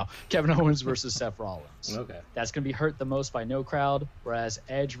about him now. Kevin Owens versus Seth Rollins. Okay. That's going to be hurt the most by no crowd. Whereas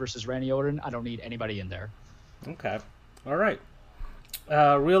Edge versus Randy Orton, I don't need anybody in there. Okay. All right.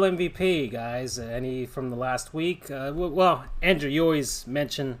 Real MVP, guys. Any from the last week? Well, Andrew, you always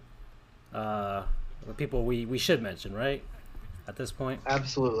mention the people we should mention, right? At this point?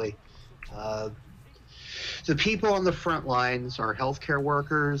 Absolutely. The people on the front lines are healthcare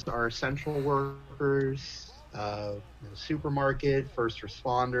workers, are essential workers, supermarket, first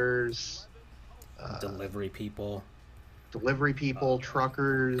responders, Delivery people,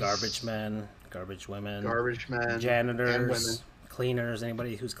 truckers, garbage men, garbage women, janitors, and women. Cleaners,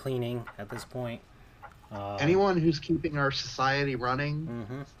 anybody who's cleaning at this point. Anyone who's keeping our society running.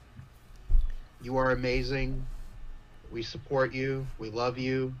 Mm-hmm. You are amazing. We support you. We love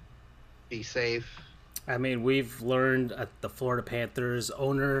you. Be safe. I mean, we've learned at the Florida Panthers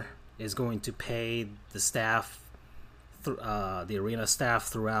owner is going to pay the staff, the arena staff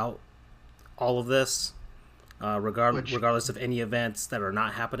throughout all of this, regardless of any events that are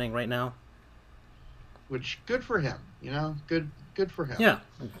not happening right now. Which, good for him, good for him. Yeah,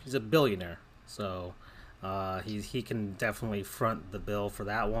 he's a billionaire, so he can definitely front the bill for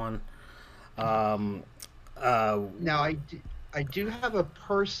that one. Now, I do have a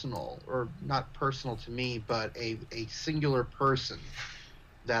personal, or not personal to me, but a singular person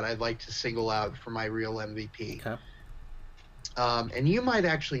that I'd like to single out for my real MVP. Okay. And you might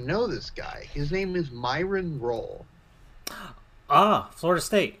actually know this guy. His name is Myron Rolle. Florida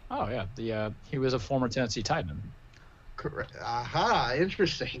State. Oh yeah, he was a former Tennessee Titan. Correct. Aha,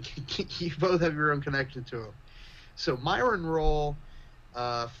 interesting. You both have your own connection to him. So Myron Rolle,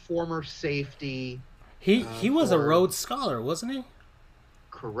 former safety. He was a Rhodes Scholar, wasn't he?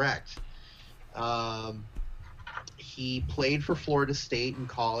 Correct. He played for Florida State in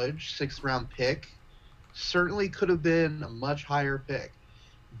college, 6th round pick. Certainly could have been a much higher pick,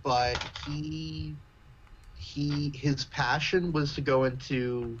 but his passion was to go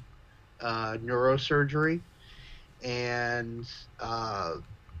into neurosurgery, and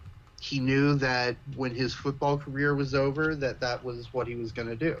he knew that when his football career was over, that was what he was going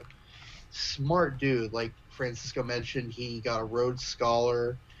to do. Smart dude. Like Francisco mentioned, he got a Rhodes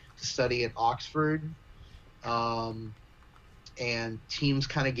Scholar to study at Oxford, and teams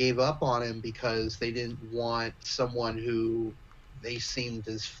kind of gave up on him because they didn't want someone who they seemed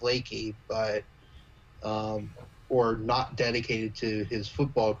as flaky, but or not dedicated to his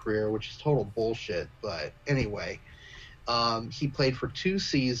football career, which is total bullshit. But anyway, he played for 2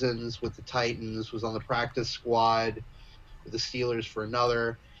 seasons with the Titans, was on the practice squad with the Steelers for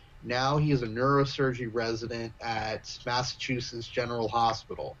another. Now he is a neurosurgery resident at Massachusetts General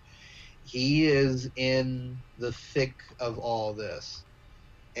Hospital. He is in the thick of all this.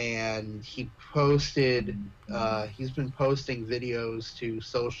 And he's been posting videos to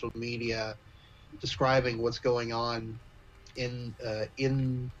social media describing what's going on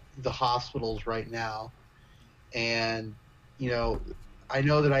in the hospitals right now. And, I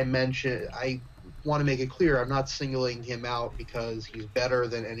know that I want to make it clear, I'm not singling him out because he's better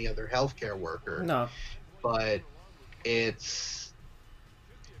than any other healthcare worker. No. But it's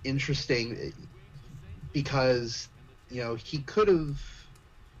interesting because, he could have,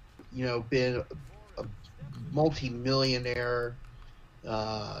 been a multi-millionaire,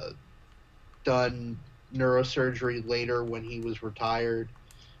 done neurosurgery later when he was retired,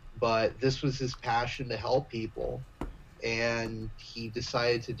 but this was his passion to help people, and he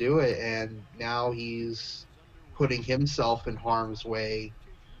decided to do it, and now he's putting himself in harm's way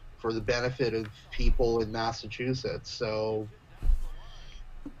for the benefit of people in Massachusetts. So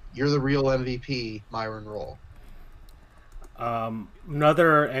you're the real MVP, Myron Roll.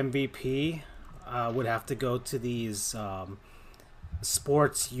 Another MVP would have to go to these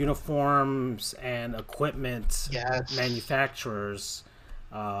sports uniforms and equipment manufacturers.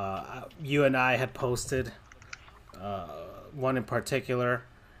 You and I had posted one in particular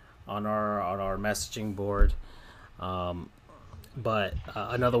on our messaging board, but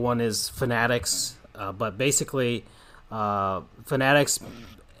another one is Fanatics. But basically, Fanatics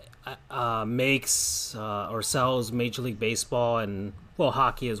makes or sells Major League Baseball and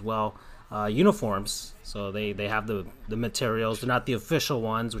hockey as well uniforms. So they have the materials. They're not the official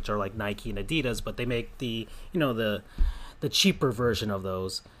ones, which are like Nike and Adidas, but they make the the cheaper version of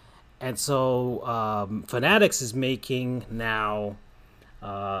those. And so Fanatics is making now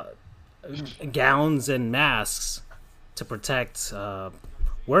gowns and masks to protect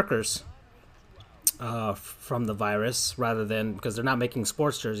workers from the virus, rather than, because they're not making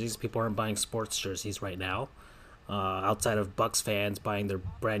sports jerseys. People aren't buying sports jerseys right now, outside of Bucks fans buying their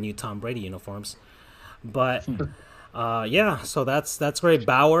brand new Tom Brady uniforms. But so that's great.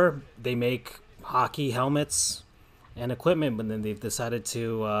 Bauer, they make hockey helmets and equipment, but then they've decided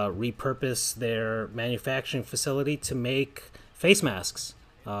to repurpose their manufacturing facility to make face masks,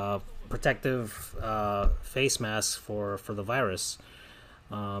 protective face masks for the virus.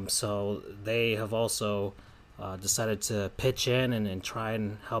 So they have also decided to pitch in and try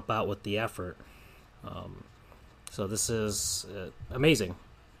and help out with the effort. So this is amazing.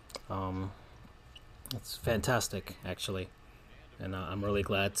 It's fantastic, actually. And I'm really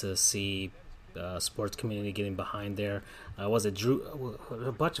glad to see sports community getting behind there. Was it Drew?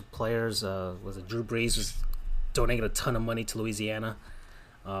 A bunch of players. Was it Drew Brees was donating a ton of money to Louisiana?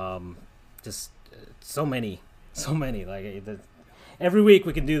 Just so many. Like every week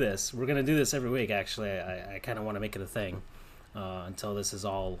we can do this. We're gonna do this every week. Actually, I kind of want to make it a thing until this is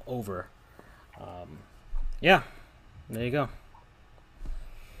all over. There you go.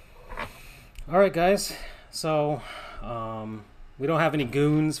 All right, guys. So we don't have any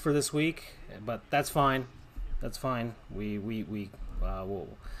goons for this week, but that's fine. That's fine. We don't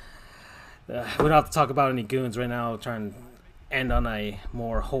have to talk about any goons right now. I'll try and end on a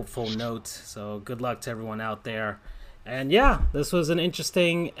more hopeful note. So good luck to everyone out there. And this was an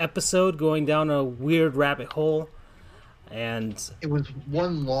interesting episode, going down a weird rabbit hole. And it was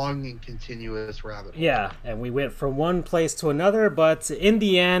one long and continuous rabbit hole. Yeah, and we went from one place to another, but in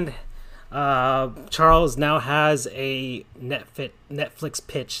the end, Charles now has a Netflix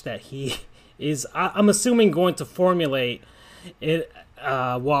pitch that he is, I'm assuming, going to formulate it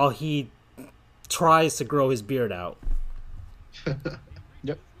while he tries to grow his beard out.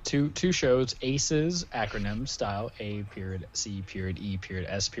 Yep. Two shows, ACES, acronym style, A period, C period, E period,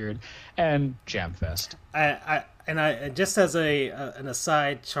 S period, and Jamfest. I just as an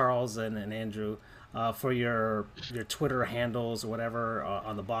aside, Charles and Andrew, for your Twitter handles or whatever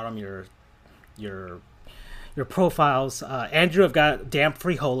on the bottom, your profiles. Andrew, I've got damp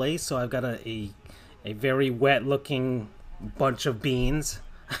frijoles, so I've got a very wet looking bunch of beans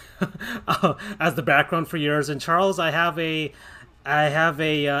as the background for yours. And Charles, I have a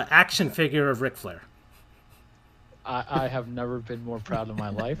action figure of Ric Flair. I have never been more proud of my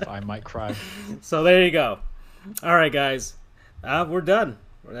life. I might cry. So there you go. All right, guys. We're done.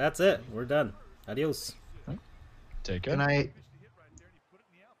 That's it. We're done. Adios. Take care. Good night.